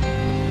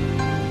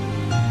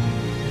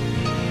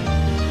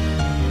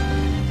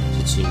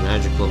 Let's see,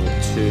 magic level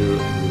 2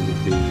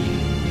 would be...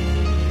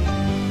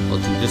 I'll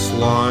do this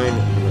line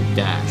and a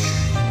dash.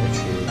 That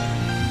should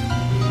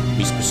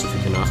be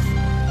specific enough.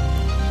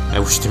 I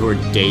wish there were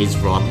days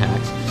raw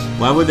packs.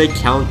 Why would they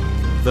count,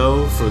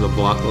 though, for the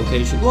block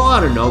location? Well,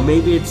 I don't know.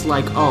 Maybe it's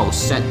like, oh,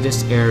 set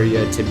this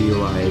area to be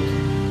like...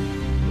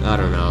 I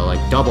don't know, like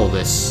double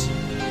this.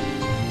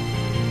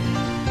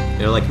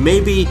 You know, like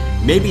maybe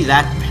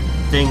that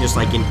thing is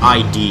like an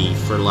ID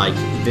for like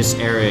this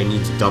area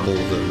needs double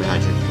the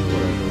magic or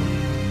whatever.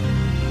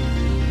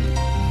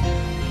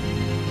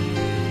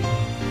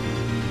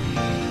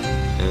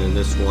 And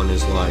this one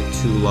is like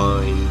 2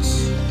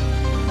 lines.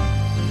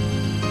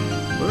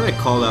 What do I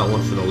call that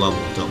one for the level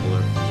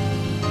doubler?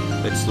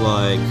 It's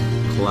like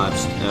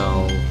collapsed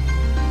L.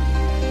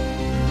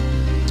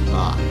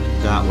 Ah,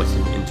 that with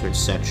an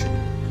intersection.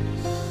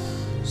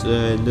 So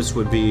then this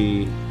would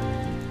be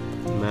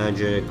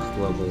magic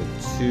level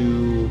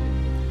 2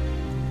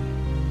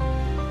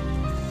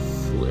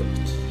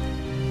 flipped.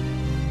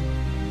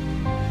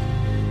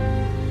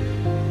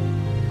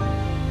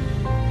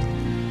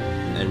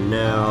 And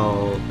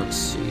now, let's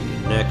see,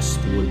 next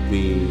would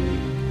be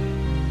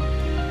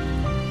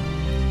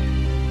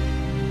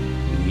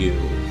U.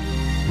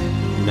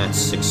 And that's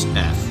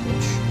 6F,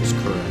 which is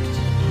correct.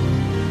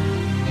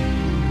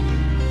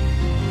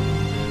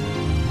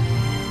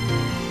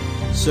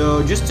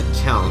 So just to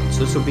count, so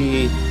this will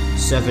be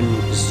 7,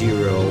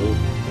 0,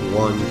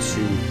 1, 2, 3,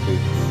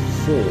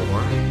 4.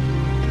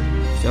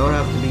 So that would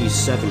have to be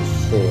 7,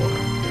 4.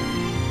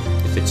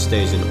 If it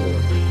stays in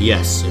order.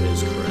 Yes, it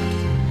is correct.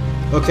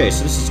 Okay,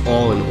 so this is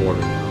all in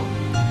order now.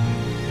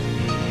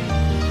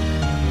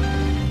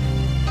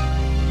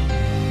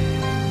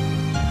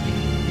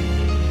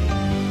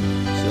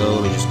 So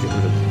let me just get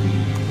rid of these.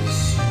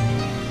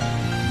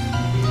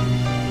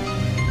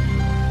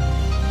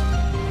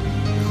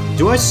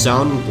 Do I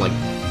sound like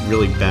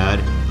really bad?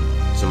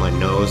 So my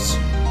nose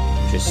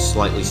just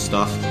slightly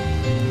stuffed.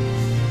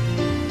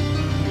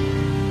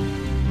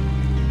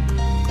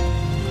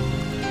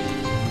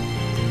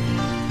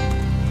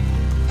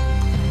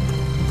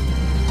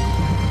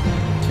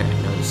 Okay,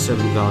 now the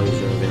 7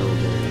 values are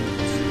available.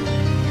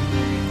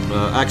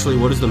 Actually,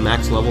 what is the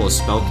max level a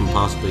spell can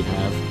possibly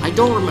have? I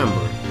don't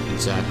remember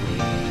exactly.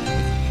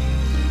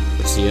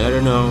 Let's see, I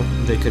don't know.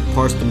 They could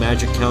parse the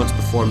magic counts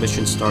before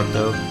missions start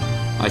though.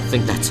 I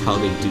think that's how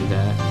they do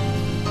that.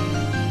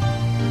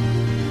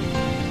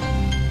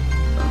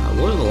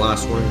 What was the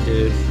last one I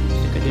did? I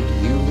think I did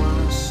U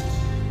last.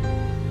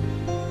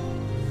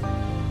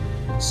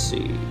 Let's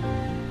see.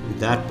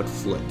 That but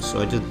flipped. So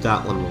I did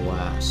that one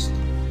last.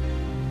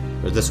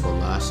 Or this one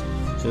last.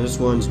 So this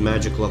one's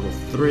magic level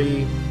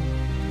 3.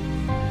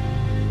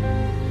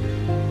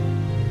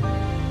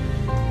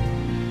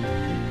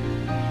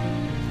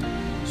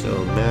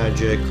 So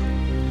magic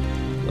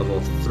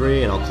level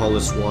 3, and I'll call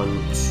this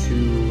one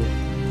 2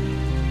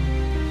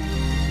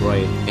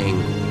 right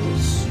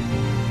angles.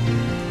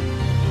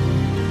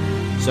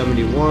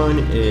 71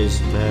 is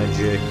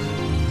magic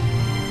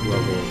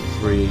level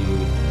 3.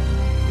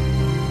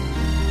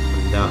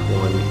 And that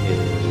one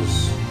is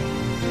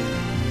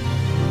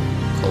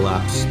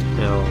collapsed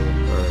L,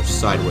 or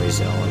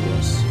sideways L, I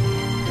guess.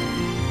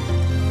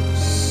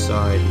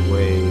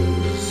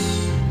 Sideways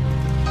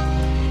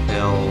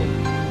L.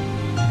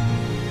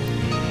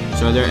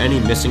 So are there any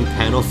missing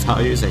panel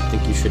values I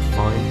think you should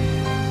find?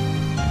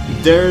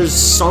 There's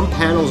some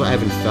panels I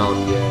haven't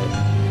found yet.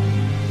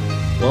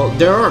 Well,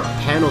 there are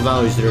panel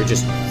values that are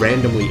just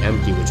randomly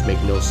empty, which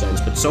make no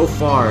sense, but so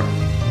far,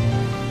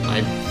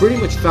 I've pretty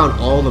much found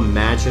all the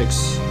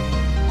magics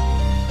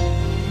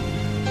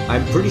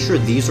I'm pretty sure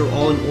these are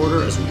all in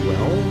order as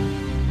well.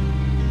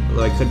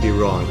 Although I could be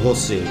wrong. We'll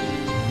see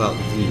about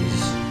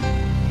these.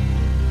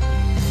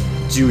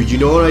 Dude, you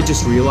know what I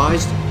just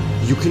realized?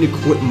 You can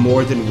equip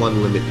more than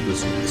one limit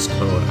boost with this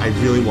code. I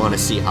really want to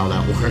see how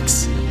that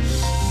works.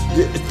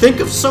 Think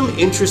of some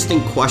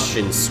interesting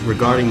questions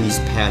regarding these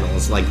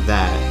panels like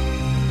that,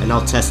 and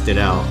I'll test it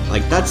out.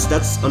 Like,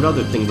 that's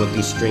another thing what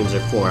these streams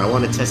are for. I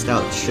want to test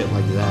out shit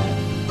like that.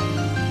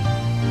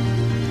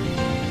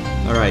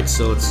 Alright,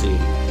 so let's see.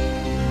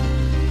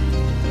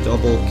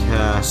 Double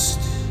cast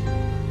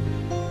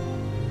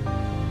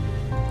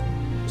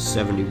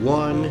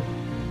 71.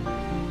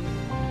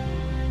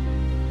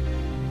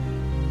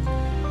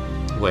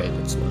 Wait,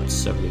 that's not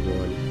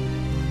 71.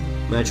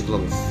 Magic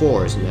level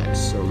 4 is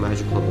next. So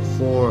magic level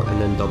 4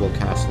 and then double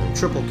cast and then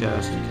triple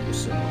cast. Okay,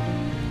 so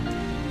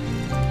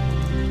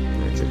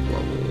magic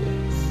level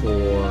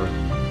 4,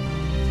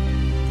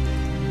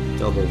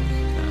 double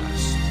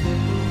cast,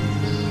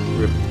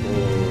 triple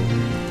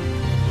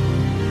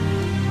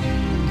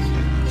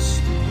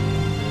cast,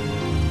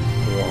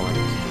 quad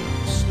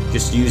cast.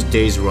 Just use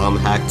Days ROM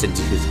hack to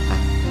do that.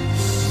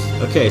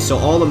 Okay, so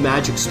all the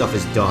magic stuff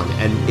is done,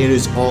 and it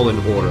is all in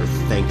order,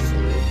 thankfully.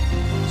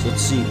 So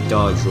let's see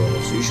dodge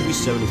roll. So you should be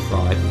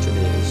 75, which it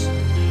is.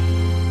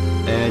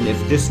 And if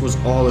this was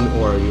all in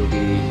order, you'll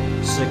be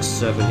 6,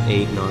 7,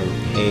 8, 9,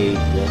 A,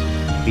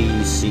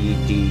 B, C,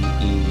 D,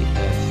 E,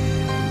 F,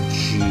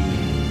 G.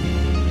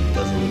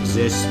 Doesn't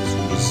exist, this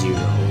would be 0.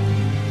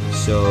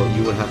 So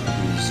you would have to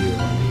be 0.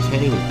 I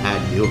can't even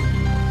add you,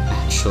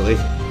 actually.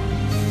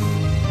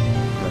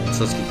 Alright,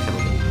 so let's keep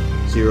counting.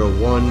 0,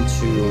 1,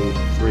 2,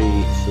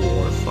 3,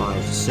 4,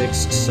 5, 6,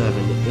 7,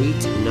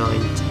 8,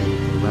 9, 10,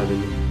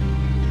 11.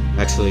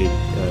 Actually,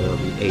 it'll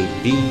be A,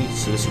 B,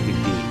 so this would be B.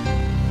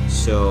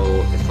 So,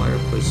 if I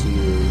replace you,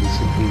 you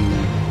should be,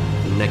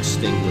 the next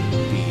thing would be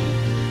B.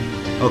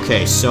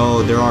 Okay,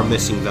 so there are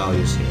missing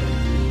values here.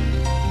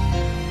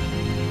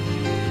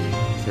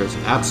 There's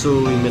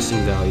absolutely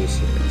missing values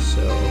here,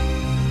 so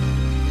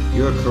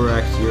you're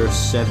correct, you're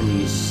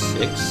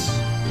 76.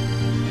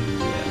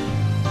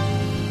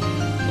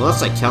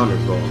 Unless I counted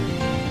wrong.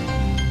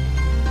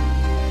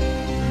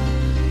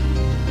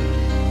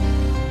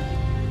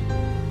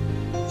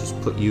 Just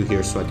put you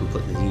here so I can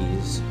put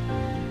these.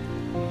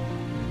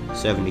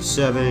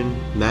 77.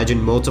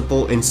 Imagine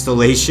multiple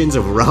installations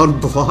of round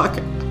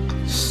block.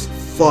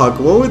 Fuck,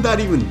 what would that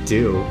even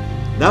do?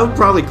 That would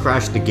probably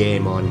crash the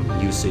game on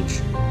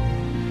usage.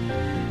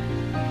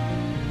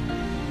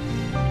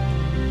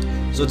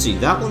 So let's see,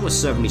 that one was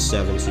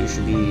 77, so you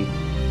should be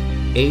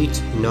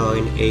 8,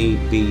 9, A,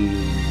 B.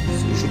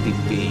 So you should be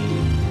B,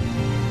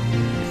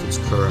 if it's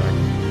correct,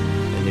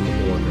 and in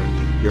order.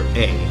 You're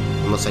A,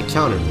 unless I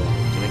counted wrong.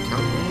 Can I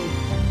count wrong?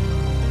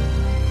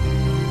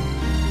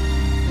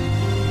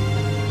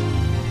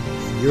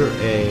 You're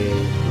A,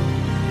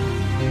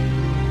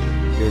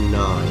 you're 9,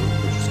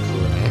 which is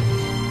correct.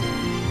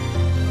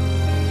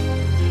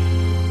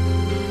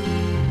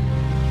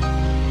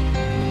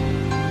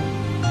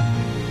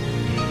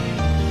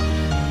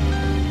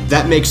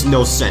 That makes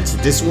no sense.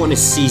 This one is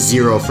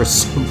C0 for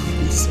some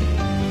reason.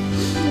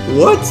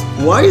 What?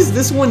 Why is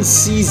this one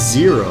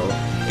C0?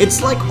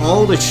 It's like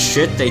all the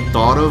shit they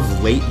thought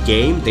of late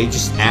game, they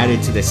just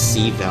added to the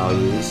C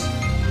values.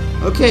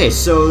 Okay,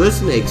 so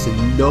this makes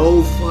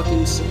no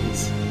fucking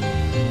sense.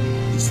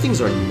 These things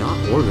are not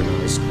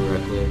organized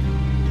correctly.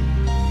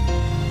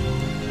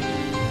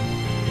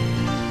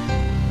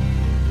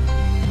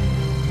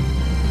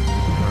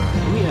 Alright,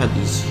 let me add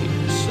these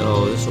here.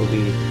 So this will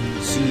be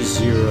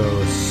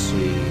C0, C.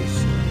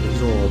 So these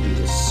will all be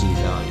the C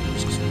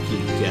values because we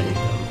keep getting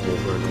them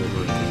over and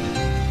over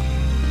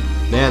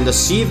again. Man, the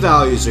C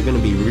values are going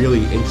to be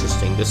really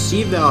interesting. The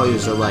C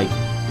values are like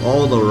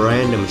all the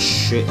random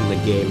shit in the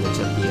game that's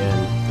at the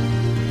end.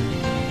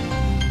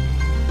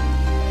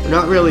 Or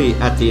not really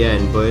at the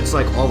end, but it's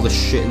like all the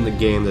shit in the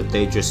game that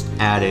they just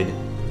added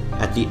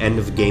at the end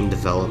of game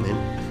development.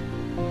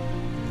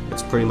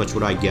 That's pretty much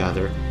what I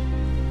gather.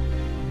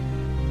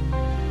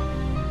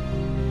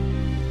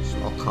 So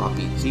I'll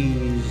copy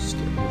these,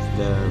 get rid of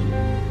them,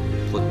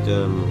 put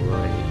them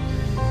right here.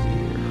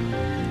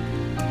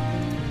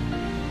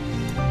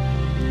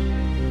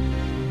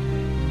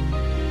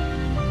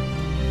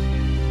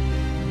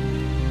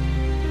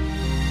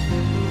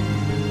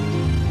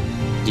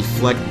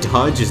 Deflect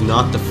dodge is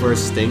not the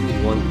first thing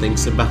one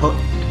thinks about.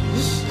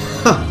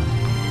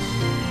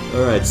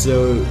 Alright,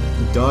 so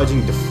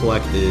dodging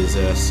deflect is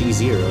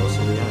C0,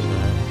 so we have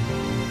that.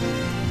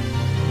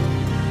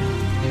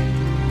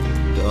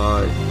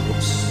 Dodge,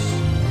 whoops.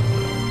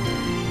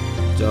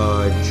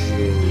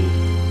 Dodging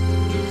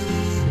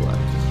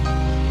deflect.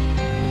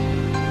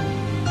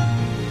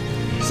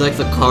 It's like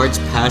the cards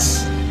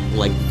pass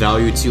like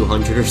value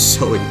 200 or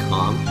so in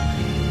comp.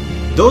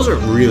 Those are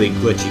really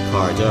glitchy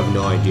cards. I have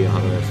no idea how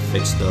to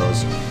fix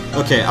those.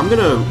 Okay, I'm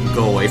gonna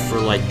go away for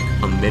like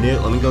a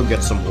minute. Let me go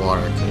get some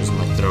water because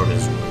my throat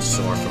is really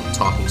sore from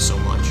talking so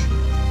much.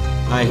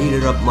 I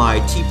heated up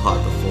my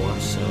teapot before,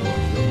 so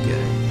you'll get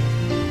it.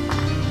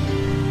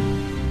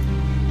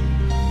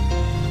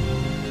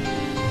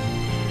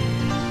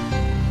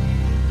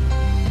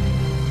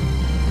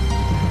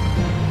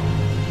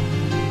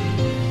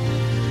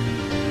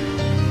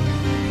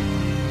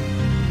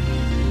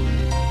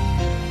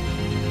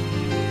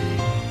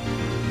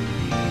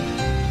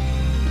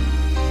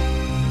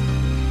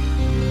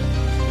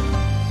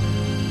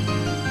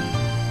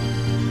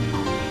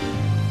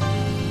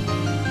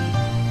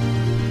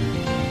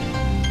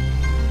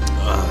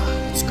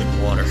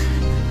 water.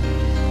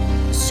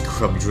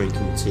 Scrub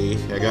drinking tea.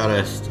 I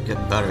gotta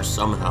get better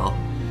somehow.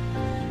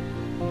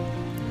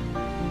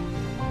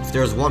 If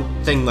there's one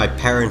thing my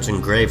parents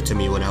engraved to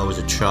me when I was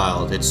a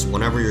child, it's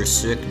whenever you're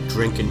sick,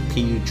 drink and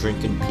pee,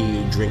 drink and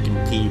pee, drink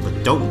and pee,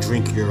 but don't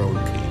drink your own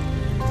pee.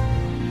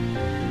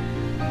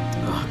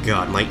 Oh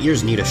god, my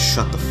ears need to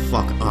shut the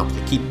fuck up.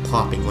 They keep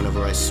popping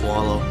whenever I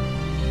swallow.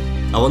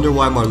 I wonder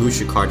why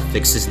Marluxia card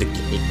fixes the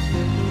game.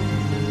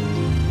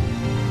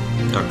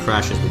 Or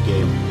crashes the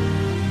game.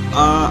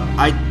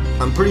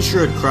 I'm pretty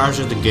sure it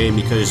crashes the game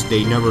because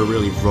they never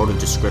really wrote a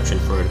description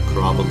for it,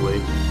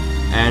 probably.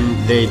 And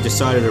they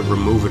decided to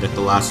remove it at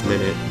the last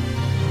minute.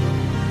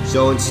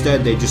 So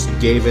instead, they just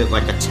gave it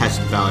like a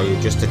test value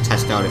just to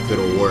test out if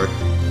it'll work.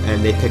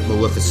 And they picked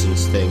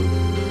Maleficent's thing.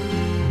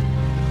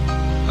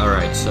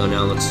 Alright, so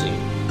now let's see.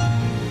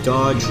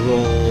 Dodge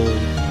roll.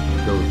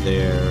 Go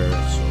there.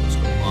 So let's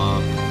go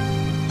up.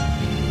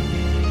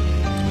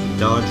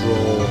 Dodge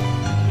roll.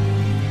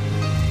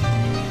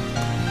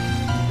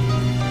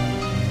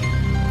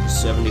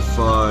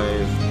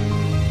 75.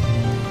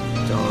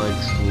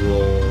 Dodge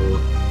roll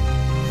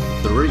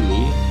 3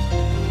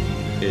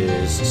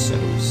 is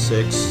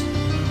 76.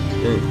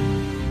 Then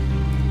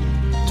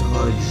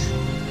dodge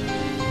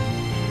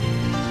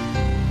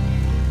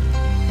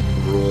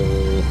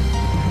roll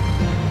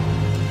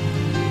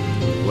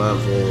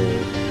level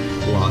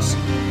plus.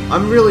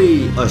 I'm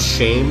really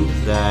ashamed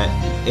that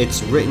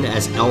it's written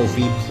as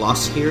LV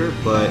plus here,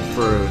 but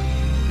for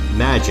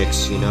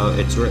magics, you know,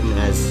 it's written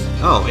as...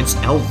 Oh, it's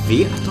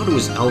LV? I thought it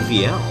was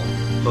LVL.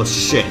 Oh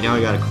shit, now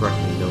I gotta correct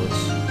my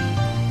notes.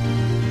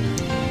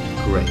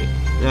 Great.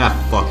 Ah,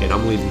 fuck it,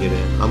 I'm leaving it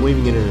in. I'm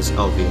leaving it in as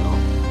LVL.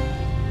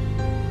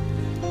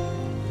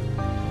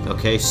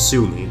 Okay,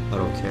 sue me. I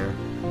don't care.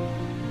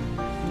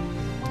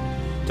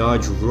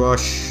 Dodge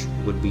rush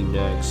would be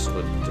next,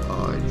 but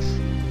dodge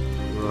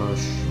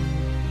rush.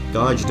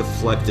 Dodge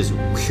deflect is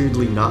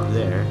weirdly not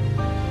there.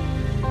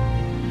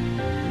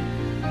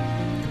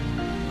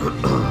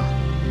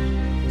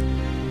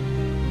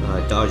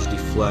 Dodge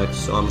deflect,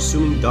 so I'm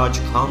assuming dodge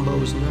combo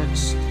is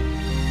next.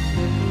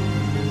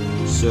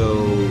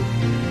 So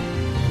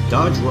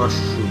dodge rush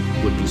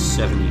would be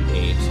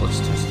 78, so let's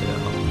test it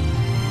out.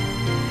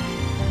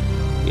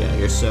 Yeah,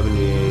 you're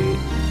 78.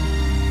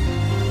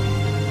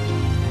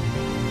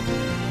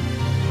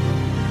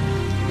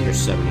 You're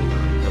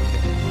 79,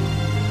 okay.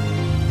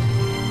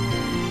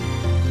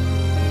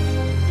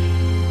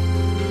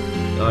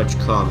 Dodge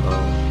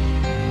combo.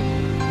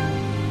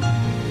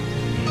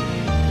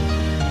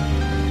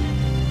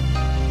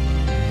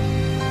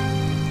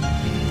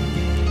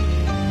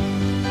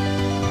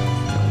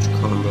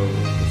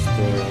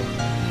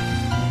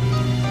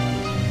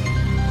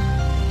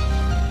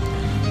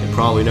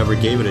 Probably never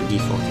gave it a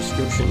default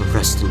description,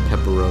 rest in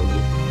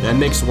pepperoni. That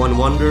makes one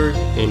wonder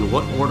in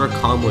what order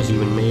Com was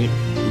even made.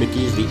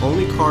 Mickey is the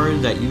only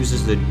card that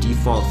uses the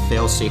default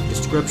failsafe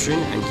description,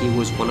 and he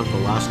was one of the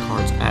last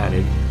cards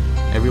added.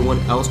 Everyone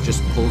else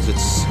just pulls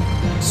its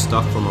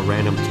stuff from a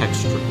random text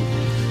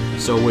string.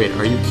 So wait,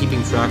 are you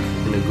keeping track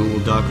in a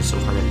Google Doc or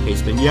some kind of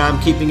pastebin? Yeah, I'm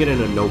keeping it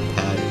in a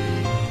notepad.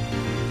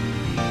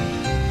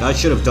 I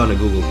should have done a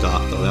Google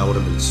Doc though, that would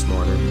have been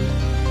smarter.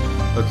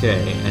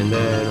 Okay, and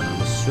then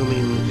I'm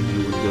assuming if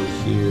you would go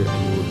here and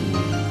you would be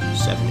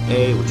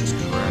 7A, which is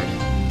correct.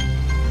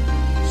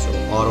 So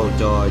auto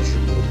dodge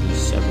will be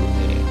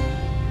 7A.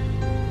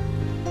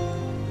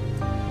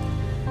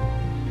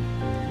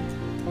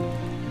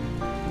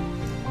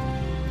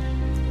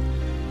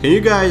 Can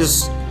you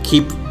guys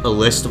keep a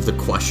list of the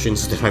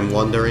questions that I'm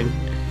wondering?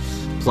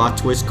 Plot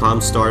twist,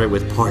 Com started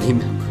with party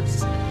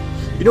members.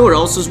 You know what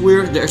else is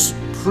weird? There's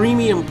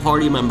premium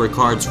party member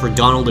cards for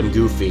Donald and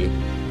Goofy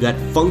that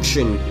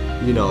function,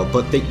 you know,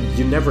 but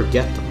you never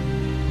get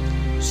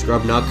them.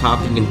 Scrub not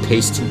copying and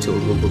pasting to a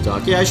Google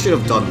Doc. Yeah, I should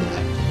have done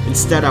that.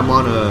 Instead, I'm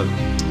on a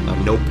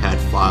notepad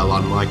file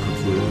on my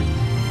computer.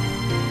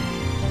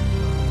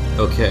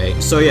 Okay,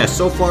 so yeah,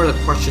 so far the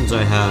questions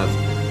I have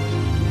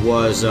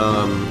was,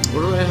 what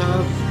do I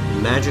have?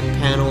 Magic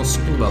panels,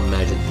 something about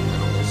magic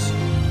panels.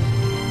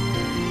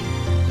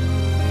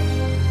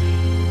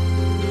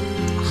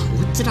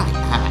 What did I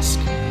ask?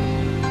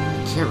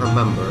 I can't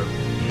remember.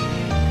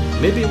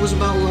 Maybe it was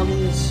about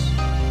levels?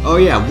 Oh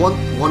yeah,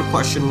 one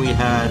question we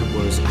had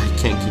was... I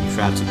can't keep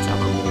track of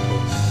time on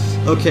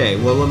mobile. Okay,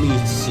 well let me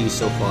see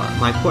so far.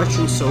 My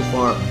question so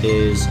far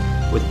is,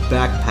 with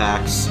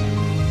backpacks,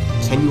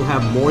 can you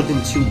have more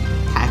than 2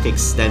 pack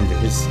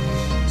extenders?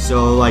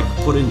 So like,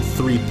 put in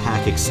 3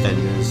 pack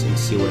extenders and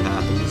see what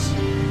happens.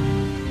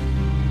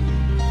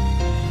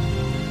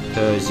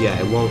 Because yeah,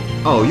 it won't...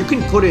 Oh, you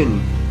can put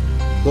in...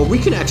 Well, we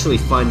can actually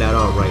find that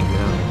out right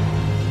now.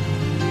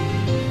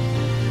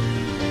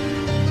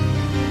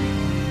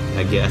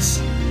 I guess.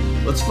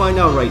 Let's find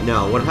out right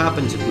now. What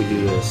happens if we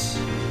do this?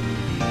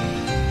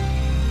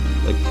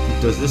 Like,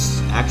 does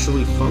this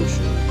actually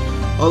function?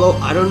 Although,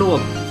 I don't know a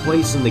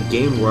place in the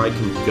game where I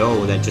can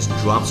go that just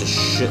drops a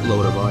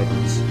shitload of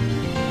items.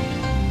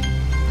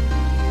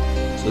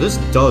 So this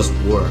does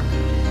work.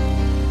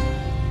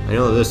 I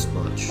know this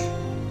much.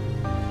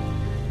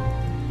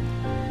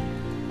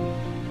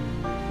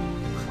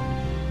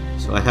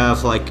 So I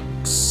have like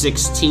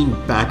 16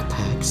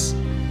 backpacks.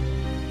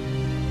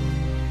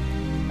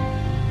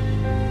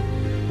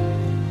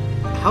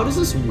 How does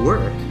this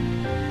work?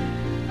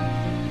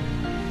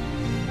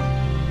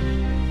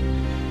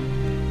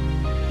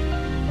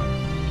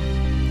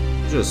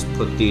 Just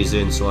put these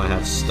in so I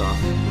have stuff.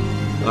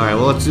 Alright,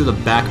 well, let's do the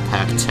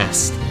backpack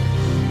test.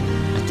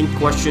 I think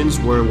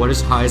questions were, what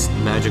is highest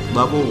magic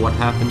level? What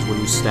happens when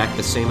you stack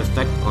the same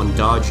effect on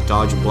dodge,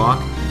 dodge,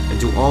 block? And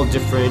do all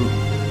different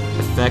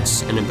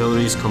effects and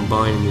abilities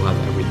combine and you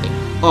have everything?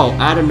 Oh,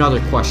 add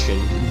another question.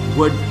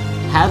 Would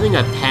having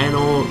a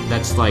panel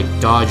that's like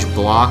dodge,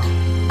 block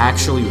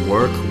actually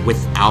work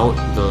without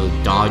the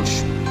dodge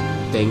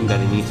thing that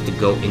it needs to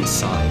go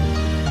inside?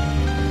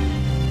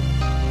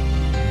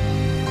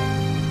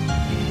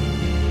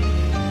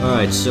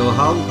 Alright, so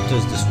how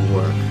does this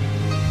work?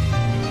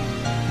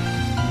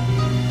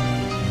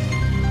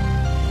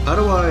 How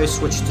do I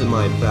switch to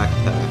my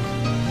backpack?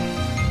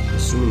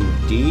 Assuming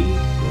D?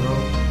 No.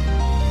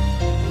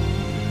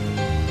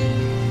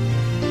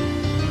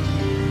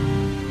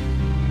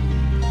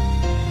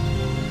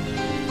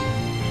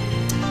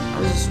 How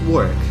does this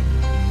work?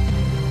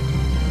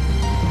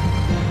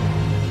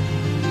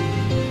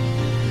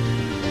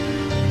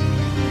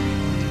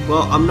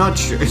 Well, I'm not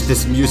sure.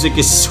 This music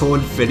is so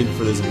unfitting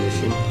for this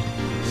mission.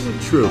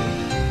 True.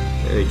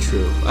 Very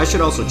true. I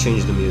should also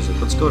change the music.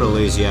 Let's go to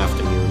Lazy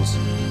Afternoons.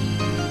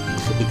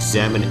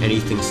 Examine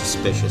anything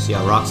suspicious.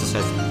 Yeah, Roxas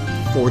has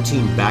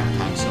 14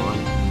 backpacks on.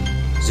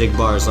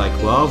 Zigbar is like,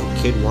 well, the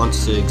kid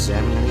wants to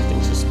examine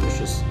anything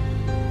suspicious.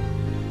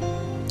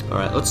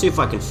 Alright, let's see if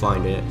I can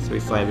find it.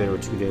 358 or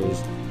 2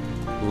 days.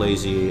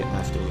 Lazy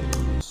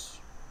Afternoons.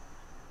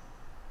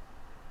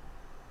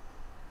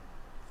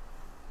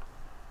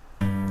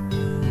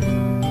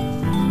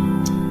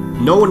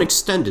 No one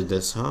extended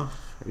this, huh?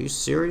 Are you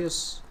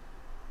serious?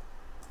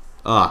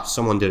 Ah,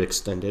 someone did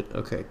extend it.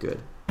 Okay,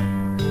 good.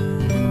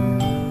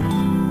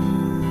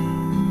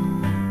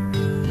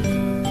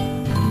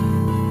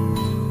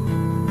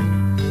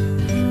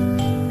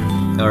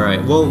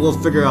 Alright, we'll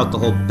figure out the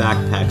whole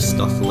backpack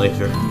stuff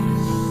later.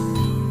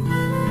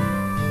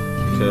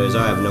 Because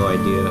I have no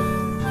idea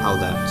how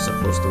that's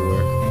supposed to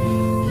work.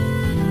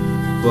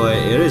 But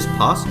it is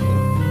possible.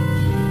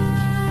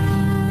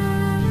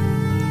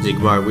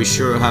 Zigmar, we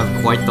sure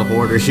have quite the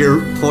hoarder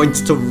here.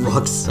 Points to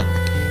rucksack.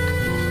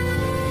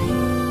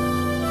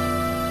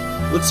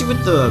 Let's see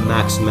what the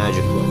max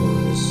magic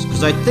level is.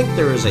 Because I think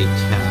there is a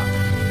cap.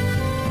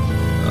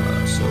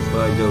 So if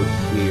I go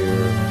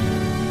here...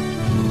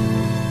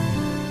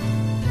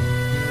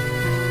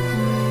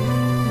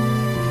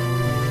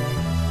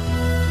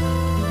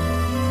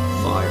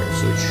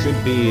 So it should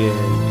be in, if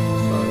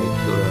I go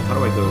to, how do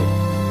I go to,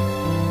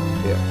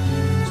 yeah.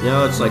 So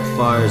now it's like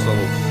fire is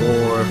level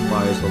 4,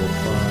 fire is level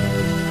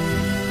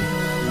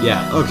 5.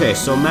 Yeah, okay,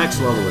 so max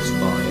level is 5.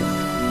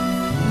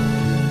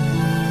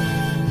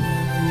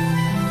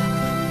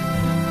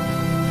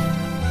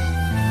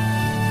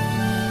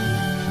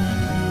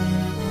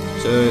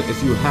 So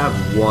if you have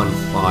one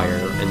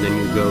fire, and then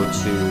you go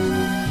to,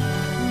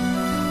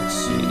 let's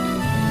see,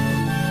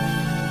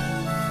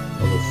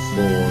 level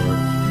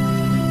 4.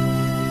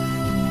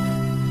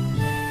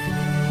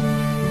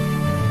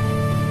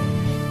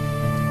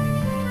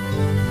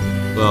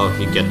 Well,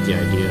 you get the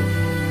idea.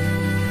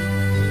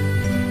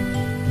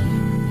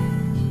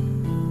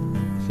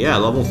 Yeah,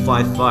 level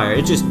 5 fire.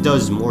 It just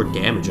does more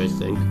damage, I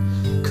think.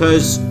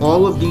 Because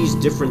all of these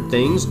different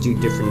things do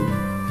different...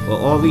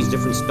 Well, all these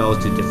different spells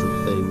do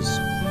different things.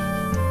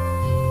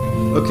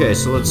 Okay,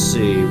 so let's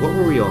see. What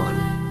were we on?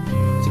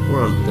 I think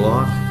we're on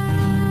block.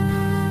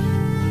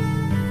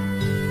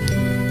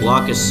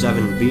 Block is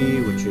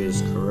 7B, which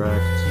is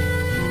correct.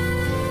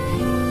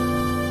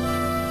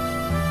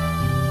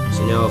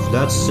 So now if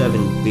that's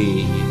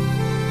 7B,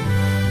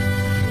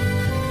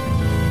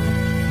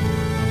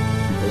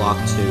 block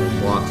 2,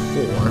 block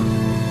 4.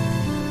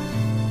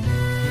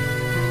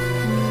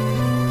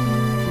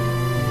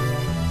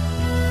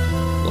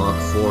 Block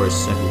 4 is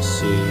 7C.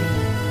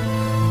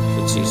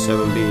 Let's see,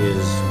 7B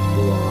is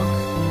block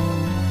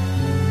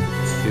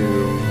 2,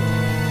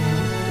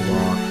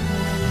 block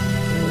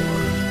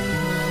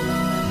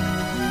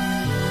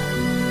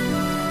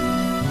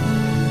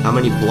 4. How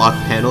many block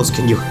panels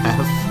can you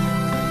have?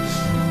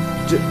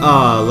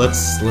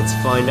 Let's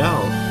find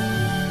out.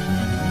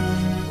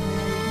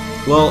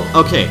 Well,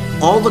 okay,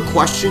 all the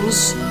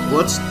questions,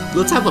 let's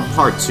have a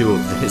part 2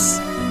 of this.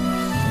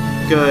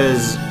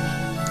 Because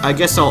I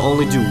guess I'll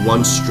only do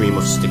one stream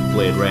of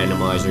Stickblade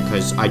Randomizer,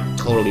 because I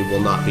totally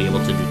will not be able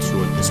to do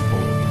 2 at this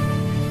point.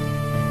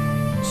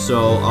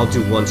 So I'll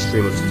do one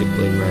stream of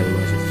Stickblade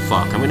Randomizer.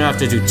 Fuck, I'm gonna have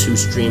to do 2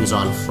 streams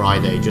on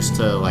Friday just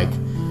to, like,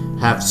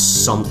 have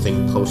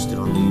something posted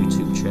on the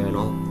YouTube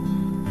channel.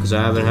 Because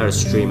I haven't had a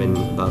stream in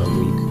about a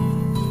week.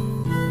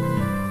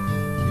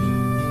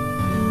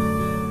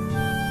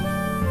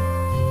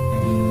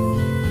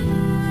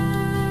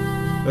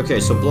 Okay,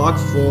 so block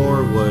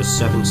 4 was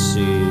 7C.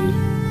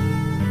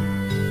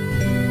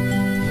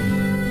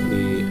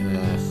 E,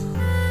 F.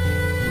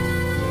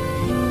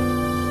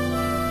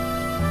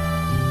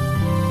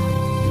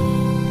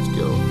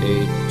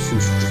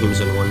 streams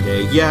in one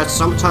day. Yeah,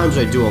 sometimes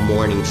I do a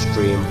morning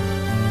stream.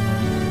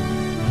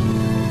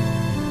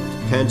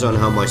 Depends on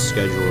how my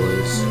schedule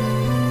is.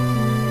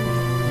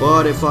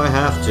 But if I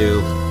have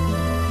to,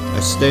 I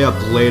stay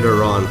up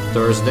later on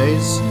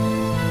Thursdays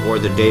or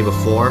the day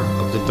before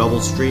of the double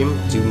stream,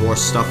 do more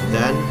stuff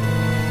then,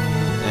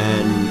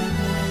 and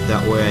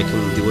that way I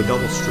can do a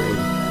double stream.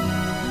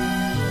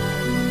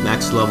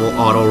 Max level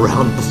auto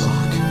round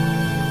block.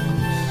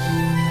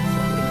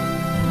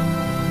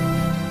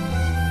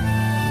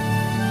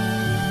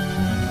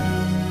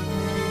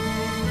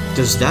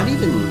 Does that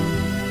even...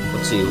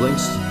 let's see,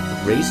 links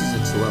raises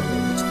its level.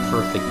 It's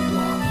perfect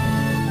block.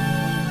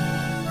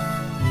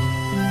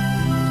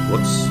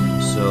 Whoops.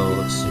 So,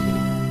 let's see.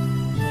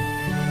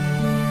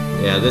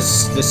 Yeah,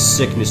 this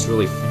sickness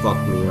really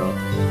fucked me up.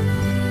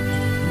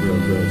 Real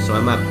good. So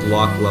I'm at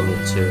block level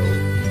 2.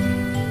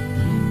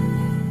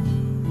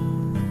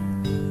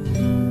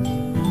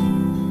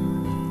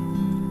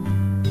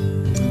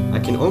 I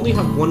can only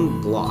have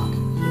one block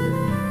here.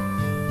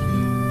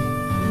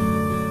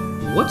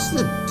 What's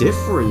the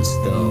difference,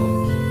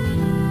 though?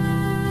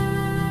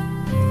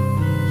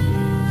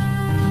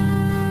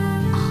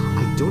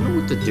 I don't know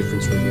what the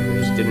difference right here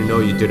is. Didn't know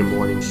you did a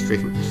morning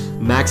stream.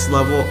 Max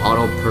level,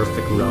 auto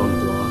perfect round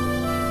block.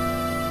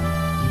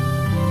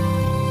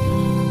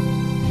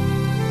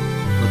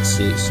 Let's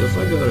see. So if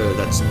I go to...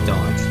 that's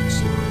dodge. Let's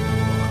see.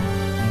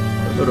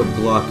 If I go to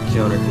block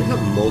counter, can I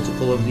have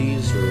multiple of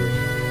these? Or...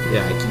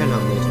 yeah, I can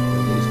have multiple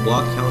of these.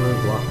 Block counter,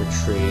 block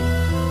retreat.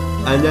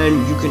 And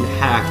then you can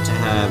hack to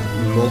have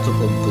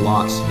multiple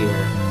blocks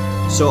here.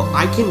 So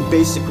I can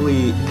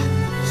basically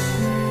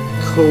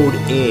code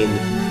in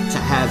to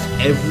have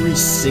every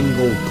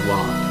single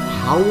block.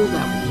 How will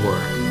that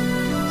work?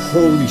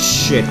 Holy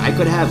shit, I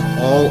could have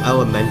all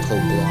elemental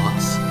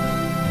blocks.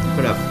 I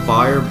could have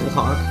fire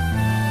block,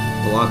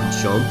 block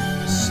jump,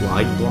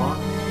 slide block.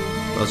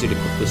 Allows you to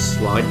quickly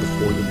slide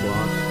before you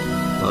block.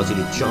 Allows you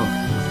to jump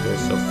after.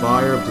 So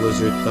fire,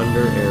 blizzard,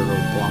 thunder,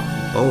 arrow, block.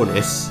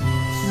 Bonus.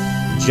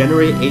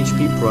 Generate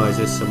HP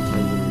prizes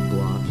sometimes when you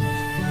block.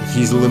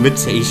 These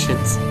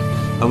limitations.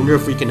 I wonder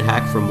if we can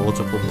hack for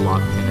multiple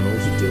block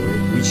panels to do it.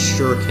 We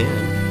sure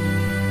can.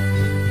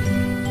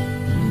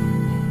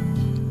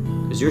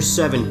 Because you're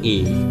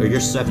 7E, or you're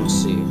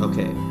 7C.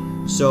 Okay.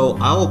 So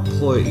I'll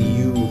put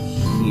you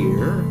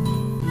here.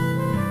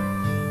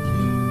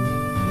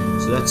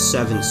 So that's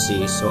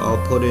 7C. So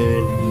I'll put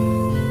in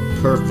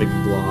perfect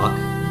block.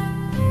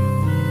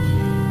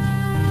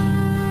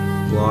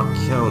 Block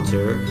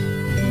counter.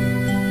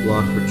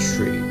 Block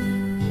retreat.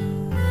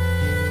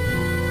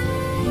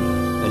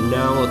 And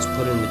now let's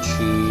put in the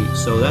chi.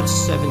 So that's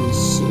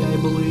 7C, I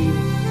believe.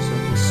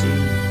 7C.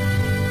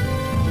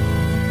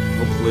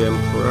 Hopefully I'm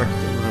correct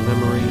in my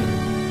memory.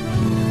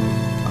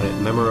 Got it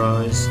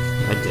memorized.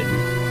 I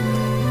didn't.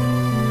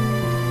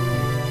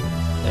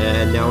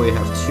 And now we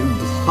have 2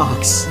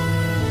 blocks.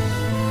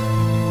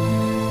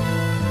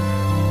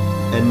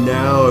 And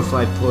now if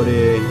I put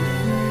in...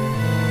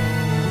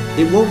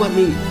 it won't let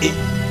me...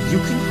 you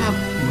can have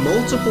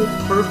multiple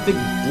perfect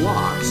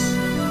blocks.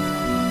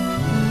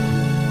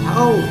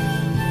 How?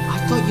 I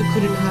thought you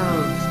couldn't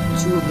have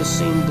 2 of the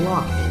same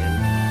block in.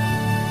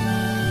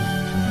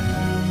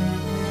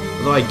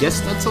 Although I guess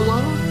that's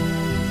allowed?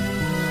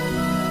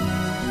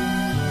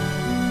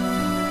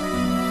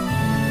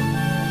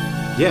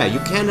 Yeah, you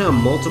can have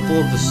multiple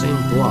of the same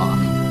block.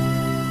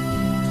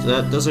 So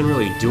that doesn't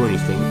really do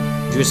anything.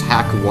 You just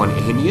hack one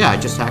in. Yeah, I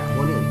just hacked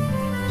one in.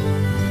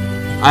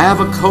 I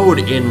have a code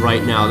in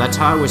right now. That's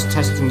how I was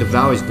testing the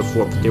values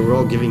before, but they were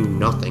all giving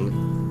nothing.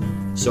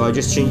 So I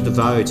just changed the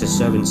value to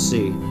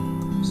 7C.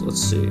 So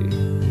let's see.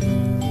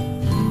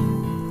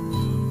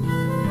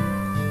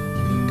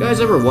 You guys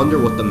ever wonder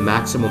what the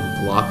maximum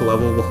block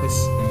level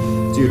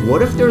was? Dude,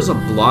 what if there's a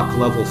block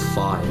level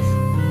 5?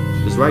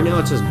 Because right now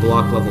it says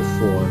block level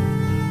 4.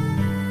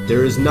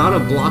 There is not a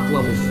block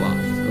level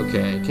 5.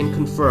 Okay, I can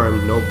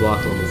confirm no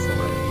block level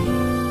 5.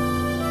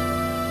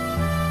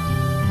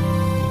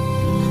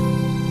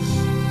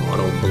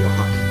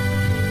 Block.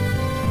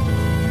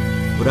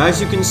 But as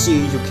you can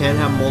see, you can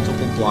have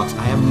multiple blocks.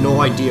 I have no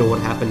idea what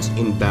happens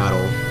in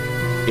battle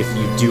if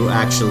you do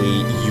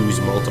actually use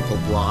multiple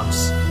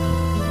blocks.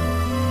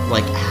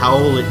 Like, how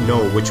will it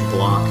know which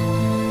block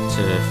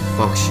to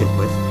function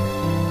with?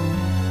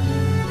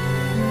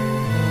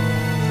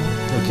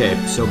 Okay,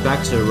 so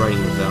back to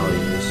writing the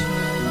values.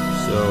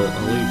 So,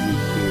 I'll leave you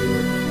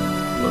here.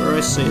 What did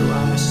I say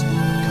last?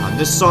 God,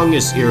 this song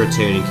is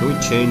irritating. Can we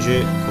change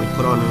it? Can we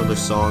put on another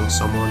song,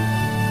 someone?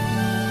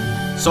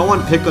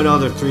 Someone pick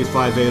another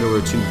 358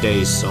 or 2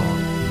 days song.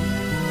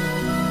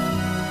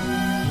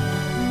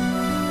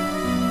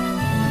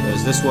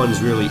 Because this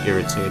one's really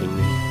irritating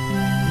me.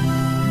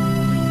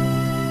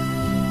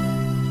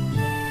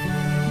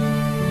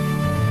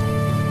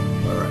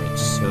 Alright,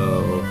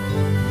 so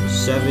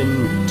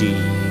 7D.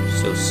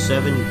 So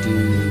 7D.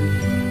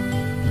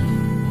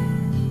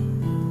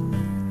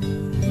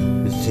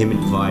 Vim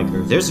and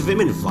Vigor. There's Vim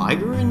and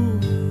Vigor in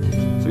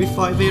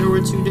 358 or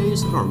 2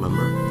 days? I don't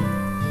remember.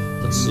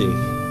 Let's see.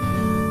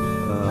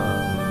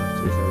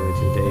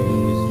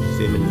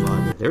 Vim and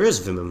Viger. There is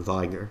Vim and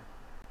Viger.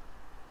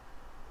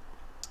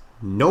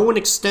 No one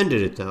extended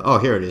it though. Oh,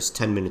 here it is.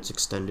 10 minutes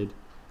extended.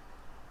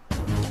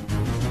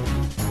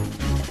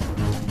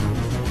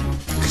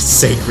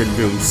 Sacred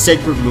Moon.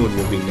 Sacred Moon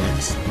will be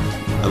next.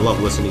 I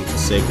love listening to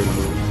Sacred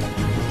Moon.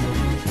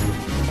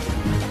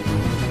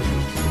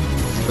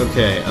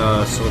 Okay,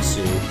 so let's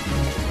see.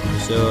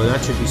 So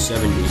that should be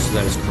 7D, so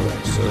that is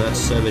correct. So that's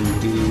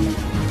 7D.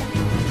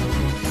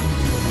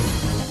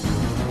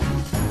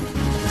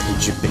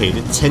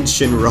 Debated.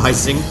 Tension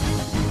Rising.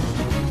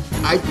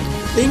 I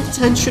think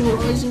Tension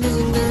Rising is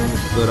in there,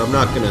 but I'm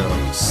not gonna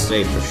like,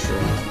 say for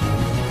sure.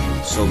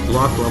 So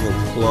block level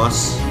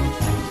plus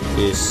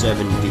is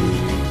 7D.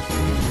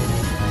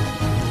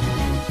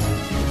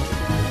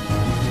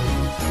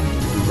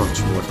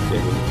 Much more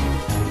fitting.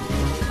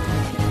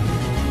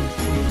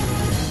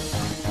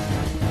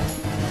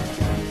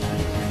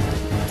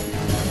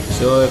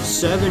 So if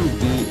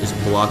 7D is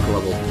block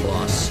level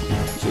plus,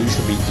 so you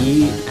should be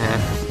E,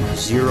 F,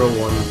 0, 1,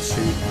 2, 3,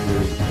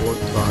 4,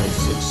 5,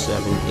 6,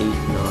 7, 8, 9,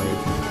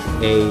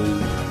 A.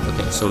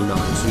 Okay, so 9.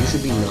 So you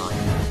should be 9.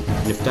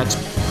 And if that's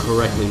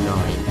correctly 9,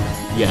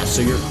 yeah,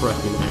 so you're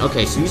correctly 9.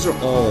 Okay, so these are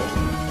all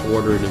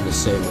ordered in the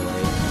same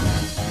way.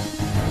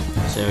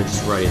 So I'll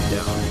just write it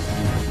down.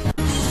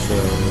 So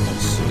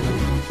let's see.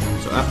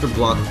 So after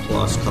block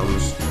plus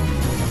comes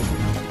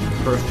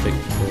perfect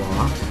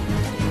block.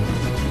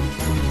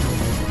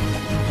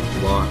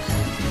 Block.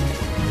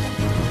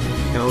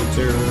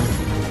 Counter.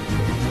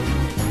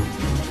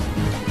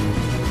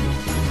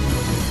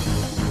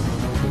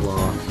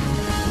 Block.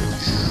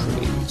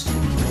 Trait.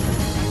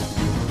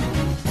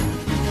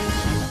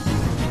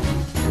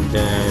 And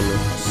then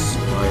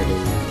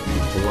sliding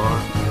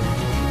block.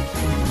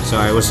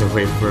 Sorry, I wasn't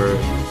waiting for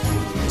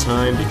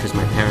time because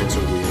my parents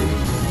are weird.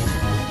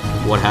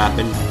 What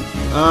happened?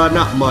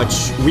 Not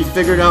much. We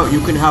figured out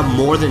you can have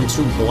more than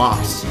 2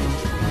 blocks.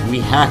 We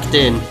hacked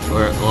in,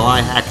 well,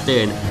 I hacked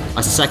in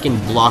a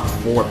second block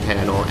 4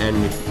 panel,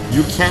 and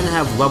you can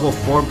have level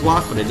 4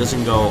 block, but it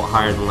doesn't go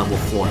higher than level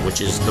 4,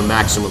 which is the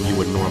maximum you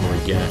would normally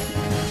get.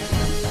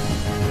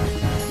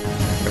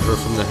 I heard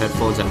from the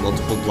headphones that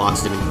multiple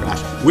blocks didn't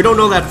crash. We don't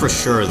know that for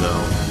sure,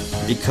 though,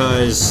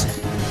 because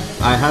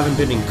I haven't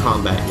been in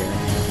combat yet.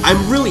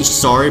 I'm really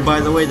sorry, by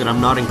the way, that I'm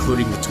not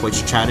including the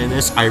Twitch chat in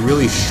this. I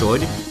really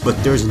should,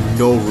 but there's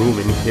no room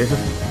in here.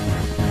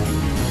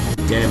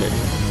 Damn it.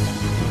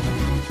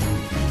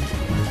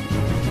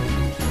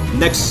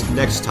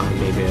 Next time,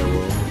 maybe I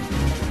will.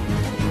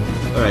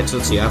 Alright, so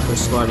let's see. After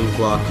sliding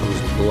block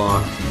comes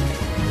block.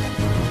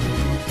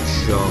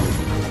 Jump.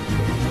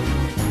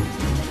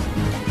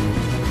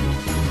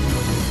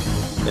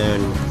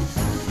 Then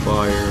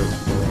fire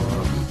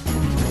block.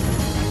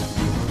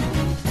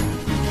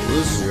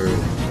 Blizzard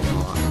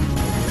block.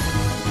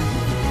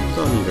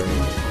 Thunder block.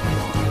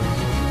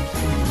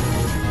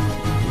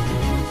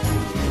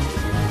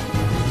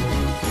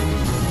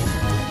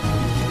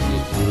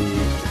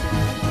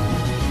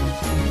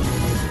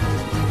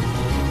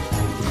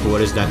 What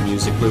is that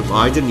music loop? Oh,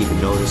 I didn't even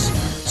notice.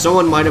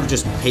 Someone might have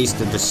just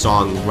pasted the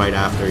song right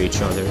after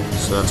each other,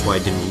 so that's why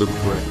it didn't loop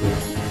correctly.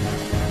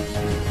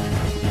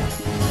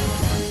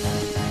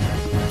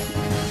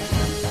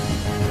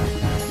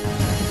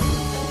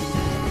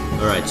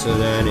 Alright, so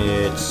then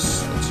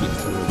it's... let's see,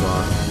 thunder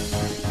block,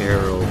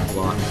 arrow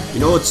block. You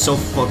know what's so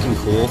fucking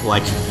cool?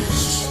 Like,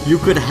 you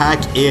could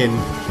hack in,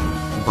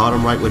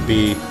 bottom right would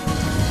be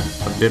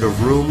a bit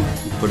of room,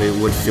 but it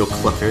would feel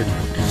cluttered.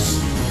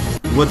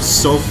 What's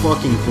so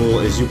fucking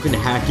cool is you can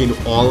hack in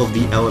all of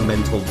the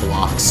elemental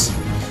blocks.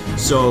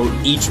 So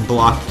each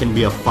block can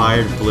be a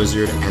fire,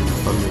 blizzard, and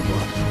thunder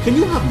block. Can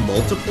you have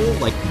multiple?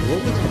 Like,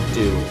 what would that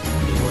do?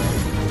 Anyway,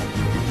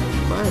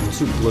 if I have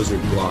 2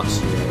 blizzard blocks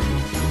here,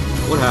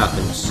 what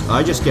happens?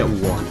 I just get 1.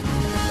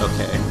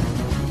 Okay.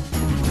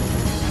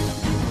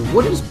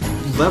 What does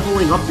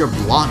leveling up your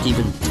block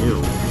even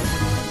do?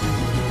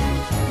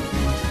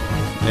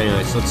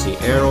 Anyways, let's see.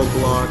 Arrow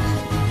block.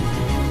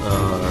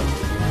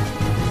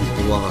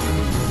 Block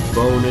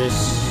bonus,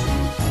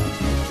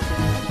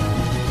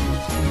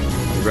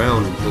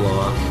 ground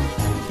block,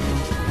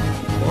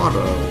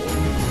 auto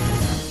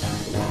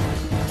block.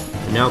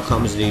 And now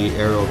comes the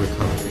arrow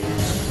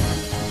recoveries.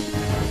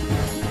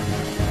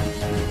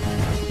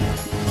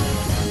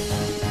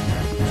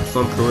 If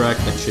I'm correct,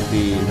 that should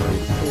be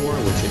 94,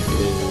 which it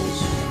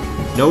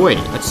is. No, wait,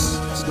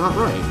 that's not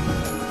right.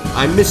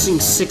 I'm missing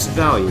 6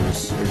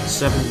 values, or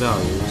 7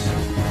 values.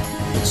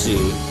 Let's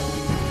see.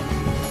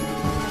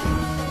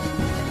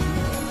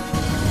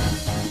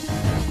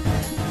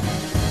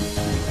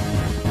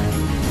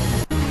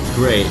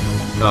 Great.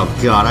 Oh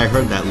god, I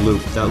heard that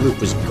loop. That loop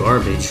was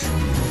garbage.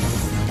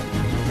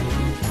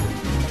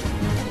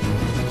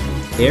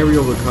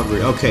 Aerial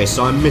recovery. Okay,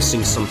 so I'm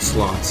missing some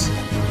slots.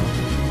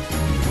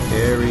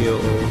 Aerial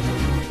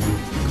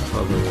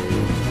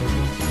recovery.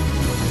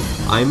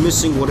 I'm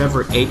missing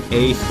whatever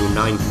 8A through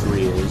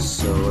 9.3 is,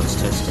 so let's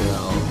test it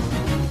out.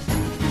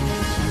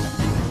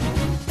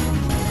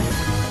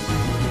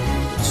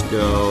 Let's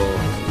go.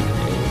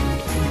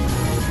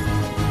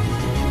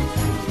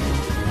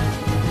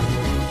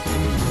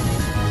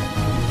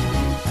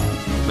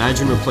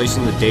 Imagine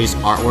replacing the day's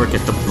artwork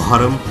at the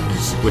bottom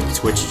with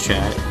Twitch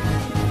chat.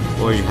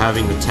 Or you're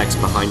having the text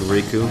behind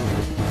Riku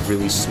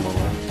really small.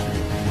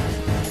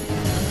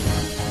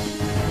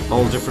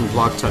 All different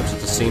block types at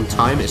the same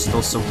time is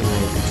still something I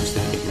am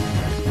interested in.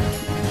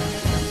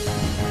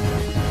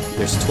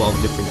 There's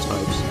 12 different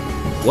types.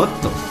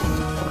 What the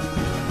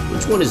fuck?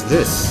 Which one is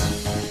this?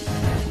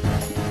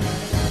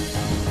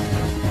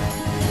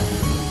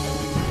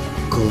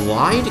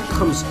 Glide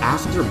comes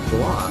after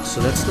block,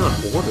 so that's not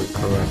ordered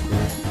correctly.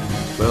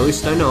 But at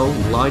least I know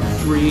Glide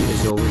 3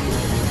 is over here.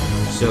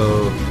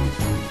 So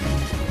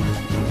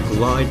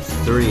Glide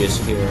 3 is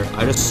here.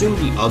 I'd assume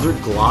the other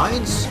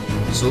glides?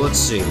 So let's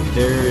see.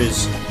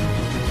 There's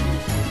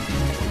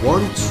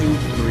 1, 2,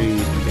 3.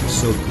 Okay,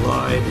 so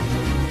Glide.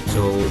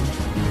 So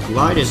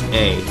Glide is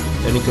A.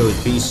 Then it goes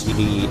B, C,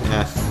 D,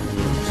 F,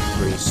 and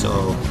 3.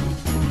 So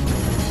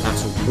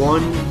that's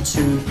 1,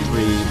 2,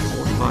 3,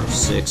 4, 5,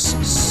 6,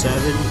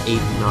 7, 8,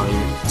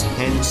 9,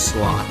 10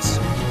 slots.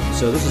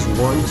 So this is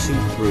 1, 2,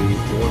 3,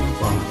 4,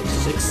 5,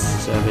 6,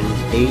 7,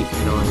 8, 9,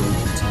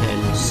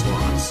 10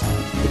 slots.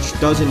 Which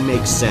doesn't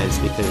make sense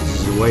because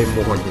this is way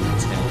more than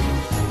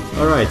 10.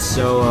 Alright,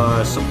 so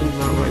something's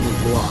not right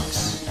with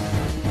blocks.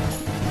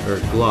 Or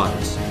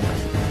glides.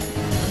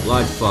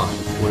 Glide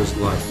 5. What is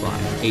Glide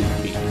 5? 8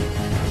 feet.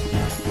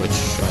 Which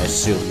I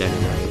assumed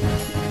anyway.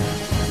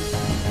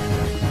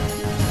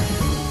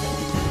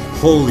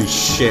 Holy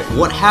shit,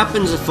 what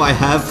happens if I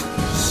have...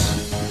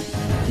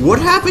 What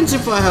happens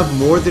if I have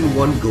more than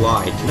one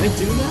glide? Can I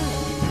do that?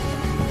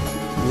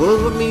 Will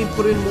it let me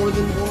put in more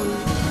than one?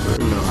 Or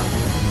not?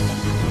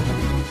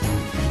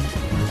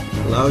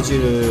 Allows you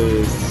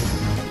to...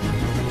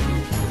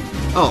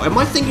 Oh, am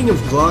I thinking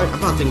of glide?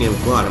 I'm not thinking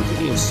of glide, I'm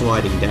thinking of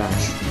sliding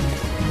dash.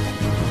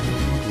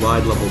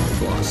 Glide level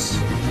plus.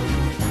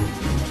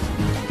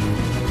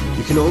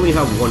 You can only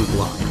have one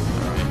glide.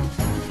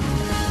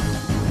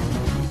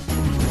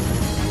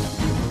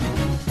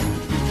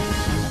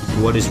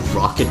 What is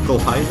Rocket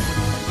Glide?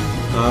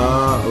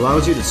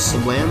 Allows you to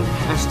slam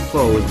past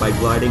foes by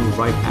gliding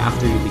right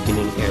after your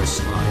beginning air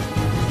slide.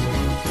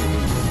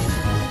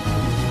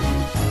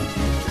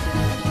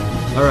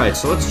 Alright,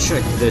 so let's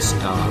check this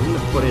out. I'm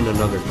gonna put in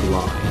another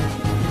glide,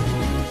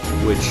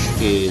 which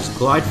is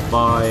Glide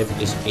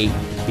 5 is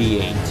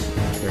 8B8,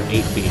 or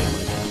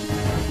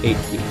 8B8, 8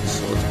 feet,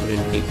 so let's put in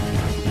 8 feet.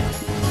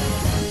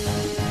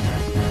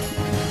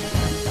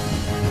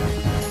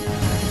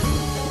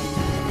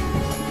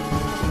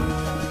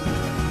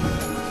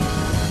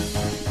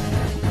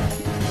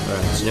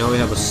 So now we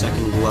have a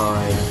second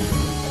glide.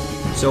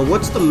 So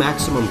what's the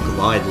maximum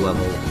glide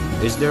level?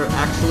 Is there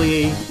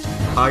actually a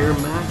higher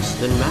max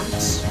than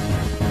max?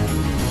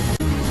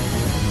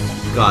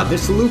 God,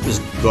 this loop is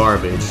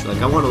garbage.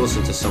 Like, I want to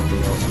listen to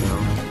something else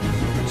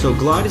now. So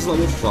glide is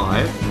level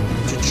 5,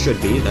 which it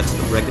should be. That's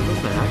the regular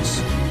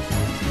max.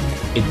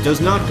 It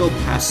does not go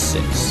past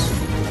 6.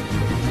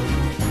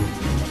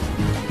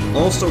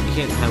 Also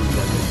can't have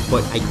that,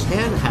 but I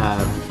can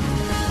have,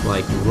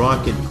 like,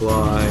 rocket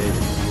glide,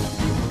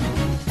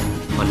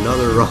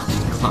 another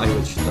rocket glide,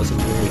 which doesn't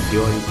really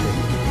do anything.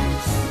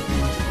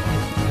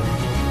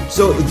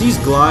 So these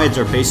glides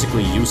are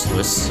basically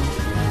useless.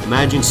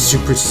 Imagine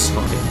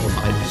supersonic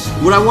glide.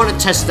 What I want to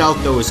test out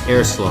though is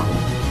air slide.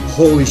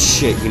 Holy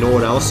shit, you know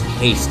what else?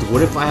 Haste.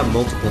 What if I have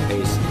multiple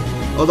haste?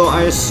 Although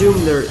I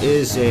assume there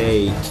is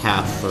a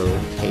cap for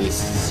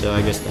haste, so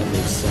I guess that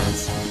makes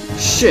sense.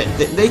 Shit,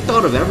 they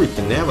thought of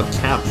everything. They have a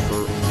cap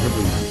for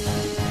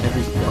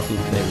every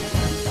fucking thing.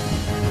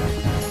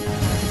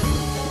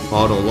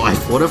 Auto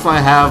life. What if I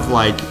have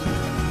like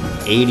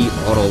 80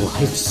 auto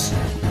lives?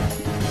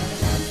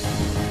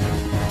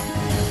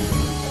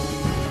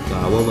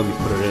 God, won't let me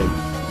put it in.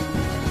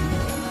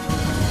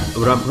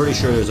 But I'm pretty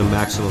sure there's a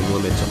maximum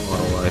limit to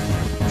auto life,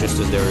 just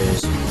as there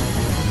is.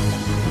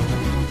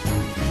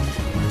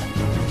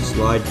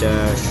 Slide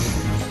dash,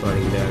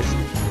 sliding dash,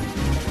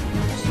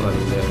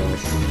 sliding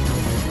dash.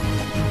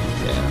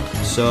 Yeah.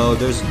 So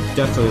there's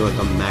definitely like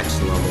a max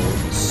level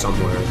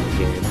somewhere in the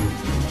game.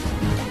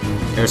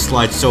 Air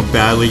slide so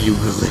badly you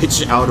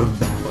glitch out of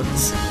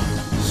balance.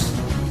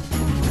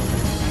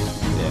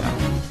 Yeah.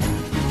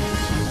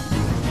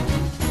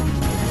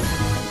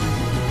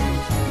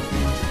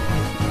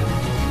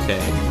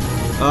 Okay.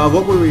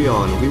 What were we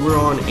on? We were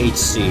on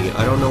HC.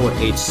 I don't know what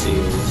HC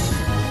is.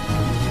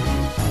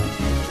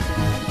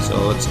 So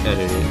let's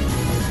edit it.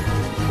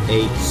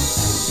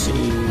 HC.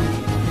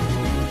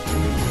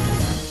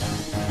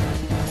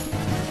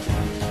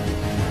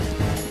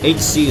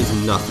 HC is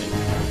nothing.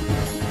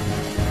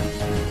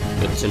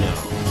 Good to know.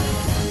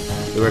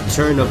 The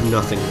return of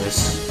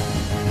nothingness.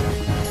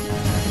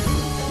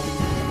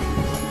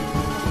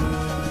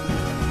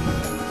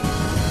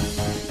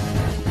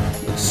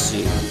 Let's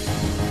see.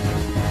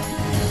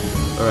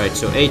 Alright,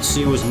 so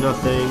HC was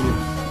nothing.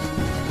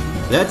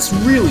 That's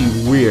really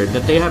weird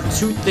that they have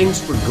two things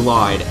for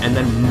glide and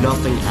then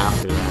nothing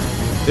after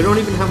that. They don't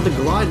even have the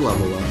glide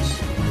level ups.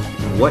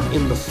 What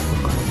in the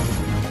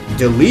fuck?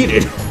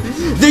 Deleted?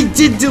 They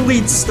did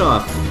delete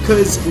stuff!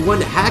 Because when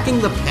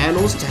hacking the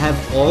panels to have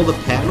all the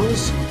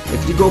panels,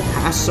 If you go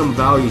past some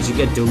values, you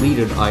get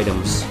deleted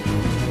items.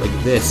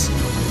 Like this.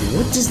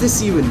 What does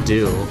this even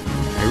do?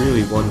 I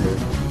really wonder.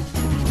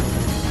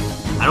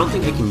 I don't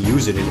think I can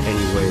use it in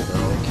any way,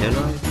 though. Can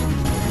I?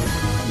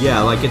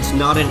 Yeah, like, it's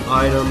not in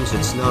items,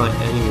 it's not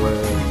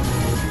anywhere.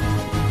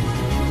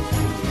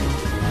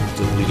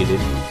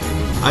 Deleted.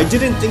 I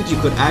didn't think you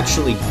could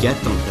actually get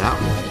them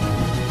that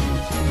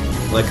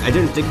way. Like, I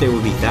didn't think they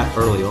would be that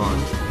early on.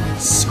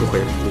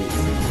 Square,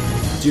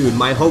 please. Dude,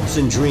 my hopes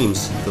and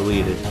dreams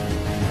deleted.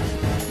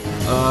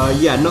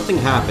 Yeah, nothing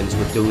happens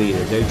with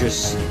deleted. They're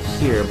just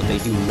here, but they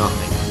do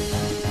nothing.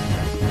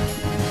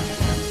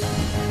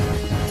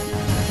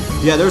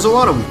 Yeah, there's a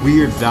lot of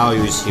weird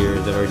values here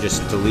that are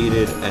just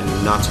deleted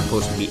and not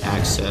supposed to be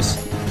accessed.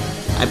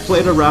 I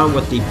played around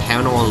with the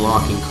panel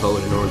unlocking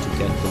code in order to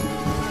get them.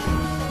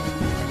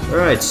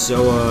 Alright,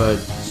 so,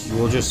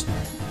 we'll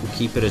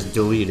keep it as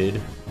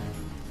deleted.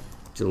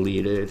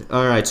 Deleted.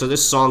 Alright, so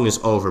this song is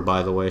over,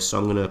 by the way, so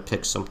I'm gonna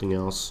pick something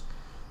else.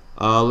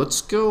 Let's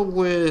go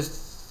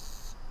with...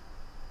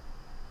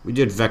 We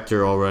did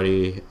Vector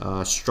already.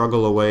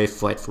 Struggle Away,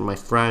 Flight from My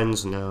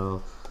Friends.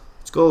 Now,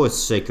 let's go with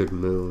Sacred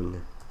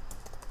Moon.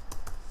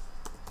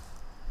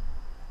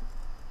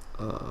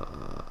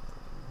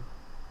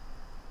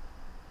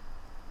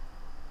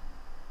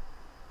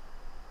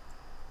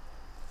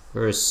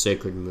 Where is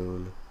Sacred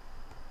Moon?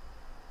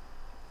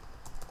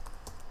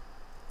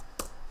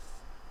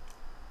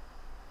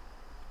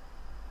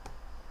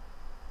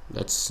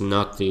 That's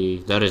not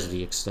the... That is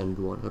the extended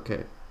one.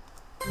 Okay.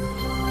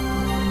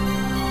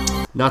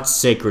 Not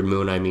Sacred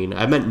Moon, I mean.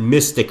 I meant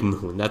Mystic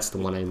Moon. That's the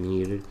one I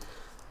needed.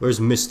 Where's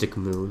Mystic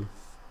Moon?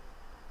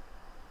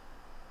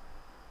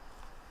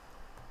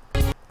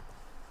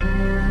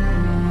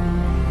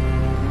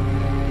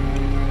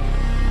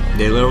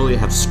 They literally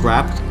have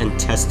scrapped and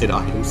tested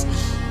items.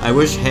 I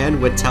wish Hand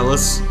would tell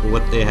us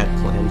what they had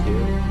planned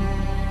here.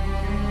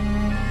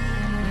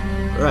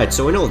 Alright,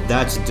 so we know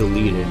that's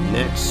deleted.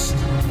 Next.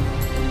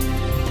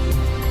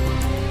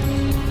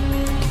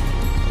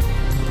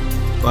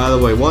 By the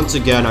way, once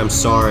again, I'm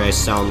sorry I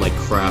sound like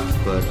crap,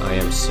 but I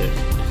am sick.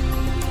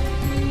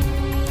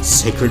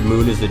 Sacred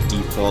Moon is the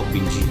default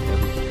BGM.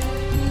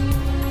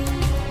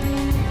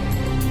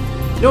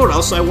 You know what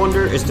else I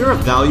wonder? Is there a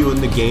value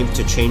in the game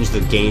to change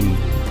the game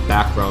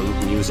background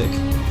music?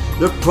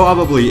 There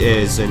probably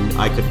is, and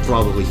I could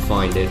probably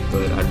find it,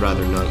 but I'd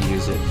rather not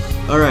use it.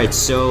 Alright,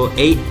 so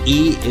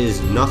 8E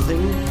is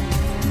nothing.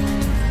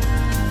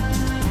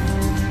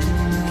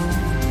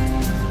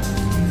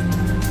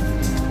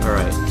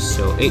 Alright,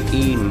 so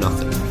 8E,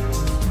 nothing.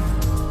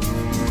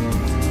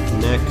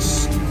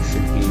 Next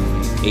should be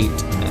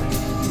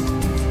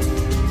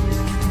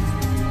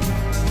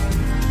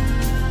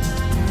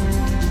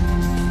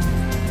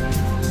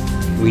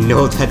 8F. We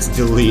know that's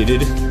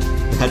deleted.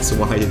 That's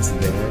why it's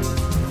there.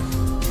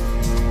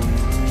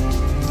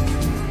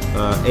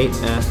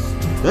 8F.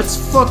 That's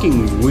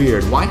fucking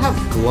weird. Why have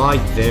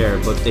glide there,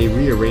 but they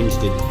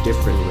rearranged it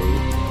differently?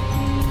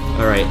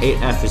 Alright,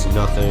 8F is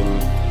nothing.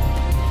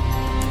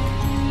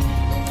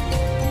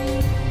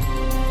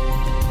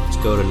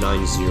 Go to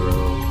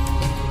 9-0.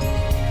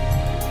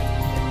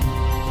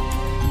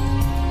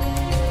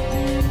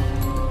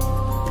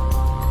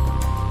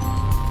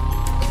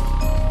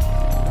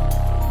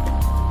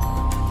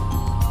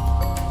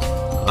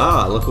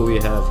 Ah, look what we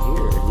have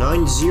here.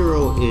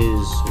 9-0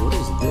 is... What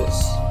is this?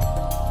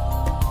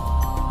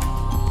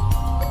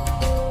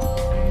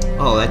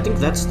 Oh, I think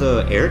that's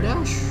the air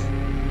dash?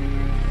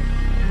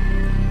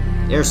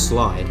 Air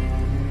slide.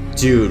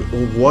 Dude,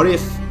 what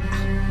if...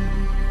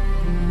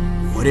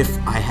 What if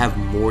I have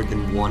more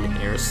than one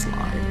air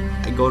slide?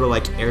 I go to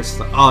like air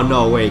slide. Oh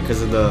no, wait,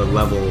 because of the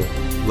level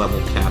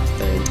cap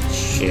thing.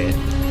 Shit.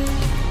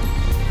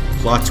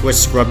 Plot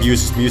twist: Scrub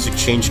uses music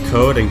change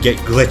code and get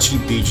glitchy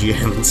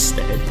BGM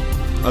instead.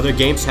 Other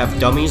games have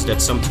dummies that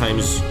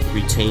sometimes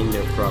retain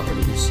their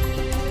properties.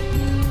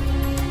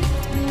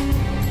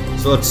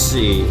 So let's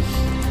see.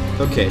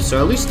 Okay, so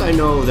at least I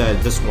know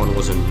that this one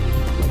wasn't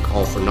like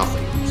all for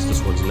nothing.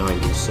 This one's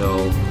 90,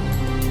 so.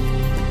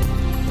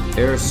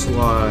 Air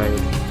slide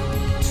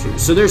 2.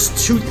 So there's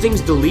 2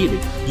 things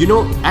deleted. You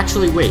know,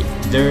 actually wait,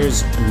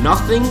 there's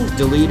nothing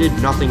deleted,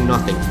 nothing,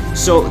 nothing.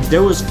 So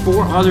there was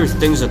 4 other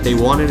things that they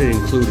wanted to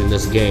include in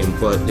this game,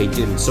 but they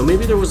didn't. So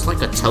maybe there was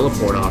like a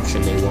teleport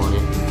option they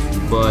wanted,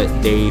 but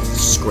they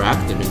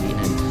scrapped it in the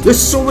end.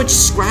 There's so much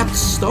scrapped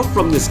stuff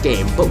from this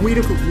game, but we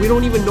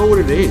don't even know what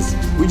it is.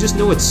 We just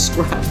know it's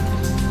scrapped.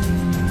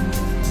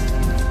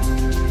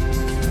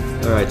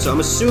 Alright, so I'm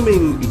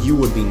assuming you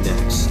would be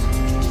next.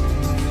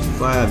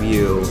 If I have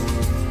you,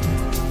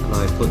 and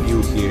I put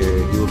you here,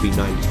 you will be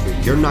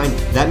 93. You're 9.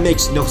 That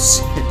makes no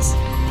sense.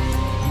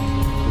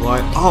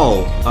 Why?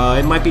 Oh,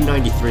 it might be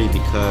 93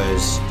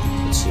 because,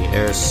 let's see,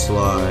 air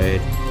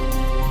slide,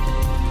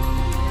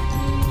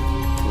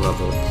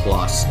 level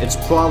plus. It's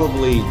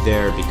probably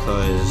there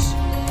because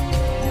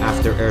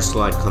after air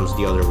slide comes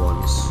the other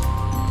ones.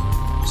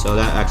 So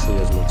that actually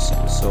does make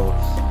sense. So,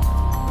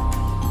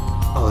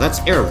 oh,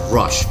 that's air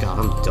rush. God,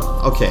 I'm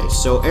done. Okay,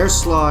 so air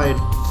slide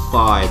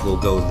 5 will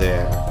go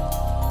there.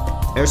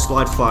 Air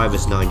Slide 5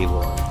 is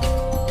 91.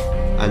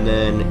 And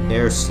then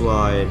Air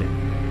Slide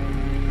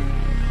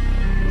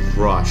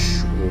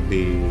Rush will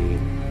be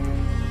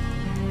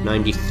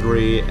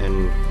 93,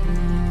 and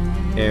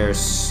Air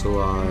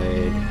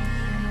Slide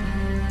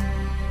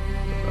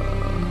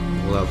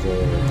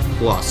level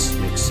plus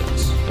makes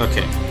sense.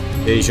 Okay,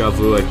 deja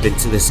vu, I've been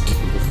to this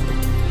game before.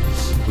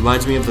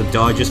 Reminds me of the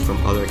dodges from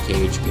other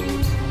cage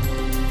games.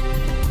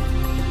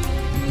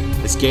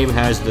 This game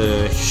has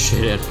the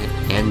shit at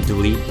hand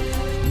delete.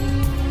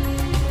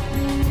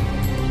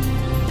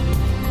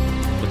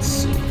 Let's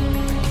see.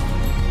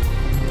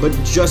 But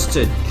just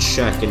to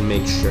check and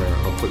make sure,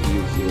 I'll put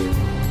you here.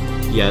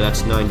 Yeah,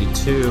 that's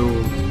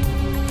 92.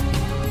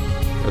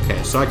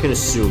 Okay, so I can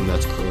assume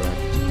that's correct.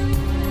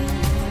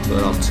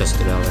 But I'll test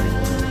it out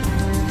anyway.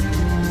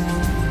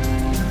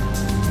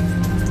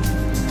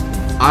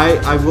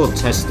 I will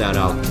test that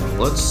out though.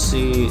 Let's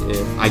see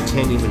if I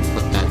can't even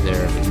put that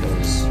there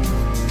because...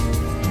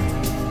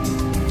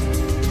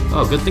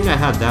 Oh, good thing I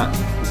had that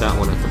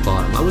one at the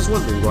bottom. I was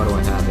wondering why do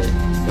I have it.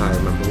 Now I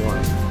remember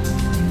why.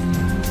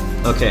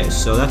 Okay,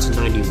 so that's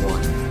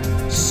 91.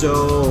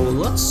 So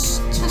let's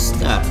test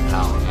that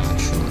out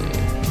actually.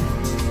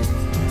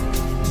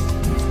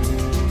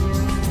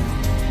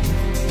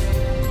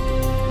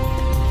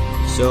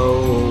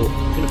 So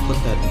I'm gonna put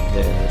that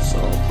there. So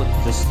I'll put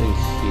this thing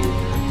here.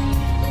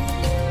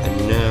 And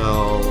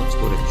now let's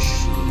go to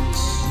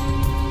cheats.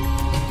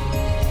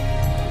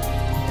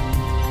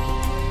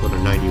 Go to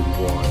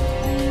 91.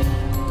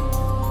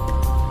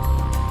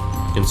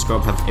 Can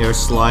Scrub have air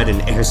slide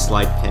and air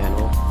slide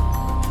panel?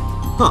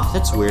 Huh,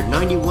 that's weird.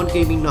 91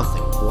 gave me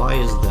nothing. Why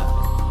is that?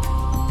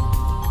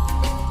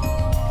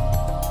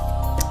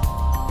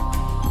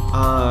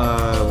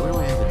 Where do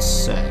I have it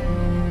set?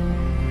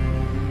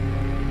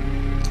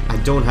 I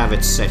don't have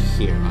it set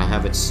here. I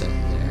have it set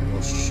there.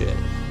 Well, shit.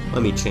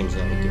 Let me change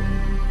that again.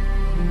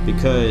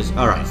 Because,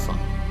 alright, fine.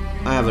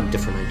 I have a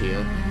different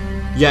idea.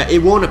 Yeah, it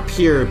won't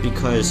appear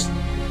because...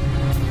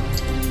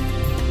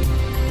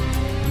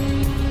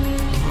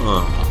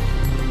 I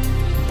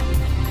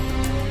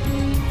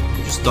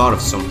just thought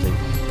of something.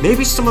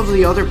 Maybe some of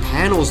the other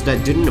panels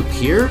that didn't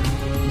appear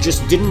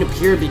just didn't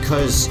appear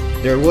because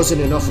there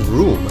wasn't enough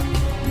room.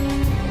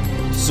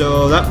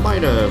 So that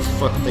might have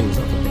fucked things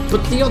up a bit.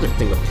 But the other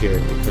thing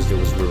appeared because there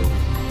was room.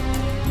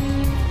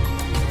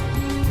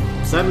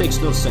 So that makes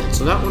no sense.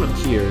 So that one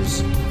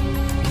appears.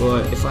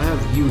 But if I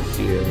have you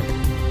here,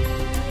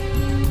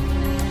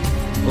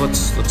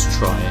 let's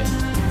try it.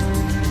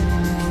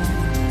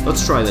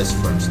 Let's try this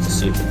first to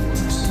see if it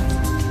works.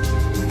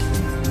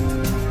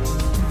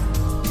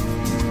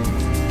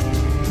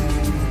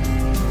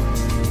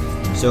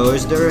 So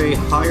is there a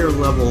higher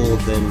level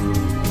than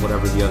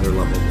whatever the other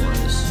level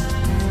was?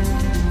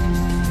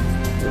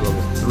 Is there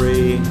level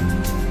 3,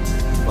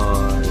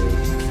 5.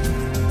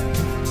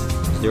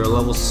 Is there a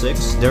level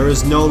 6? There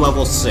is no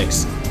level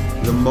 6.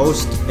 The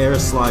most air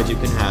slides you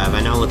can have,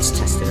 and now let's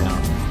test it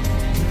out.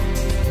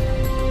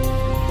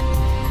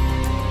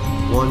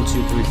 1,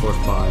 2, 3, 4,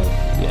 5.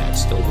 Yeah,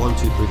 it's still 1,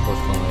 2, 3, 4,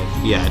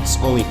 5. Yeah, it's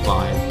only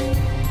 5.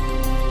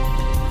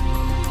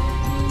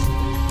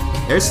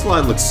 Air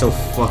slide looks so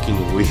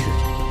fucking weird.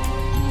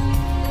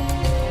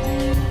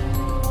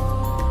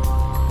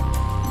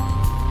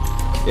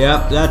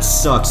 Yep, that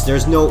sucks.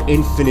 There's no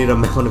infinite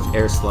amount of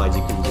air slides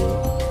you can do.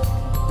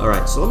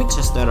 Alright, so let me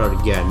test that out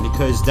again,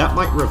 because that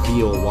might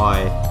reveal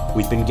why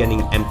we've been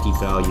getting empty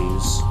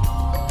values.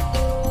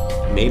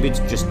 Maybe it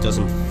just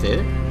doesn't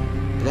fit?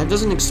 But that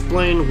doesn't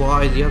explain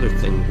why the other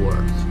thing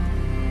worked.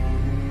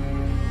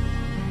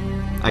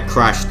 I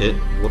crashed it.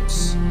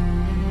 Whoops.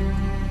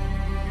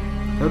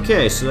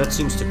 Okay, so that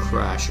seems to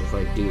crash if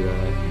I do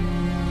that.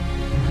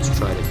 Let's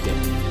try it again.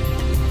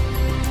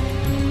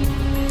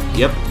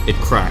 Yep, it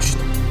crashed.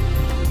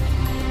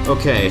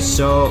 Okay,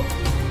 so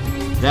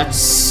that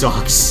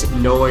sucks,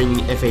 knowing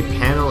if a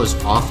panel is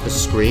off the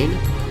screen,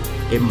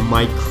 it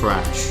might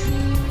crash.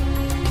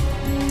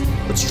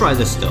 Let's try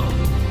this though.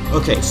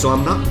 Okay, so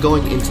I'm not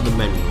going into the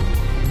menu.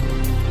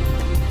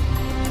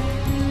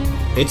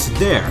 It's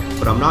there,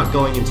 but I'm not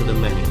going into the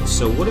menu.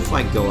 So what if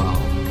I go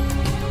out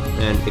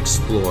and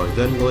explore?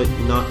 Then will it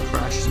not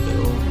crash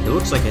still? It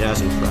looks like it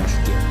hasn't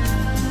crashed yet.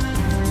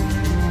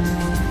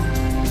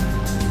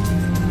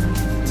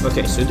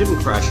 Okay, so it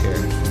didn't crash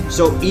here.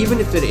 So even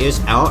if it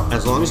is out,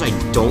 as long as I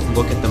don't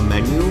look at the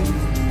menu,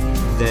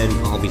 then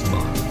I'll be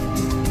fine.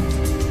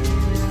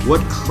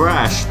 What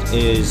crashed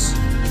is...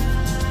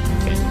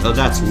 Okay, oh,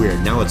 that's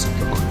weird. Now it's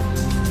gone.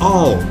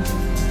 Oh,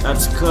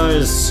 that's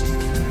because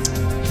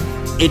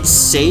it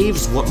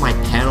saves what my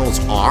panels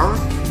are,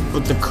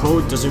 but the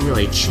code doesn't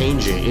really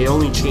change it. It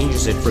only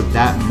changes it for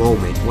that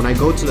moment. When I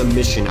go to the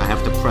mission, I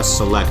have to press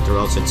select or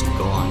else it's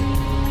gone.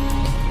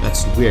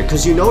 That's weird,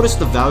 because you notice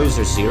the values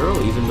are 0,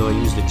 even though I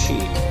used the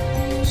cheat.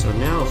 So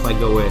now if I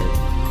go in,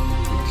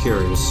 I'm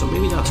curious, so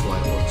maybe that's why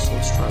it works.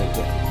 Let's try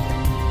again.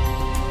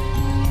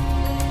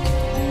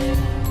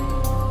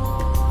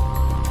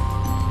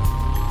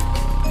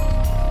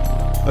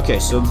 Okay,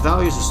 so the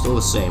values are still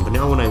the same, but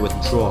now when I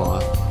withdraw,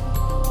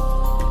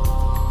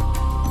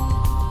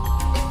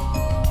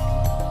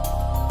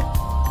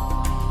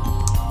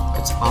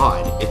 It's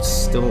odd. It's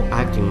still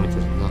acting like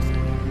there's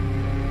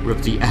nothing.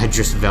 Rip the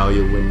address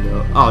value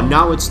window. Oh,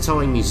 now it's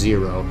telling me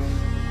 0.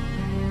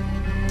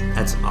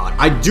 That's odd.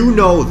 I do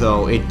know,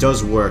 though, it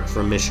does work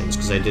for missions,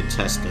 because I did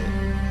test it.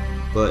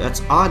 But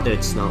that's odd that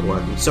it's not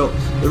working. So,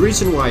 the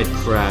reason why it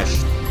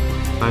crashed,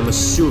 I'm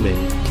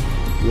assuming,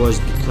 was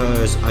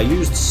because I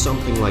used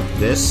something like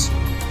this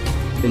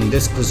in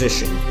this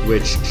position,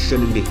 which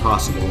shouldn't be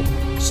possible.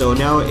 So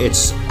now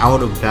it's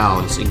out of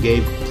bounds. It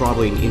gave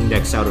probably an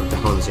index out of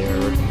bounds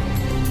error.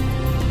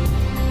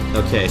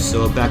 Okay,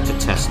 so back to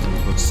testing.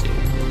 Let's see.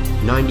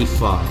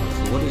 95.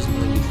 What is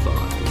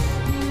 95?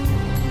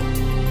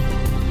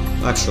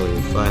 Actually,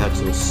 if I had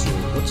to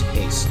assume, what's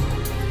haste?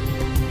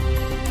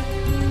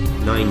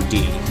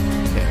 9D.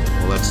 Okay,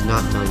 well that's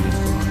not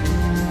 95.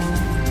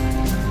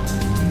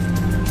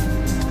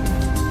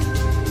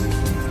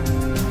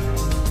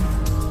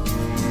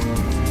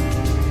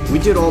 We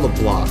did all the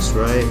blocks,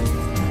 right?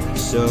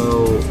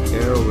 So,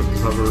 aerial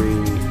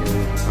recovery,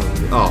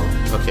 Oh,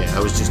 okay, I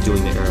was just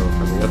doing the aerial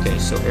recovery. Okay,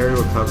 so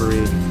aerial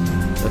recovery,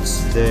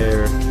 that's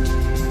there.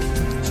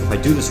 So if I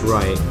do this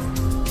right,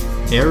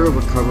 aerial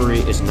recovery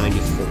is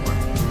 94.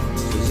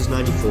 So this is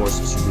 94,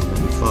 so this should be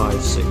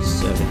 95, 6,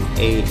 7,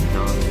 8, 9.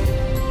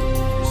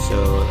 So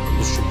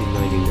this should be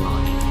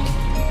 99.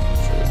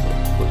 So if I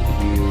put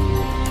you...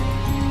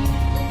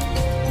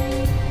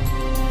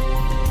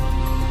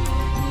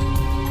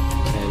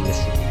 and this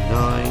should be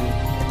 9.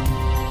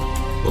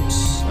 Whoops,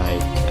 I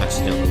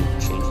accidentally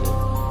changed it.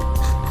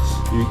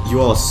 You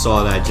all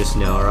saw that just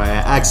now, right? I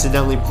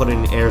accidentally put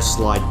an air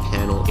slide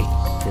panel in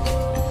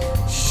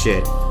here.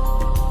 Shit.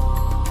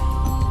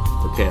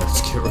 Okay,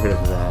 let's get rid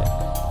of that.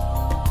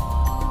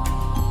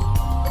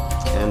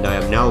 And I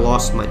have now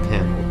lost my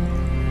panel.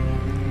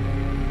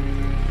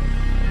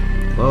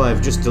 Well,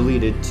 I've just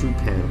deleted 2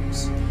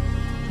 panels.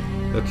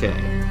 Okay,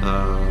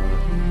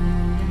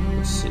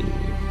 let's see.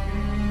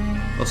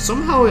 Well,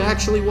 somehow it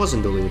actually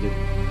wasn't deleted.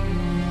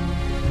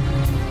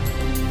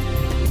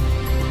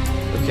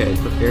 Okay,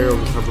 put aerial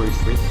recovery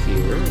right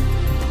here.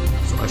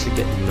 So I should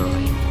get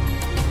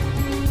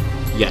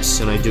 9. Yes,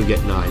 and I do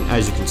get 9,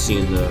 as you can see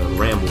in the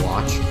RAM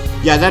watch.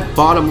 Yeah, that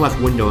bottom left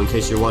window, in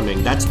case you're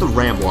wondering, that's the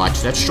RAM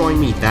watch. That's showing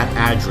me that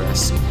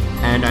address.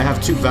 And I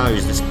have 2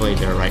 values displayed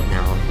there right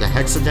now. The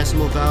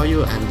hexadecimal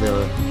value and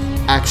the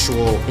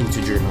actual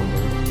integer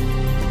number.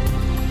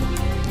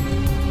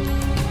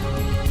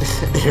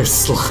 Air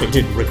slide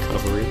in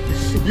recovery.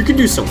 You can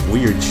do some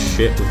weird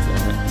shit with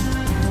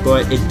that.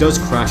 But it does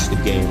crash the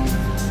game.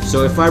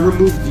 So if I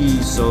remove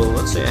these, so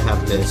let's say I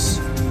have this,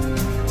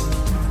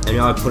 and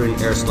now I put an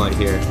air slide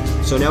here.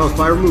 So now if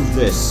I remove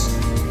this,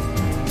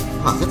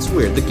 that's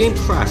weird. The game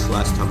crashed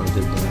last time I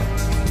did that.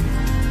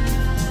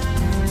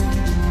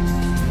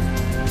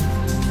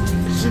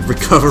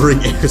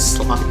 Recovering air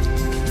slide.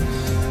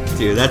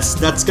 Dude,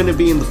 that's gonna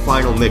be in the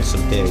final mix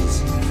of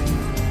days.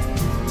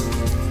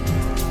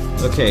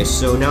 Okay,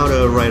 so now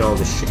to write all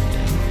this shit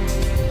down.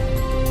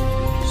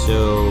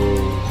 So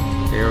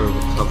air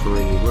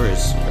recovery, where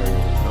is air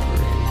recovery?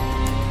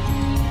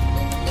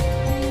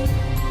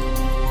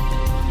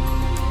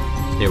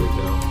 There we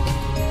go.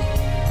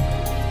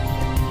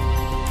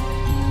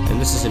 And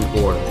this is in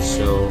order,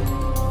 so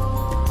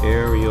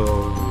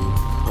aerial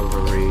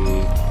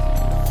recovery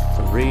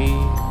 3,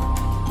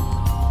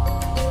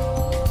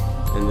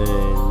 and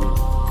then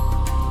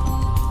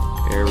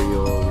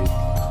aerial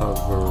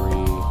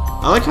recovery.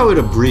 I like how it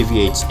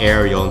abbreviates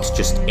aerial into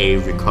just a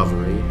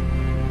recovery.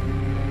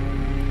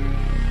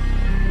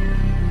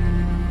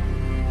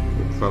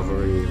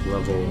 Recovery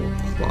level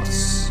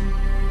plus.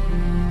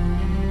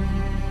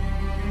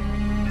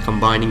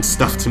 Combining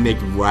stuff to make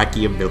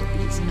wacky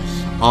abilities.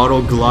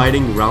 Auto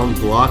gliding round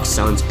block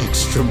sounds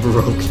extra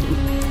broken.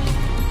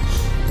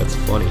 That's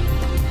funny.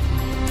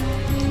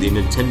 The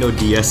Nintendo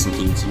DS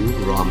needs you,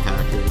 ROM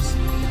hackers.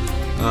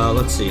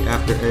 Let's see,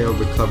 after aerial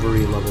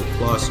recovery level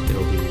plus,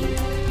 it'll be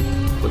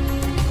quick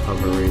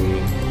recovery,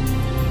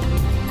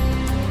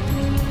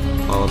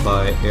 followed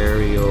by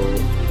aerial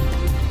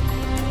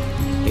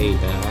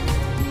payback,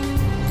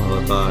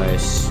 followed by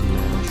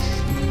smash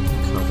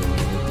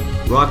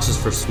recovery. Rocks is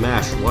for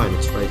smash 1,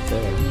 it's right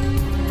there.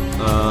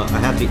 I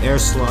have the air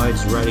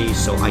slides ready,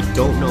 so I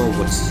don't know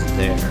what's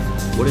there.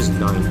 What is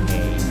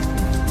 9A?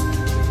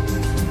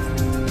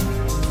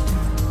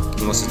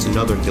 Unless it's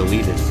another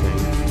deleted thing.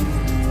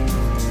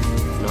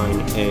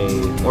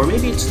 9A, or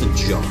maybe it's the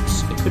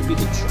jumps. It could be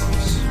the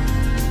jumps.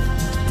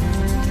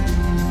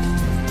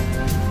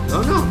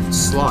 Oh no, it's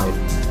slide.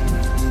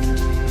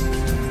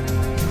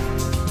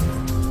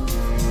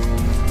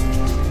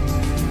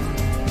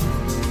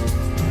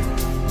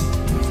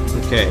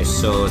 Okay,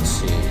 so let's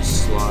see,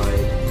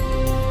 slide.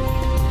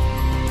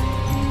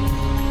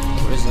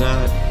 What is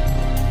that?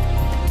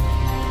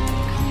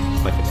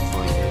 If I could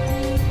find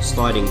it.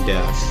 Sliding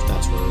dash,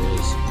 that's what it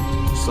is.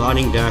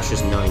 Sliding dash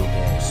is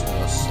 9A, so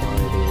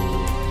sliding...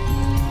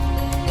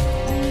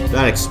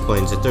 That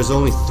explains it. There's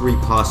only 3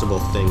 possible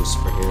things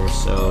for here,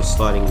 so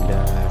sliding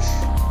dash...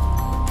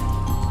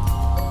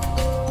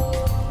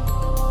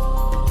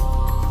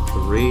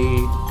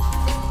 3,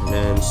 and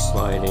then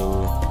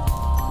sliding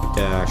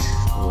dash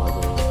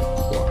level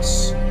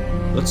plus.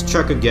 Let's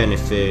check again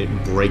if it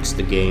breaks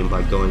the game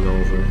by going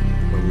over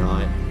or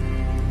not.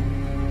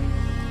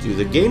 Dude,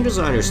 the game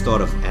designers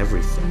thought of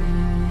everything.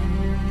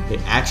 They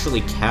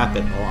actually cap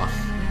it off.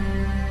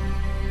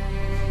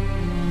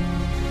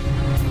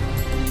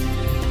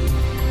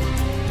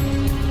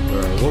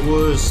 Alright, what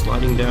was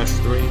sliding dash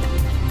 3?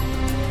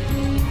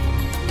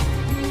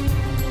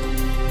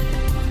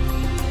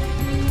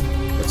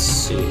 Let's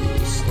see,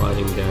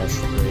 sliding dash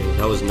 3.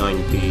 That was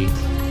 9B.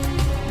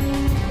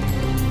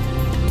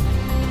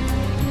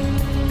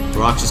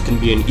 Roxas can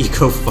be an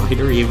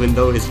eco-fighter even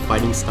though his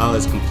fighting style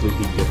is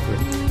completely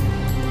different.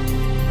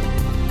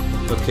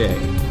 Okay,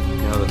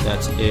 now that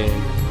that's in,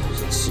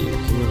 let's see,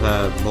 can you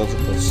have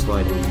multiple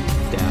sliding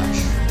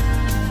dash?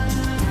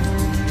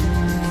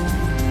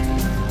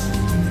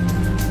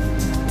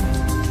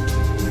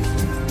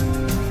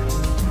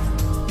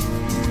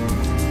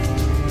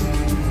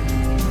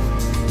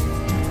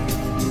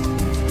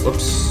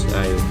 Whoops,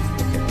 okay.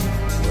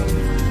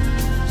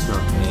 It's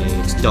not A,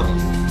 it's double.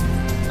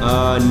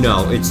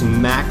 No, it's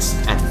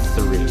maxed at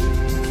 3.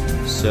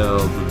 So,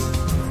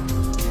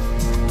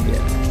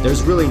 yeah,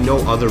 there's really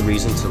no other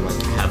reason to,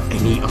 like, have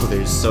any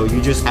others, so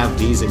you just have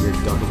these and you're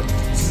done with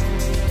this.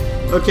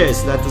 Okay,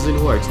 so that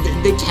doesn't work.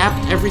 They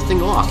capped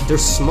everything off. They're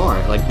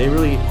smart. Like, they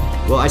really,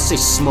 well, I say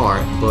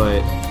smart,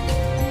 but...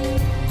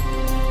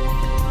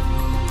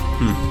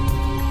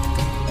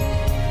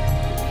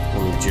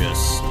 Let me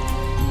just...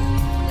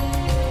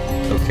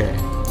 Okay.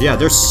 Yeah,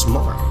 they're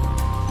smart.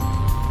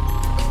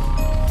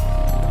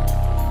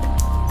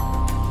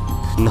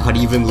 Not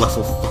even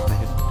level 5.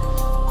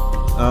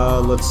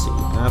 Let's see.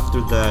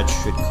 After that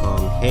should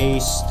come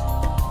haste.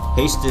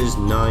 Haste is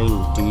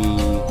 9D.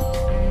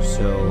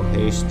 So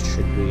haste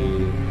should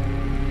be...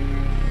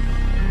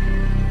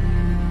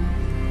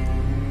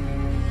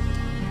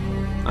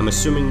 I'm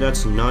assuming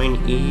that's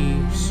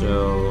 9E.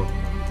 So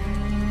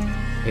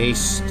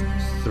haste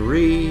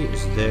 3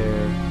 is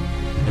there.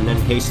 And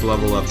then haste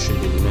level up should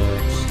be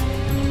next.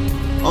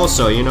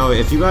 Also, you know,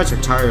 if you guys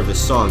are tired of this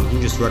song, you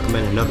can just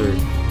recommend another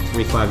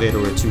 358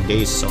 or a 2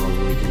 Days song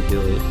and we can do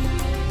it.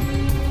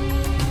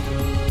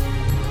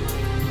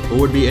 What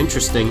would be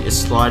interesting is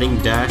sliding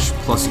dash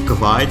plus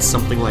glide,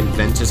 something like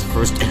Ventus'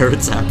 first air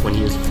attack when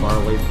he is far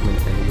away from an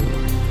enemy.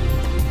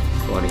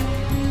 Funny.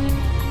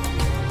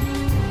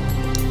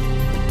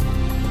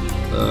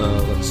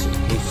 Let's see,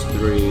 haste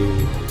 3.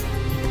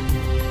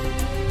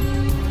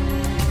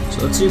 So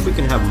let's see if we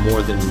can have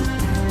more than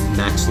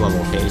max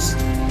level haste.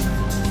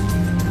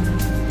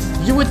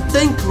 You would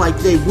think, like,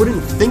 they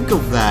wouldn't think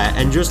of that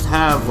and just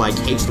have, like,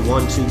 haste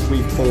 1, 2,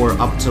 3, 4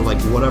 up to,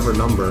 like, whatever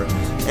number.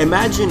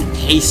 Imagine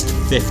haste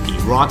 50.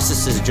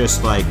 Roxas is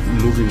just, like,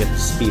 moving at the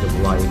speed of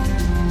light.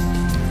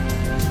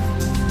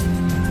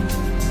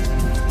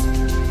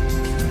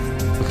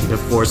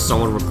 Before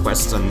someone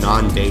requests a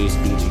non-Days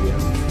BGM.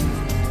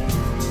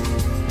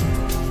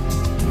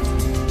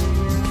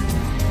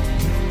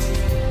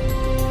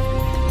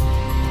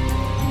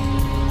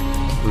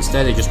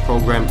 Instead, they just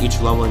program each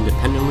level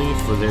independently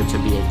for there to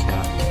be a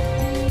cap.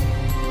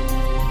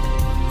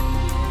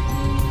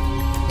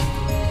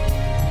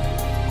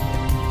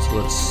 So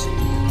let's see.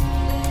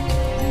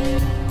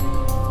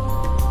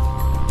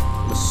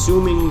 I'm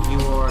assuming you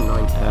are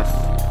 9F,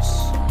 yes.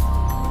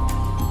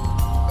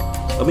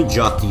 Let me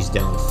jot these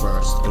down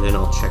first, and then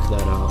I'll check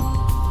that out.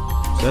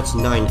 So that's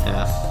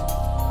 9F.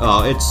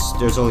 Oh,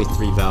 there's only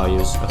 3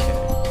 values.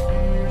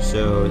 Okay.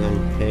 So then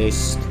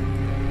paste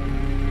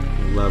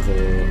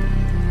level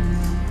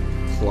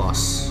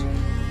plus.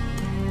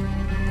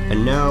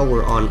 And now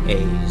we're on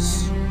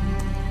A's.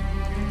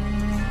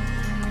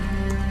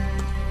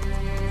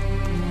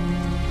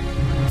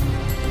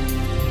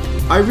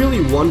 I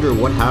really wonder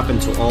what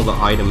happened to all the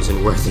items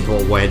and where they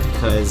all went,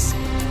 because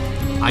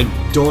I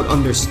don't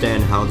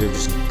understand how they're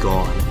just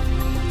gone.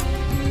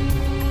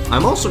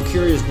 I'm also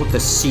curious what the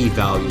C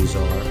values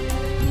are.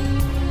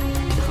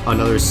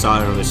 Another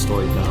side on the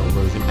story battle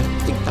version. I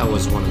think that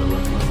was one of the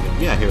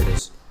recommended. Yeah, here it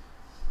is.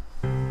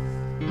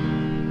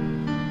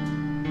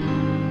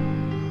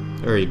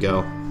 There you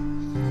go.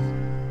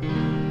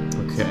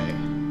 Okay.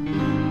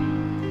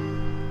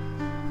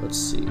 Let's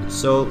see.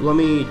 So let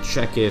me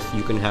check if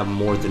you can have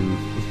more than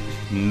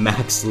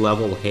max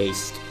level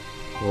haste.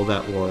 Will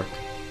that work?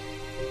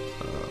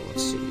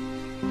 Let's see.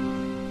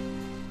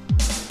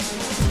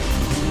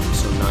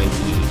 So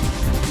 9E.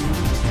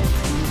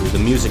 Ooh, the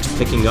music's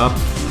picking up.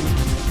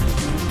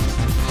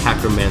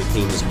 Hackerman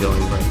theme is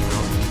going right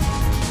now.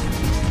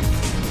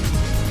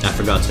 I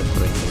forgot to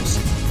put in haste.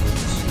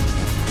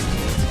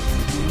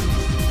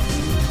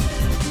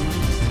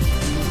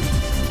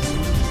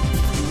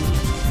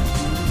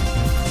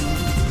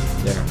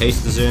 There,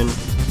 haste is in.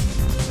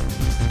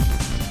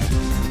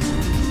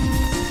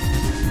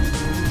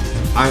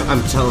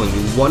 I'm telling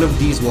you, one of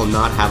these will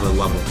not have a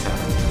level cap.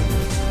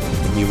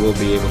 And you will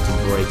be able to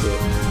break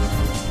it.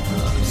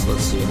 So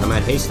let's see, I'm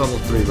at haste level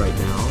 3 right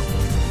now.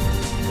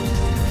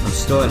 I'm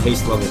still at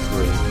haste level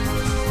 3.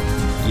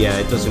 Yeah,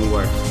 it doesn't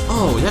work.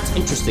 Oh, that's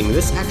that's interesting.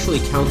 This actually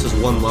counts as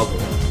one level.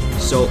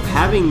 So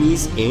having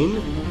these in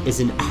is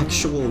an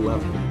actual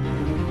level.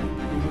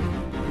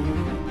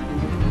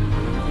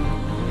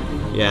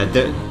 Yeah,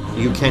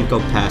 you can't go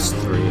past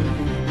 3.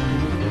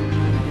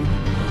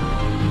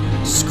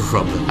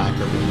 Scrub the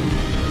hacker.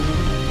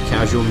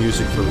 Casual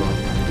music for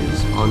love.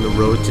 On the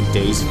road to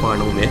Day's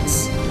final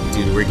mix.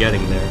 Dude, we're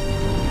getting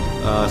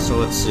there. So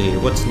let's see.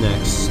 What's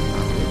next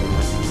after that?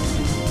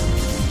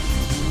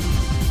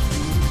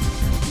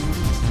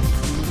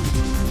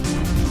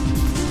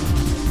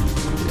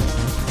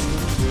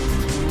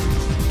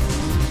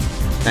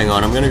 Hang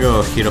on, I'm gonna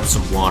go heat up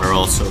some water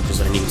also,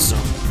 because I need some.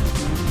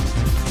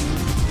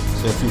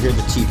 So if you hear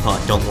the teapot,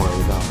 don't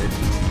worry about it.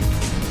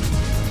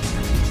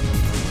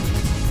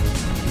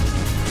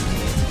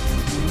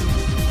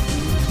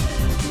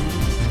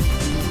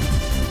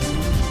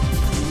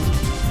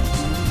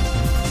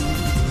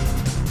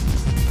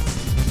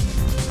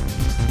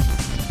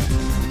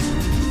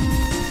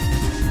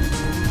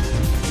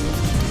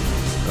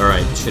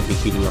 Alright, it should be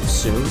heating up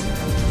soon.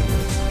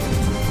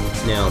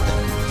 Now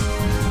then,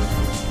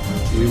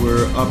 we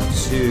were up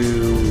to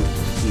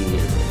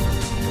here.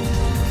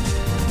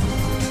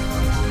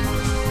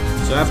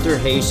 So after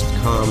haste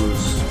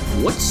comes...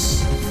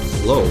 What's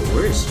flow?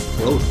 Where is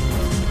float?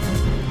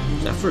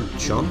 Is that for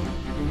jump?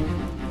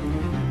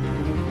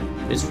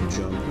 It is for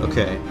jump.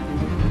 Okay.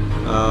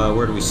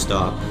 Where do we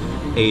stop?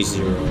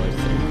 A0, I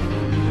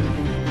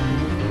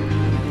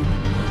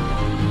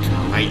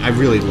think. I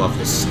really love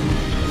this.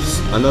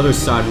 Another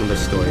side of the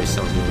story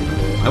sounds really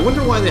cool. I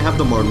wonder why they have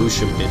the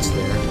Marluxia bits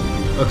there.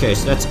 Okay,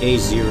 so that's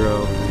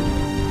A0.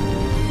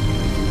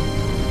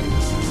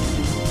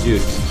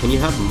 Dude, can you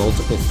have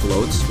multiple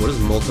floats? What does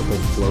multiple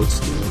floats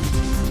do?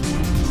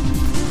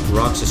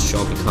 Roxas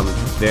shall become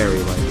very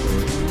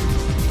lightweight.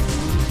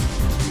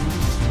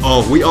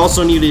 Oh, we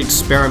also need to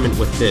experiment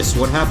with this.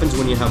 What happens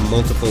when you have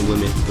multiple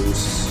limit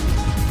boosts?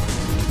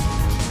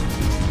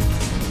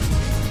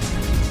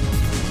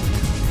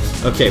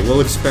 Okay, we'll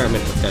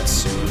experiment with that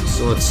soon.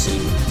 So let's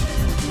see.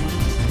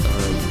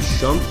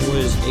 Jump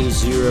was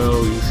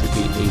A0, you should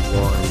be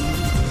A1.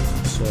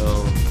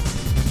 So...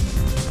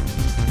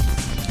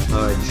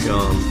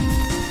 jump.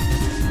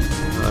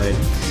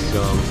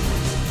 Jump.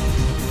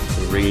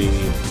 3.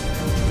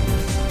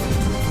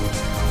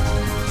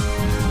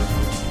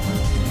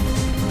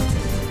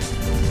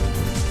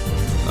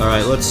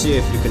 Alright, let's see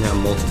if you can have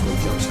multiple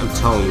jumps. I'm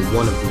telling you,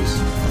 one of these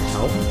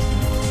help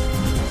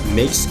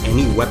makes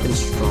any weapon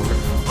stronger.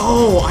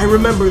 Oh, I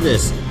remember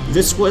this!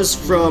 This was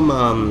from,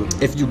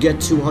 if you get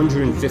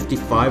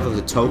 255 of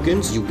the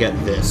tokens, you get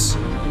this.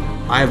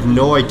 I have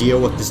no idea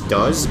what this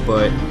does,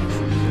 but...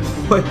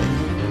 What?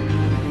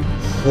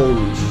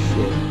 Holy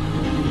shit.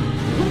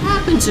 What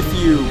happens if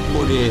you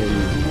put in,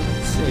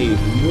 say,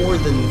 more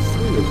than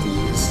 3 of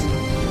these?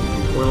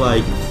 Or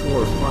like 4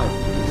 or 5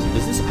 of these?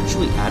 Does this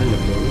actually add an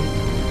ability?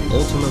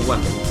 Ultimate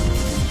weapon.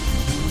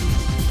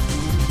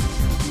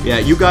 Yeah,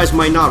 you guys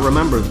might not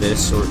remember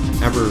this or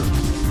ever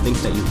think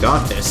that you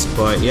got this,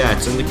 but yeah,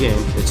 it's in the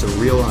game. It's a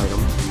real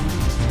item.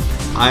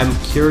 I'm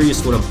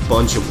curious what a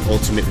bunch of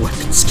ultimate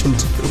weapons can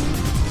do.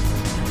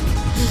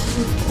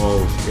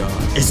 Oh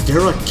god. Is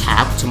there a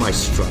cap to my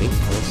strength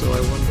also,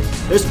 I wonder?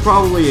 There's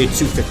probably a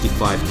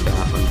 255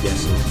 cap, I'm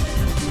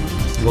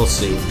guessing. We'll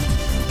see.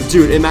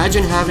 Dude,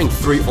 imagine having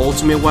 3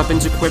 ultimate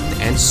weapons equipped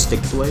and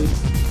stick blade.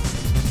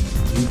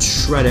 You'd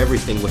shred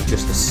everything with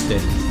just a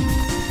stick.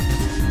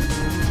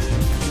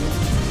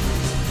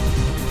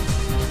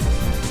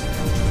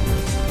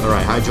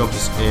 Alright, high jump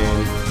is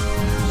in.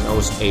 So that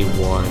was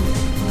A1.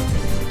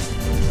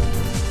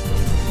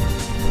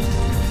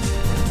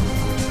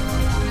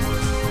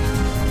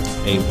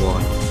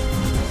 A1.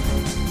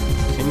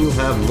 Can you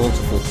have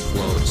multiple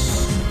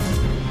floats?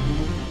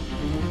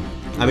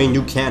 I mean,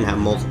 you can have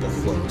multiple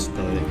floats,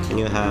 but can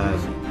you have...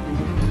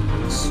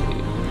 Let's see.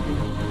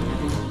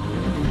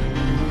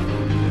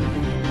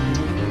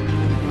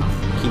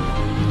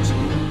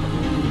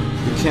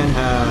 You can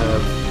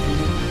have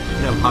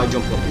high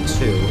jump level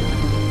 2.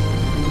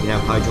 You can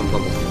have high jump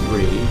level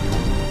 3.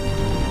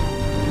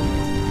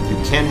 You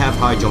can have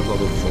high jump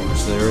level 4,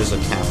 so there is a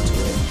cap to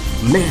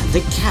it. Man,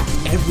 they capped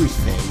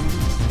everything.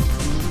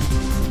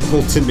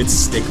 Ultimate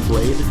stick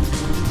blade.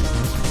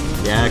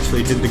 Yeah,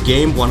 actually did the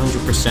game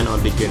 100%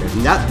 on beginner.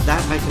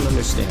 That I can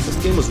understand. This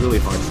game was really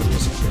hard for me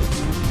as a kid.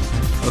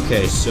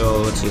 Okay,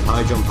 so let's see,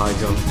 high jump,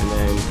 and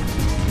then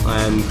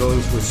I'm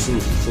going to assume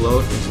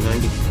float is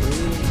 93.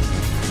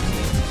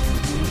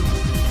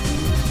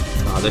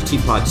 The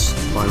teapot's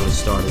finally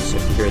started, so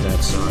if you hear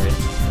that, sorry.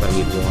 If I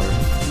need water.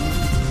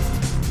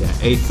 Yeah,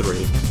 A3.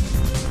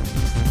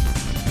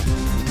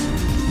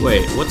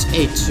 Wait, what's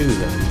A2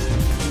 then?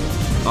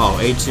 Oh,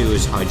 A2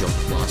 is high jump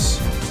plus.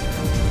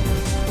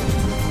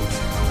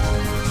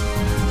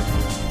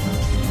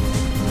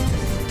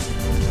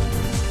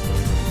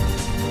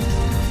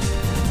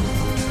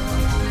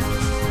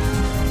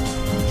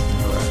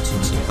 Alright, so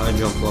let's see, high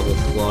jump level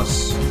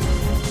plus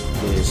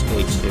is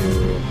A2.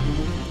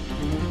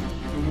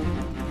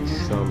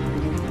 Jump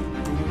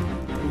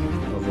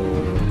level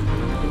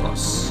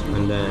plus.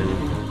 and then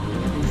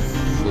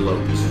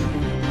float.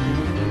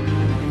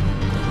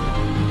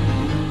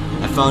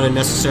 I found it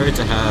necessary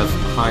to have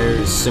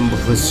higher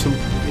symbolism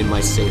in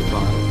my save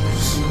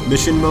file.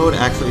 Mission mode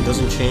actually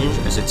doesn't change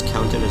as it's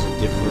counted as a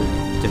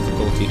different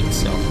difficulty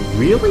itself.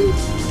 Really?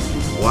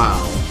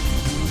 Wow.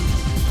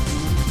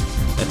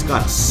 That's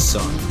gotta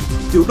suck.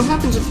 Dude, what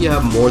happens if you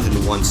have more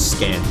than one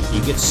scan?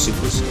 You get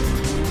super scared.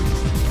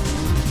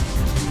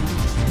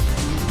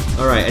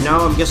 Alright, and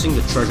now I'm guessing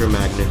the treasure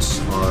magnets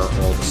are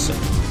all the same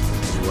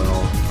as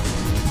well.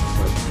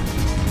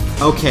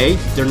 But, okay,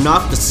 they're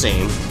not the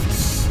same.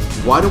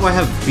 Why do I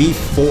have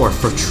B4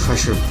 for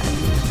treasure magnet?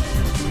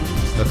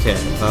 Okay,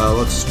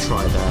 let's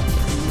try that.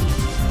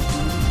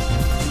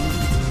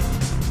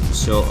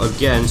 So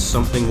again,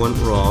 something went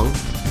wrong.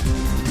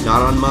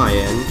 Not on my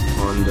end,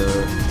 on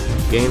the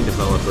game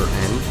developer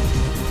end.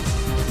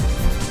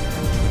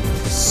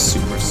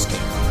 Super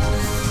scary.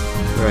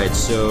 Alright,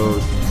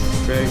 so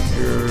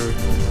treasure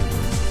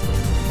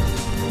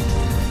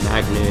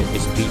magnet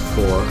is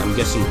B4. I'm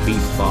guessing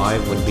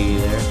B5 would be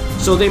there.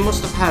 So they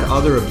must have had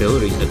other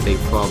abilities that they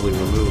probably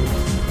removed.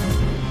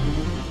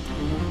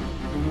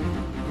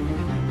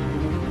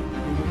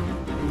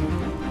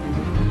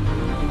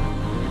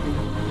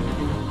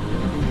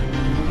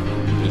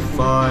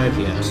 B5,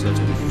 yes, that's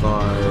B5.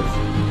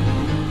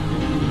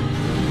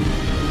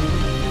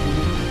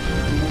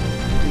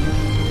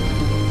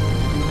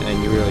 And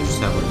you really just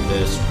have like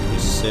this for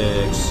B6.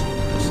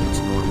 Yes, that's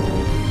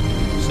normal.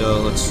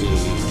 So let's see.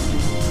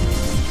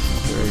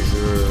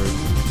 Treasure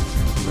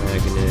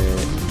magnet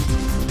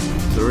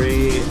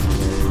 3, and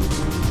then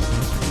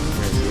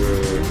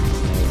treasure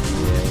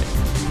magnet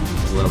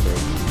level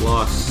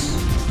plus.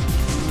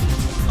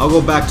 I'll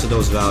go back to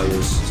those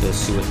values to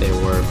see what they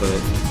were,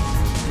 but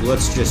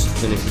let's just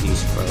finish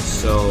these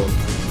first. So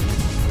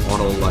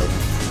auto life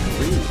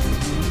 3.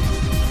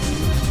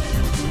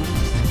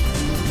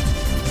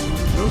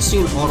 I don't see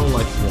an auto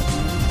life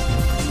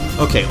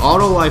 1. Okay,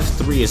 auto life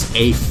 3 is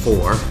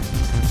A4.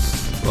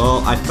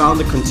 Well, I found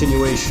the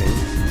continuation.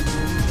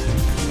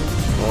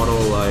 Auto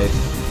life.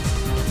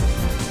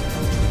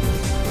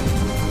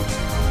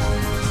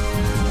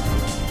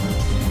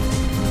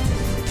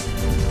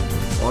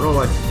 Auto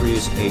life 3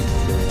 is A4.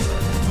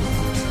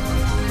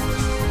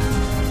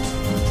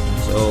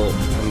 So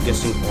I'm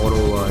guessing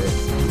auto life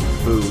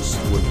boost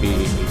would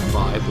be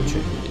A5, which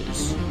it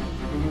is.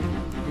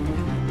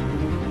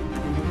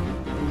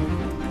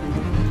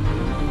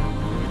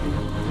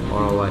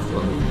 Auto life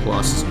level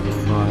plus is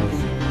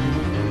A5.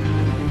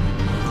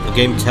 The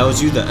game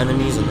tells you the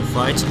enemies and the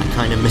fights. I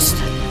kind of missed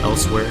it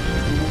elsewhere.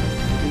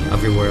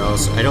 Everywhere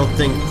else. I don't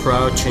think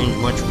Proud changed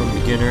much from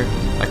beginner.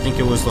 I think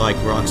it was like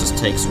Roxas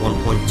takes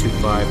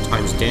 1.25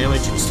 times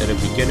damage instead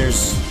of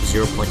beginners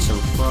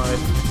 0.75.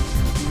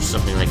 Or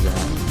something like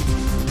that.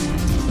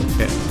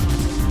 Okay.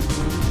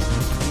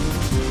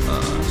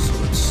 So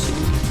let's see.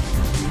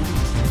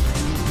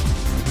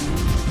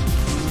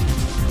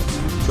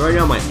 So right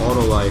now my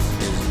auto life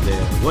is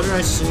there. What did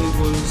I say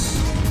was...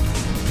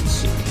 Let's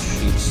see,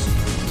 sheets.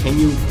 Can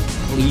you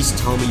please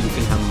tell me you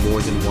can have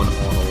more than one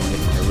auto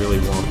life? I really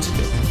want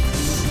to.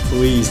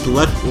 Please,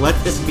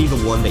 let this be the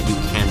one that you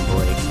can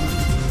break.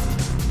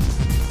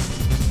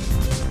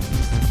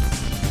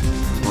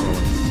 Auto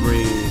life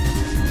 3.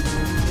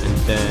 And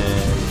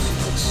then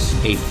that's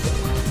A4.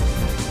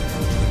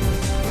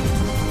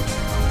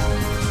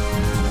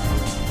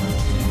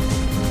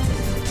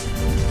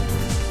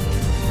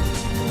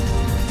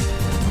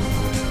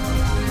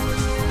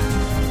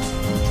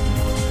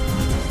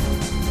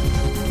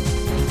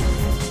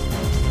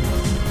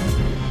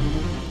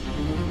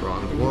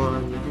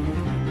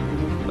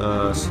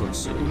 So let's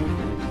see,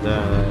 like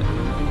that.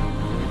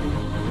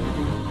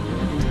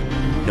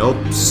 Nope,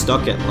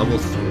 stuck at level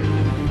 3.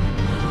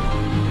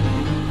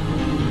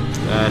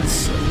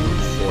 That's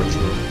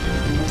unfortunate.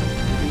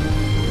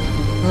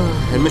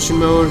 And mission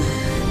mode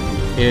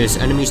is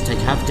enemies take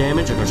half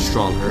damage and are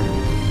stronger.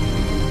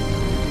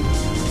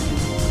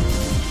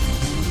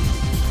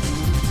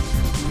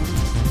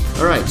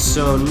 Alright,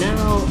 so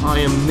now I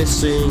am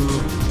missing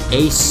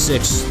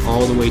A6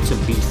 all the way to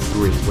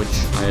B3,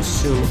 which I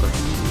assume are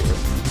here.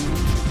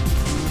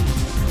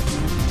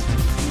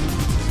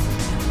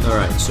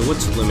 Alright, so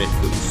what's limit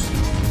boost?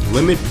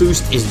 Limit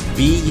boost is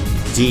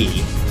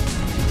BD.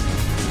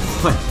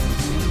 What?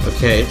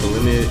 Okay, the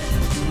limit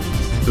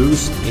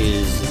boost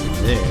is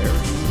there.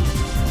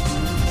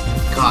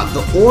 God,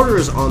 the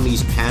orders on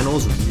these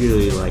panels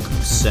really, like,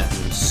 upset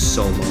me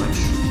so much.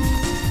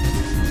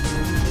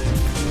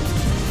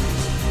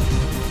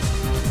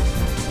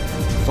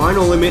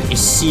 Final limit is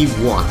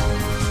C1.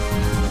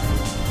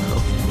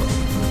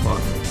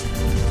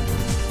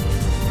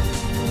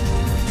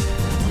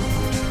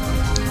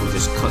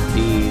 Cut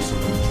these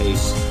and then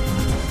paste.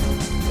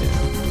 Yeah,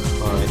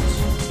 cut.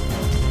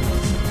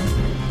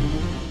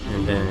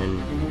 And then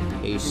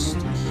paste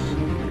here.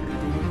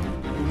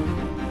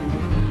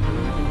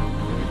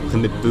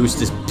 Limit boost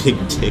is big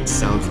dick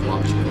sounds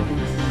logical.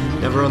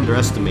 Never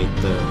underestimate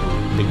the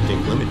big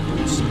dick limit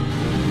boost.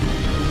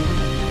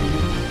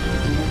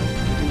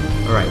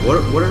 Alright,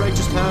 what did I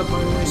just have, by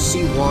the way?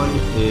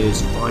 C1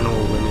 is final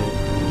limit.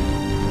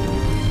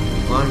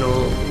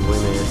 Final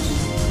limit.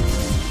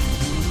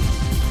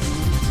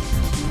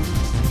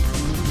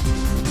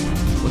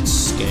 Let's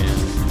scan.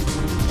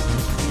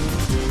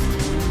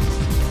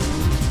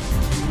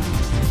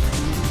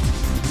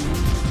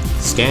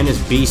 Scan is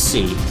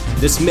BC.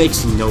 This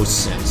makes no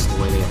sense the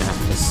way they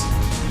have this.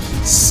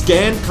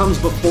 Scan comes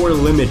before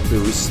limit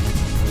boost,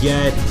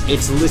 yet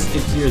it's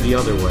listed here the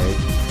other way.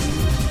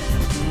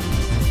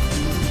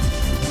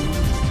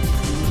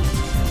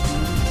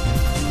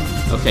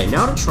 Okay,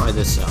 now to try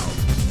this out.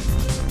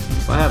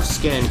 If I have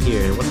scan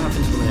here, what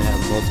happens when I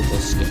have multiple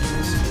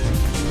scans?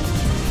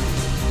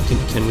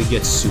 Can we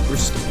get super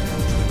scan?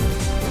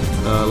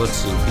 Let's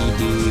see,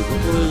 BD,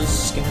 what was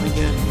scan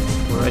again?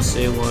 What did I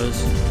say it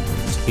was?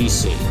 It's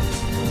BC.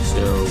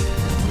 So,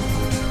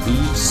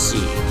 BC.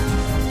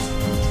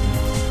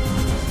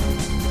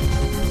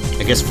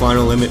 I guess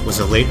final limit was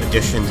a late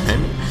addition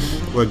then.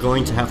 We're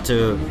going to have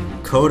to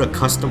code a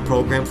custom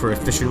program for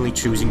efficiently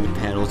choosing the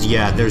panels.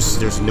 Yeah,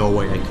 there's no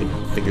way I could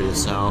figure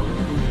this out.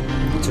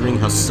 Considering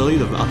how silly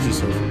the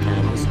values are for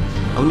panels.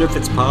 I wonder if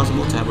it's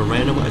possible to have a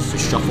randomizer to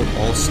shuffle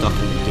all stuff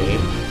in the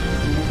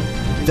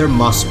game. There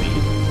must be.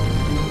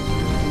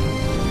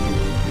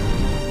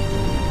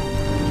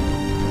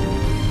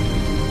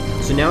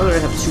 So now that I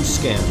have two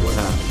scans, what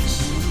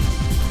happens?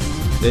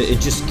 It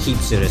just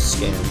keeps it as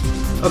scan.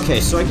 Okay,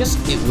 so I guess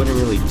it wouldn't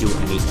really do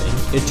anything.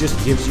 It just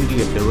gives you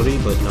the ability,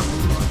 but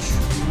nothing much.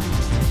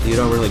 You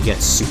don't really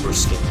get super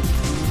scan,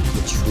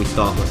 which we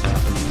thought would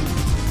happen.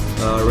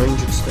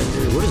 Range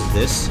extender, what is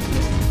this?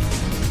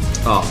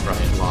 Oh,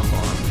 right, lock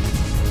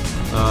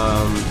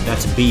on.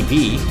 That's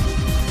BB.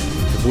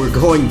 We're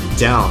going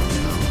down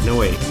now. No,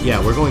 wait, yeah,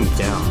 we're going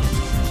down.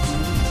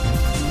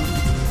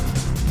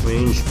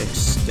 Range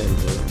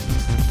extender.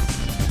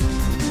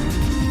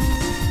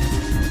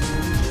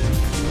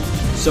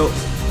 So,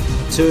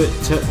 to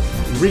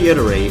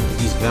reiterate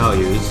these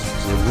values,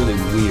 because they're really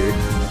weird.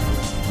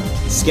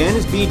 Scan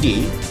is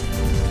BD.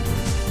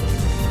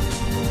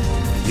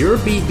 You're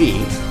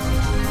BB.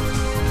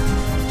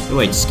 Oh,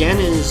 wait, scan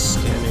is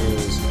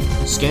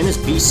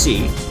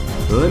BC.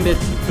 Limit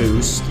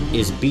boost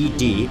is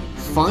BD.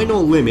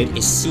 Final limit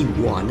is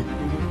C1.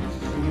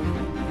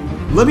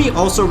 Let me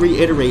also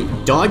reiterate,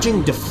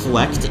 dodging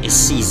deflect is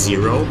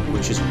C0,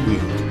 which is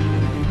weird.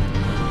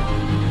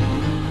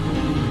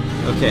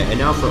 Okay, and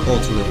now for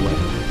ultimate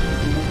weapon.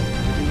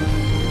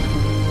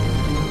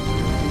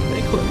 Can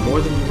I put more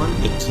than one?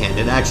 It can.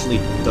 It actually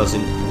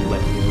doesn't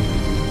let me.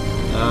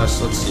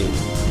 So let's see.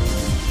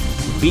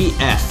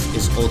 BF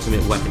is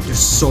ultimate weapon. There's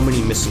so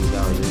many missing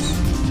values.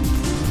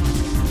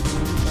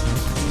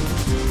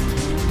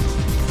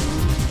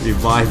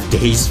 Revive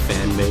Days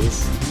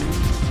fanbase.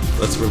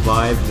 Let's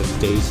revive the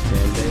Days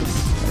fanbase.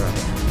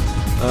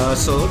 Alright.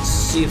 So let's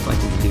see if I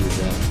can do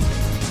that.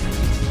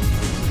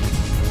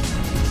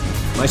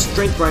 My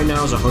strength right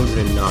now is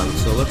 109,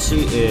 so let's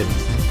see if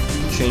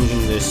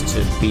changing this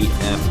to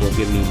BF will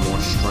give me more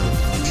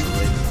strength, actually.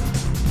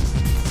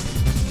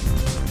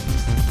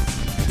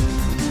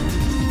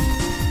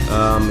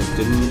 It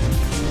didn't...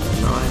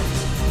 not.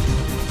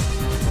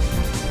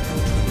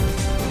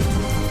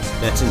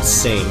 That's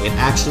insane. It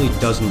actually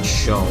doesn't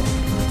show.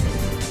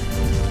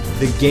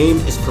 The game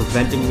is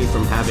preventing me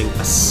from having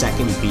a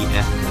second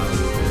BF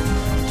value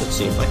here. Let's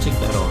see if I take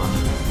that off.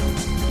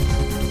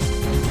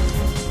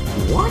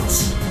 What?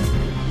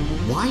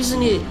 Why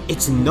isn't it?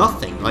 It's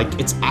nothing. Like,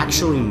 it's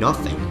actually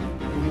nothing.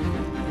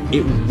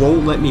 It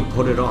won't let me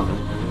put it on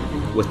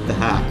with the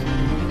hack.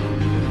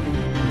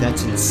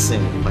 That's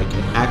insane. Like,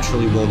 it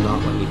actually will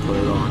not let me put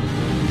it on.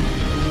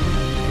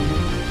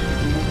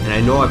 And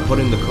I know I put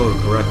in the code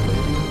correctly.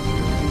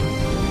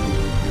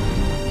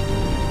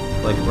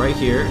 Like, right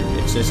here,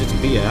 it says it's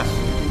BF.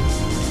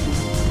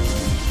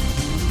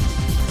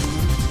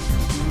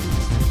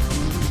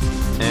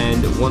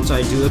 And once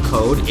I do the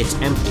code, it's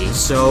empty.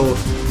 So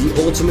the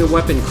ultimate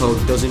weapon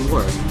code doesn't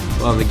work.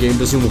 Well, the game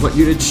doesn't want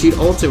you to cheat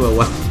ultimate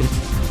weapon.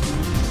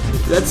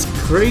 That's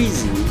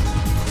crazy.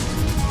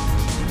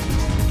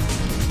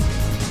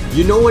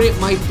 You know what it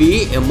might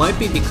be? It might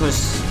be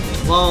because,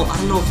 well, I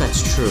don't know if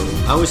that's true.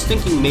 I was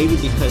thinking maybe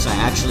because I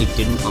actually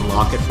didn't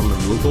unlock it from the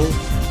Moogle,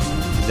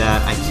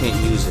 that I can't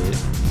use it.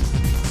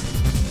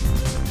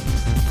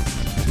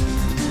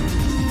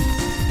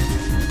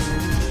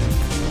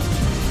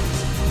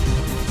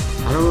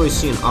 I don't really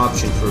see an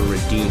option for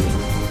redeeming.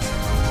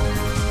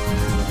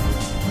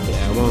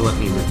 Yeah, it won't let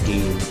me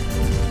redeem.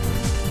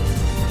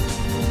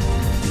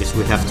 I guess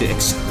we'd have to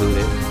exclude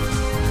it.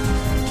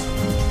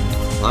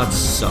 Well, that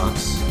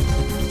sucks.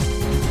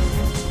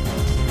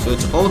 So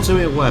it's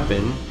ultimate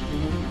weapon,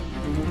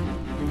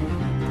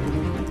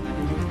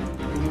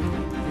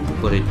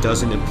 but it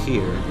doesn't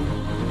appear.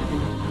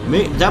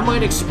 That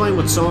might explain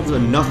what some of the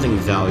nothing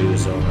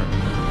values are.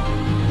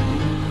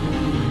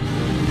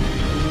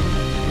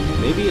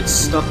 Maybe it's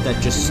stuff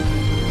that just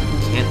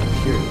can't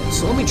appear yet.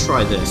 So let me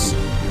try this.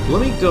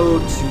 Let me go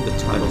to the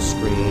title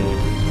screen,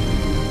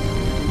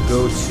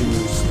 go to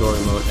story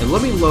mode, and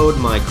let me load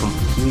my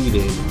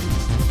completed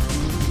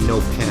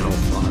no panel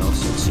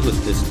files. Let's see what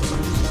this does.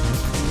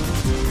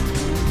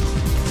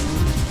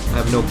 I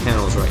have no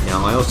panels right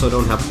now. I also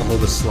don't have all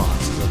the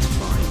slots, so that's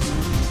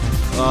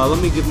fine. Let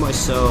me give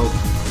myself...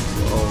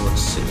 well,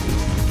 let's see.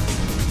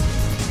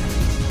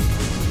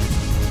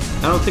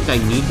 I don't think I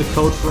need the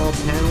code for all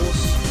panels,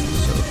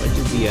 so if I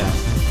do BF...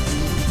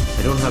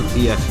 I don't have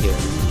BF here.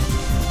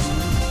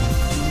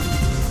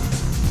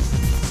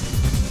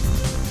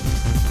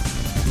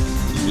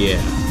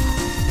 Yeah.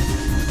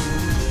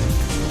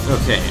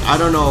 Okay, I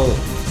don't know.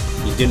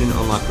 You didn't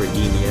unlock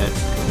redeem yet.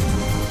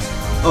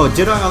 Oh,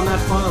 did I on that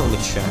file? Let me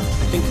check.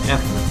 I think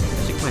F. I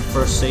think my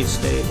first save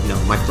state. No,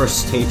 my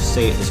first save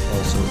state is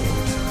also here.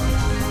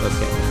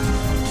 Okay.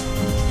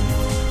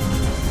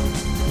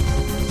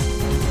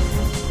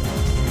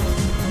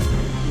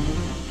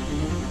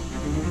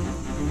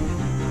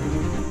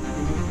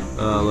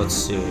 Let's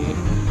see.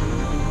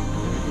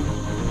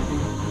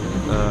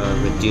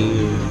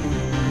 Redeem.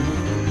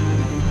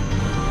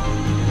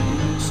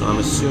 So I'm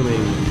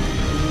assuming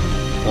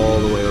all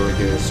the way over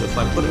here. So if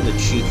I put in the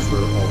cheat for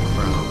all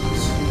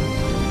crowns,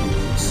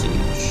 let's see,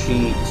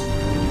 cheat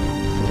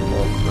for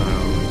all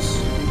crowns.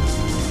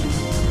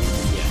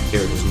 Yeah,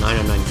 here it is.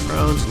 999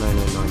 crowns,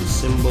 999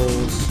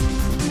 symbols.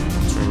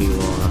 I'll turn you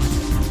off.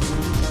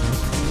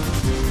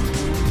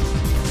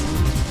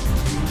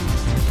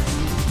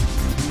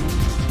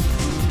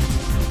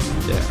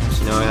 There.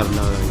 So now I have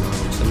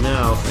 999. So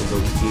now if I go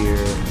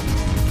here.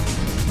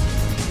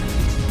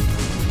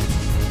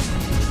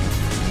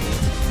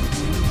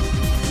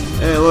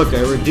 Hey, look,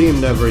 I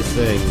redeemed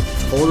everything.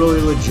 Totally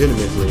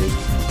legitimately.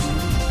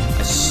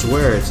 I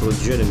swear it's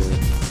legitimate.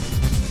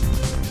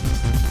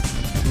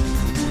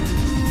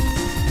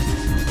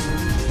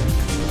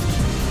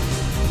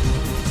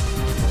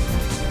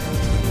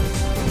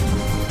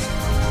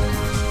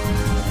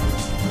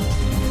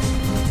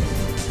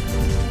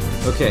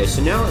 Okay,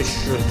 so now I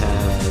should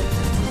have...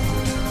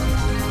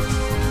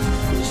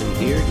 is in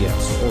here?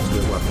 Yes,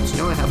 ultimate weapon. So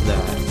now I have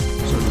that.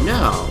 So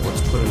now,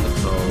 let's put in the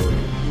code.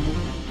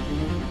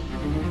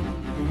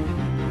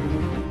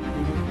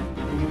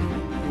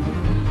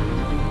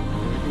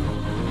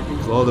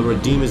 Well, the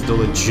redeem is the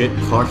legit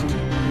card.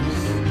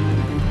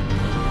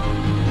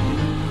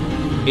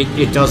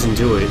 It doesn't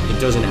do it. It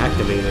doesn't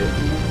activate it.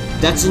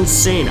 That's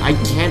insane. I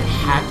can't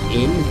hack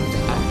in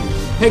that.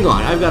 Hang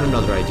on, I've got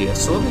another idea.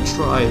 So let me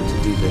try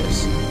to do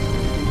this.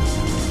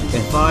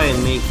 If I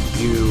make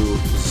you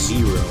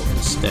 0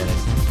 instead,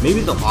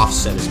 maybe the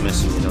offset is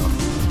messing it up.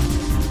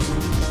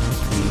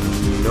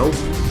 Nope,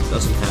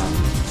 doesn't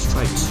happen. Let's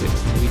try 2.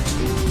 Maybe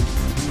 2.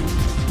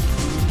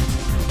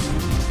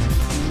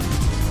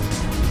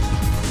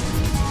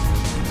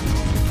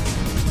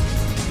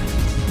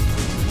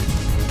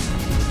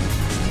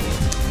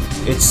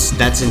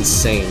 That's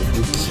insane.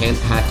 You can't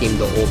hack in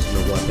the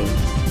ultimate weapon.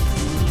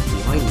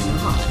 Why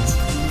not?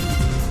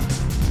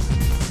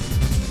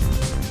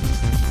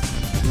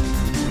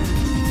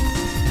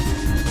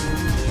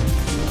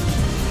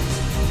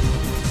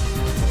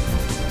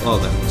 Oh,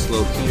 that was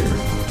low here.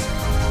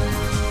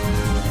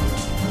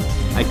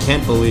 I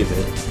can't believe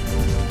it.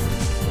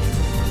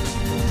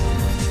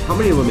 How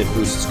many limit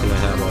boosts can I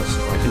have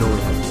also? I can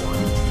only have 1.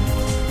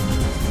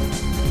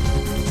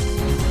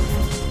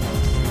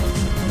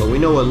 But we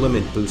know what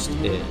limit boost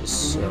is,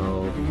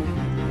 so...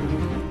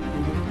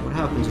 what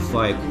happens if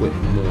I equip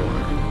more?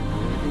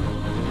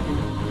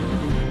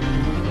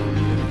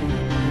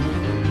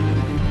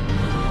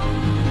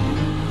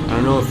 I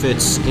don't know if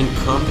it's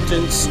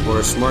incompetence or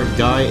a smart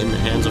guy in the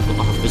hands of the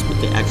office, but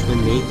they actually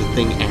made the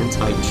thing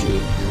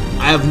anti-cheat.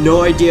 I have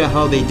no idea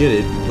how they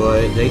did it,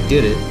 but they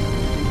did it.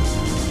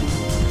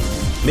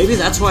 Maybe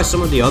that's why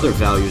some of the other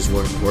values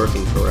weren't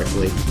working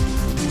correctly.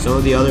 Some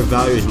of the other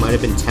values might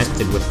have been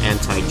tested with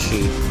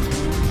anti-cheat.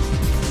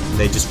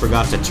 They just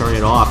forgot to turn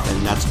it off,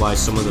 and that's why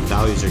some of the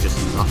values are just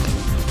nothing.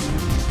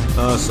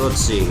 So let's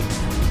see.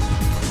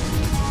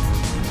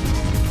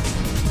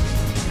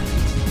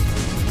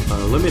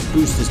 Limit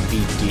boost is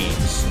BD,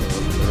 so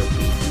we're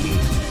BD.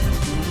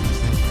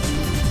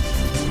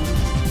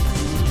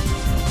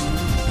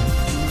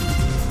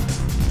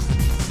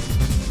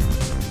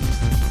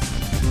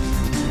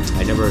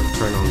 I never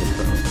turn on the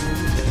code.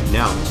 Okay,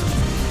 now it's on.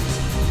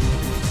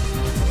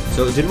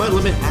 So did my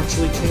limit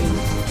actually change?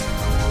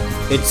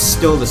 It's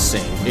still the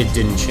same. It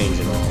didn't change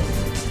at all.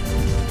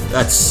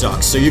 That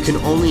sucks. So you can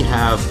only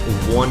have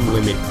 1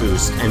 limit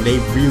boost, and they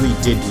really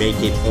did make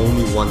it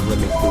only 1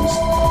 limit boost.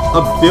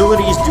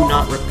 Abilities do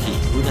not repeat.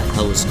 Who the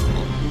hell is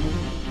calling?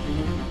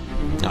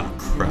 Oh,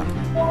 crap.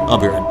 I'll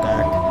be right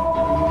back.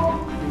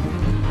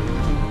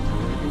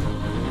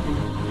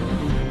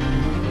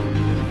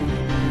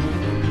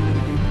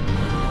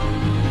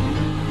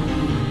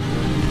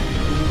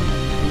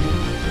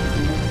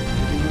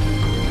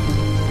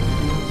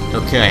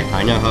 Okay,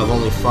 I now have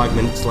only 5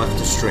 minutes left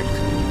to stream.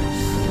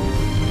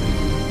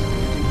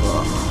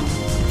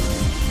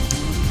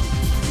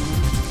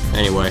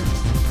 Anyway.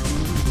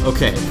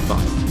 Okay,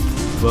 fine.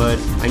 But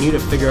I need to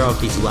figure out what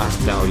these last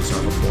values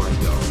are before I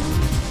go.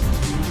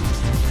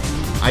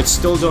 I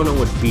still don't know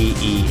what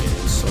BE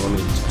is, so let me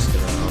test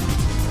it out.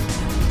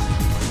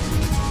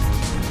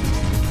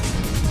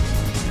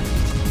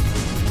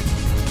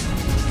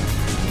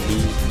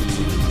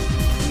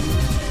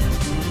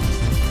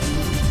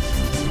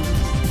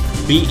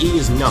 BE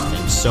is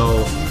nothing,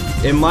 so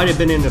it might have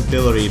been an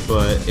ability,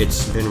 but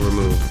it's been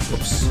removed.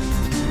 Whoops.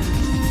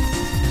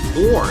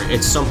 Or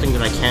it's something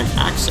that I can't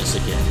access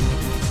again.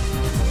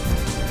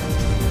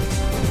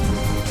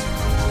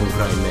 What did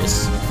I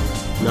miss?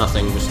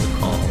 Nothing, just a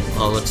call.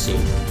 Oh, let's see.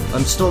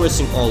 I'm still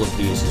missing all of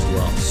these as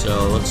well,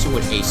 so let's see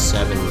what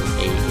A7,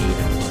 A8,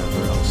 and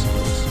whatever else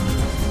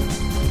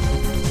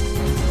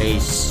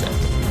is. A7.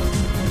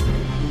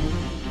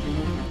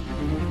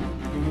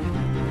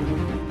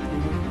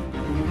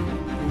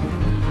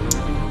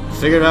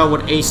 Figured out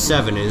what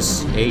A7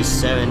 is.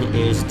 A7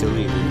 is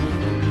deleted.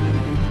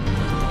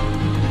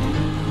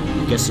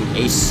 I'm guessing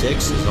A6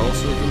 is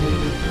also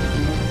deleted.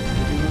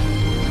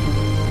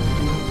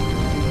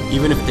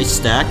 Even if they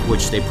stack,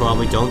 which they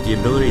probably don't, the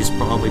ability is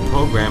probably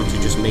programmed to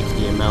just make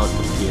the amount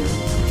appear.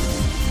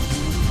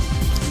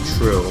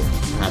 True.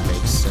 That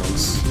makes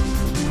sense.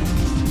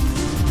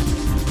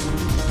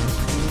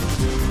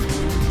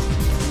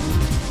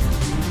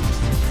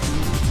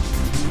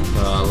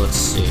 Let's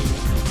see.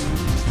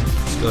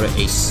 Let's go to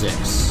A6.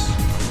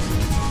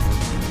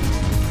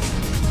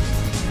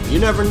 You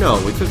never know,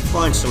 we could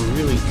find some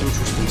really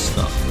interesting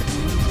stuff here.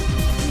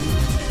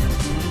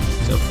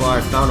 So far,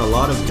 I found a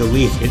lot of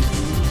deleted.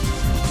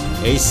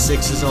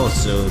 A6 is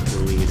also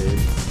deleted.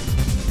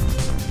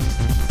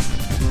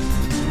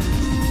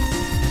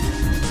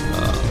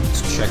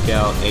 Let's check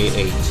out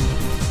A8.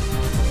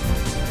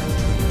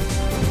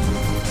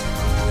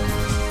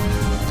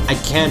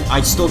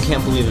 I still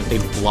can't believe that they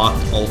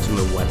blocked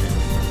Ultimate Weapon.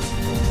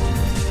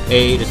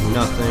 A8 is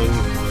nothing.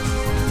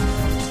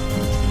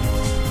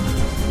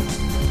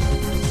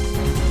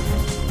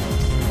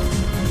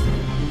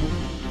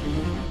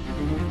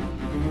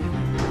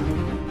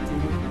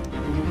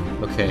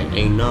 Okay,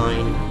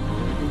 A9.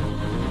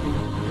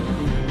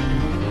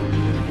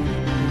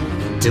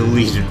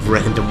 Deleted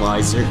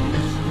randomizer.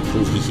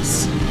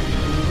 Please.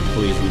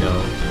 Please, no.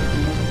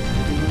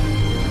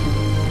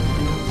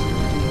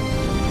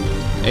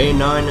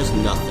 A9 is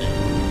nothing.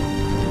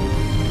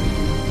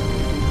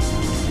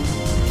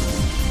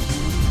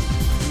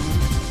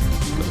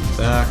 Let's go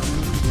back.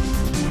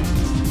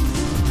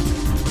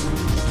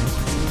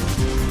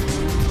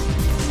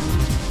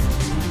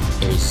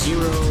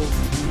 A0.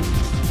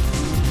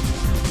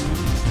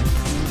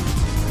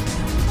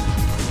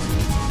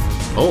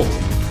 Oh.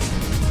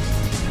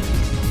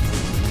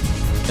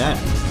 That.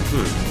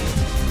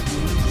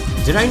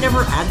 Did I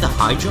never add the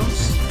high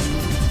jumps?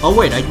 Oh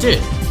wait, I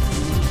did.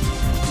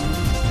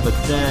 But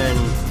then...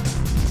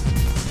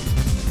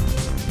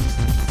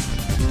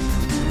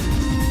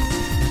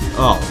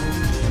 Oh.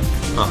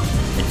 Huh.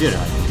 I did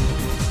add it.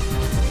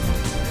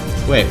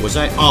 Wait, was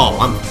I... Oh,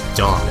 I'm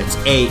dumb. It's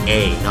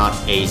AA, not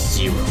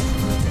A0.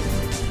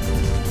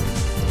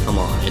 Come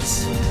on,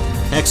 it's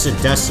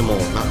hexadecimal,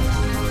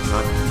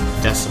 not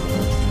decimal.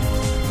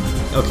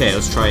 Okay,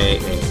 let's try AA.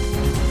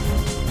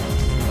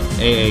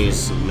 AA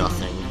is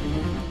nothing.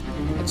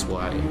 That's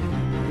why it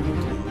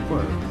didn't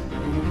work.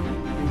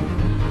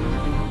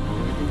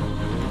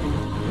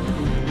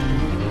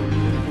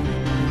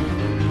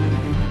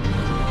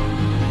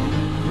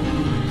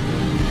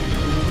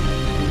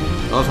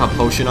 I love how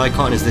potion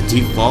icon is the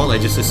default. I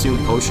just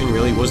assumed potion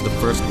really was the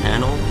first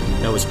panel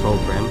that was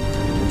programmed.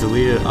 The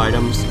deleted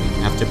items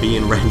have to be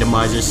in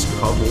randomizer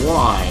scrub.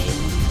 Why?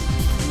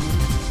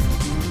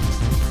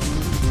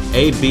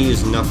 AB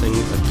is nothing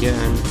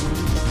again.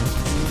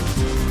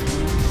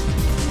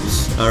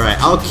 Alright,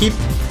 I'll keep...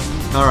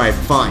 Alright,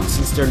 fine,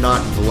 since they're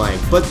not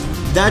blank. But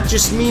that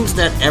just means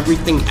that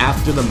everything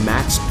after the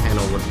max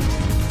panel would...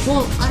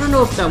 Well, I don't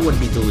know if that would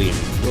be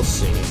deleted. We'll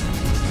see.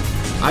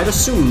 I'd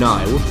assume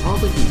not. It would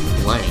probably be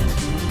blank.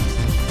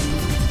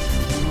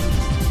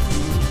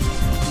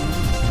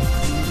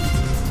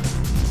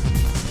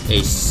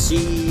 A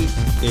C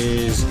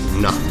is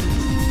nothing.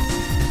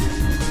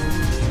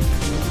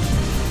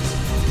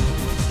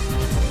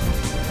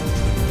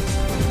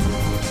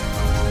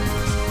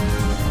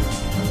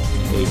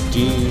 A D,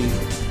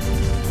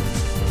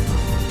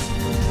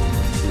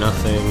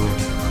 nothing.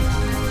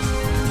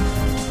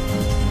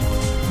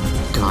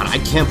 God, I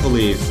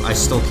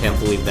still can't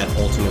believe that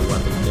ultimate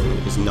weapon thing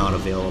is not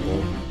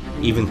available,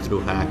 even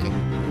through hacking.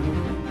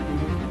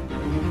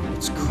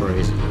 It's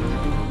crazy.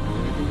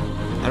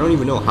 I don't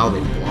even know how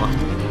they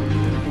blocked it.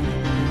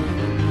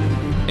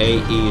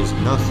 AE is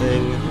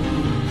nothing.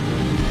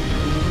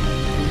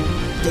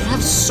 They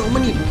have so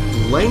many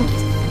blank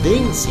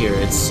things here,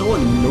 it's so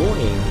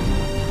annoying.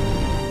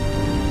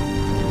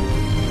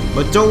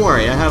 But don't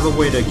worry, I have a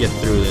way to get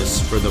through this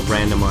for the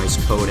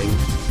randomized coding.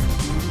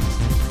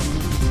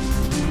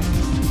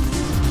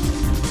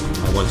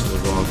 I went to the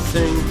wrong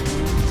thing.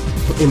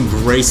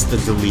 Embrace the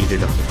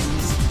deleted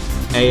items.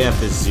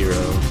 AF is 0.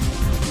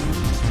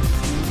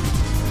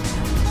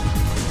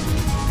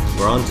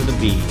 We're on to the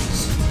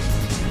B's.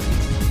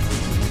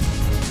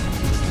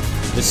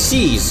 The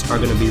C's are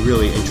going to be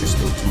really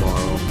interesting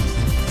tomorrow.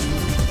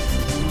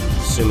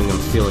 Assuming I'm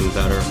feeling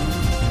better.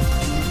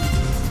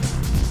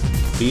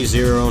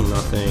 B0,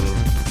 nothing.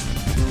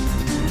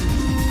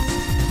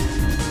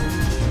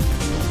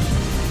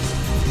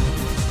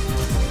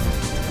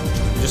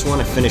 just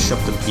want to finish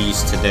up the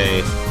beast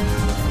today,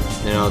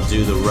 and I'll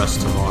do the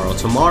rest tomorrow.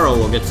 Tomorrow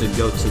we'll get to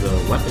go to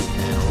the weapon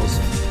panels.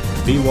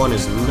 B1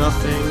 is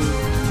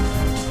nothing.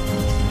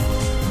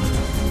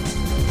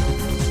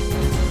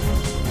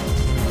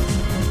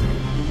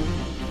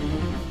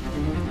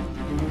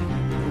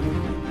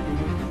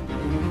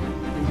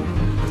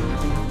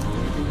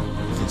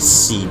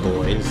 C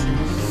boys.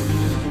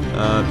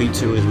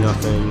 B2 is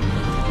nothing.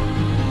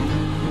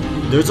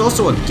 There's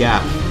also a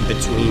gap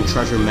between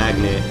treasure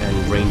magnet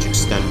and range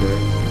extender.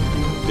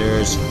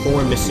 There's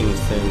 4 missing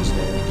things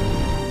there.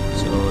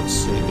 So let's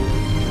see.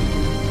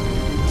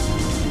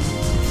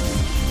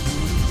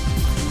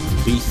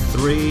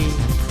 B3.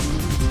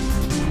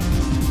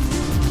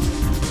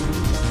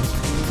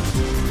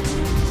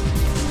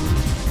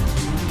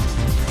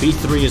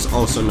 B3 is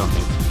also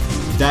nothing.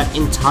 That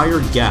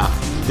entire gap.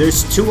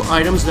 There's 2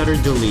 items that are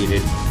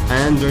deleted,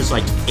 and there's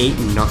like 8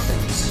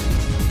 nothings.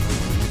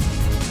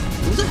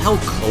 Who the hell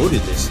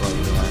coded this like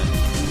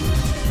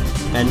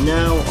that? And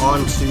now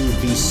on to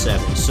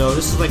B7. So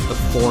this is like the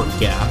 4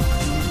 gap.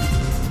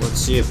 Let's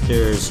see if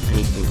there's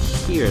anything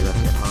here that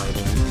they're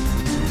hiding.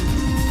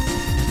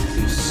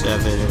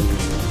 B7.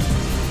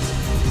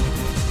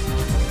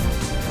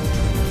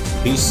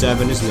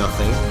 B7 is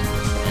nothing.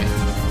 Okay.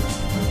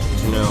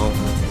 No.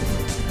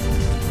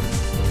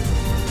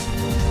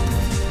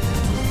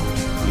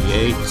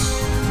 B8.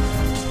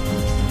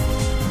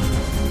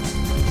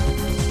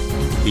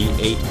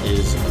 B8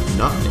 is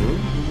nothing.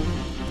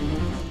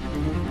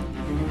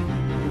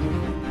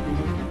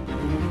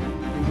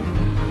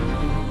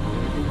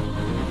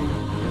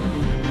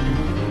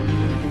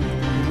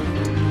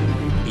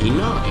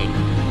 B9.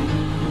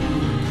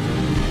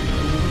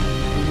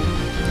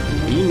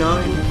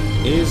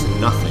 B9 is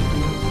nothing.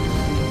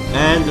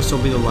 And this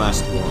will be the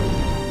last one.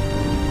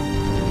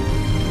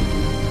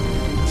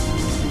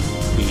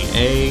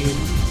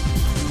 B8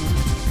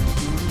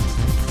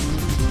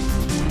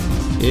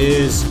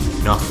 is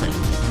nothing.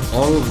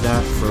 All of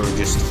that for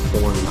just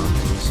 4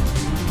 nothings.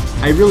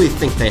 I really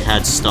think they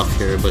had stuff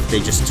here, but they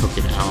just took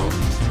it out.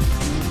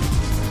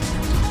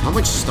 How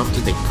much stuff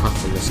did they cut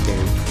from this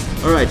game?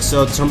 Alright,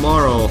 so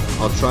tomorrow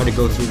I'll try to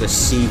go through the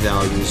C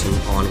values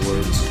and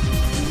onwards.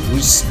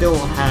 We still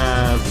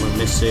have,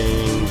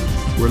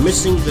 we're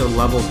missing the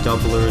level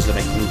doublers that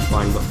I couldn't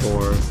find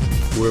before.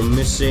 We're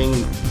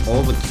missing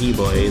all the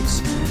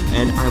keyblades,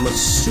 and I'm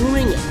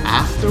assuming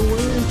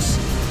afterwards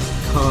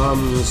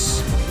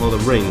comes, well, the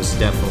rings,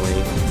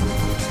 definitely.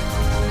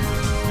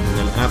 And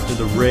then after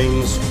the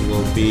rings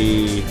will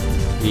be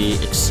the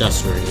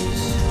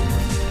accessories.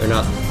 Or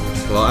not,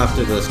 well,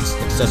 after the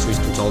accessories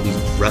comes all these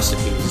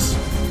recipes.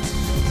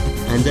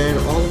 And then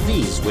all of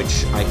these,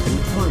 which I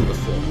couldn't find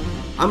before.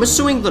 I'm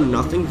assuming the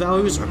nothing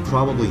values are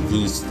probably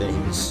these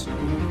things,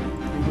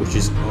 which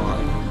is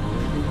odd.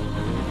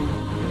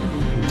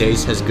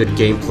 Days has good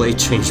gameplay,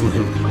 changed my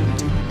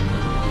mind.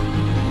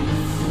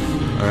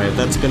 Alright,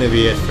 that's gonna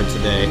be it for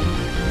today.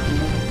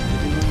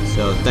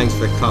 So, thanks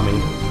for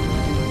coming.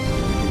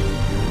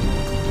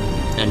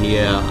 And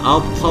yeah,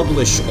 I'll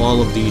publish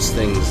all of these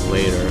things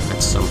later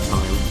at some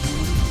time.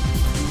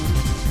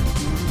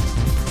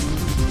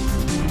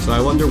 So I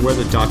wonder where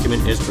the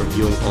document is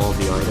reviewing all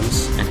the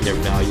items and their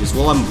values.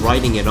 Well, I'm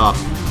writing it up.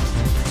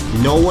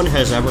 No one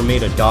has ever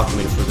made a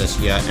document for this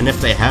yet, and if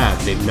they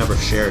have, they've never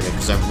shared it,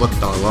 because I've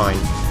looked online.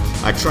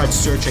 I tried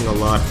searching a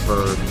lot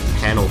for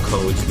panel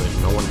codes, but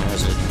no one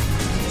has it.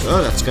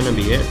 So that's gonna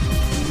be it.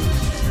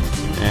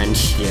 And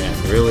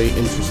yeah, really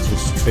interesting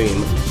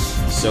stream.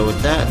 So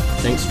with that,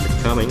 thanks for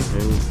coming,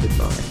 and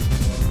goodbye.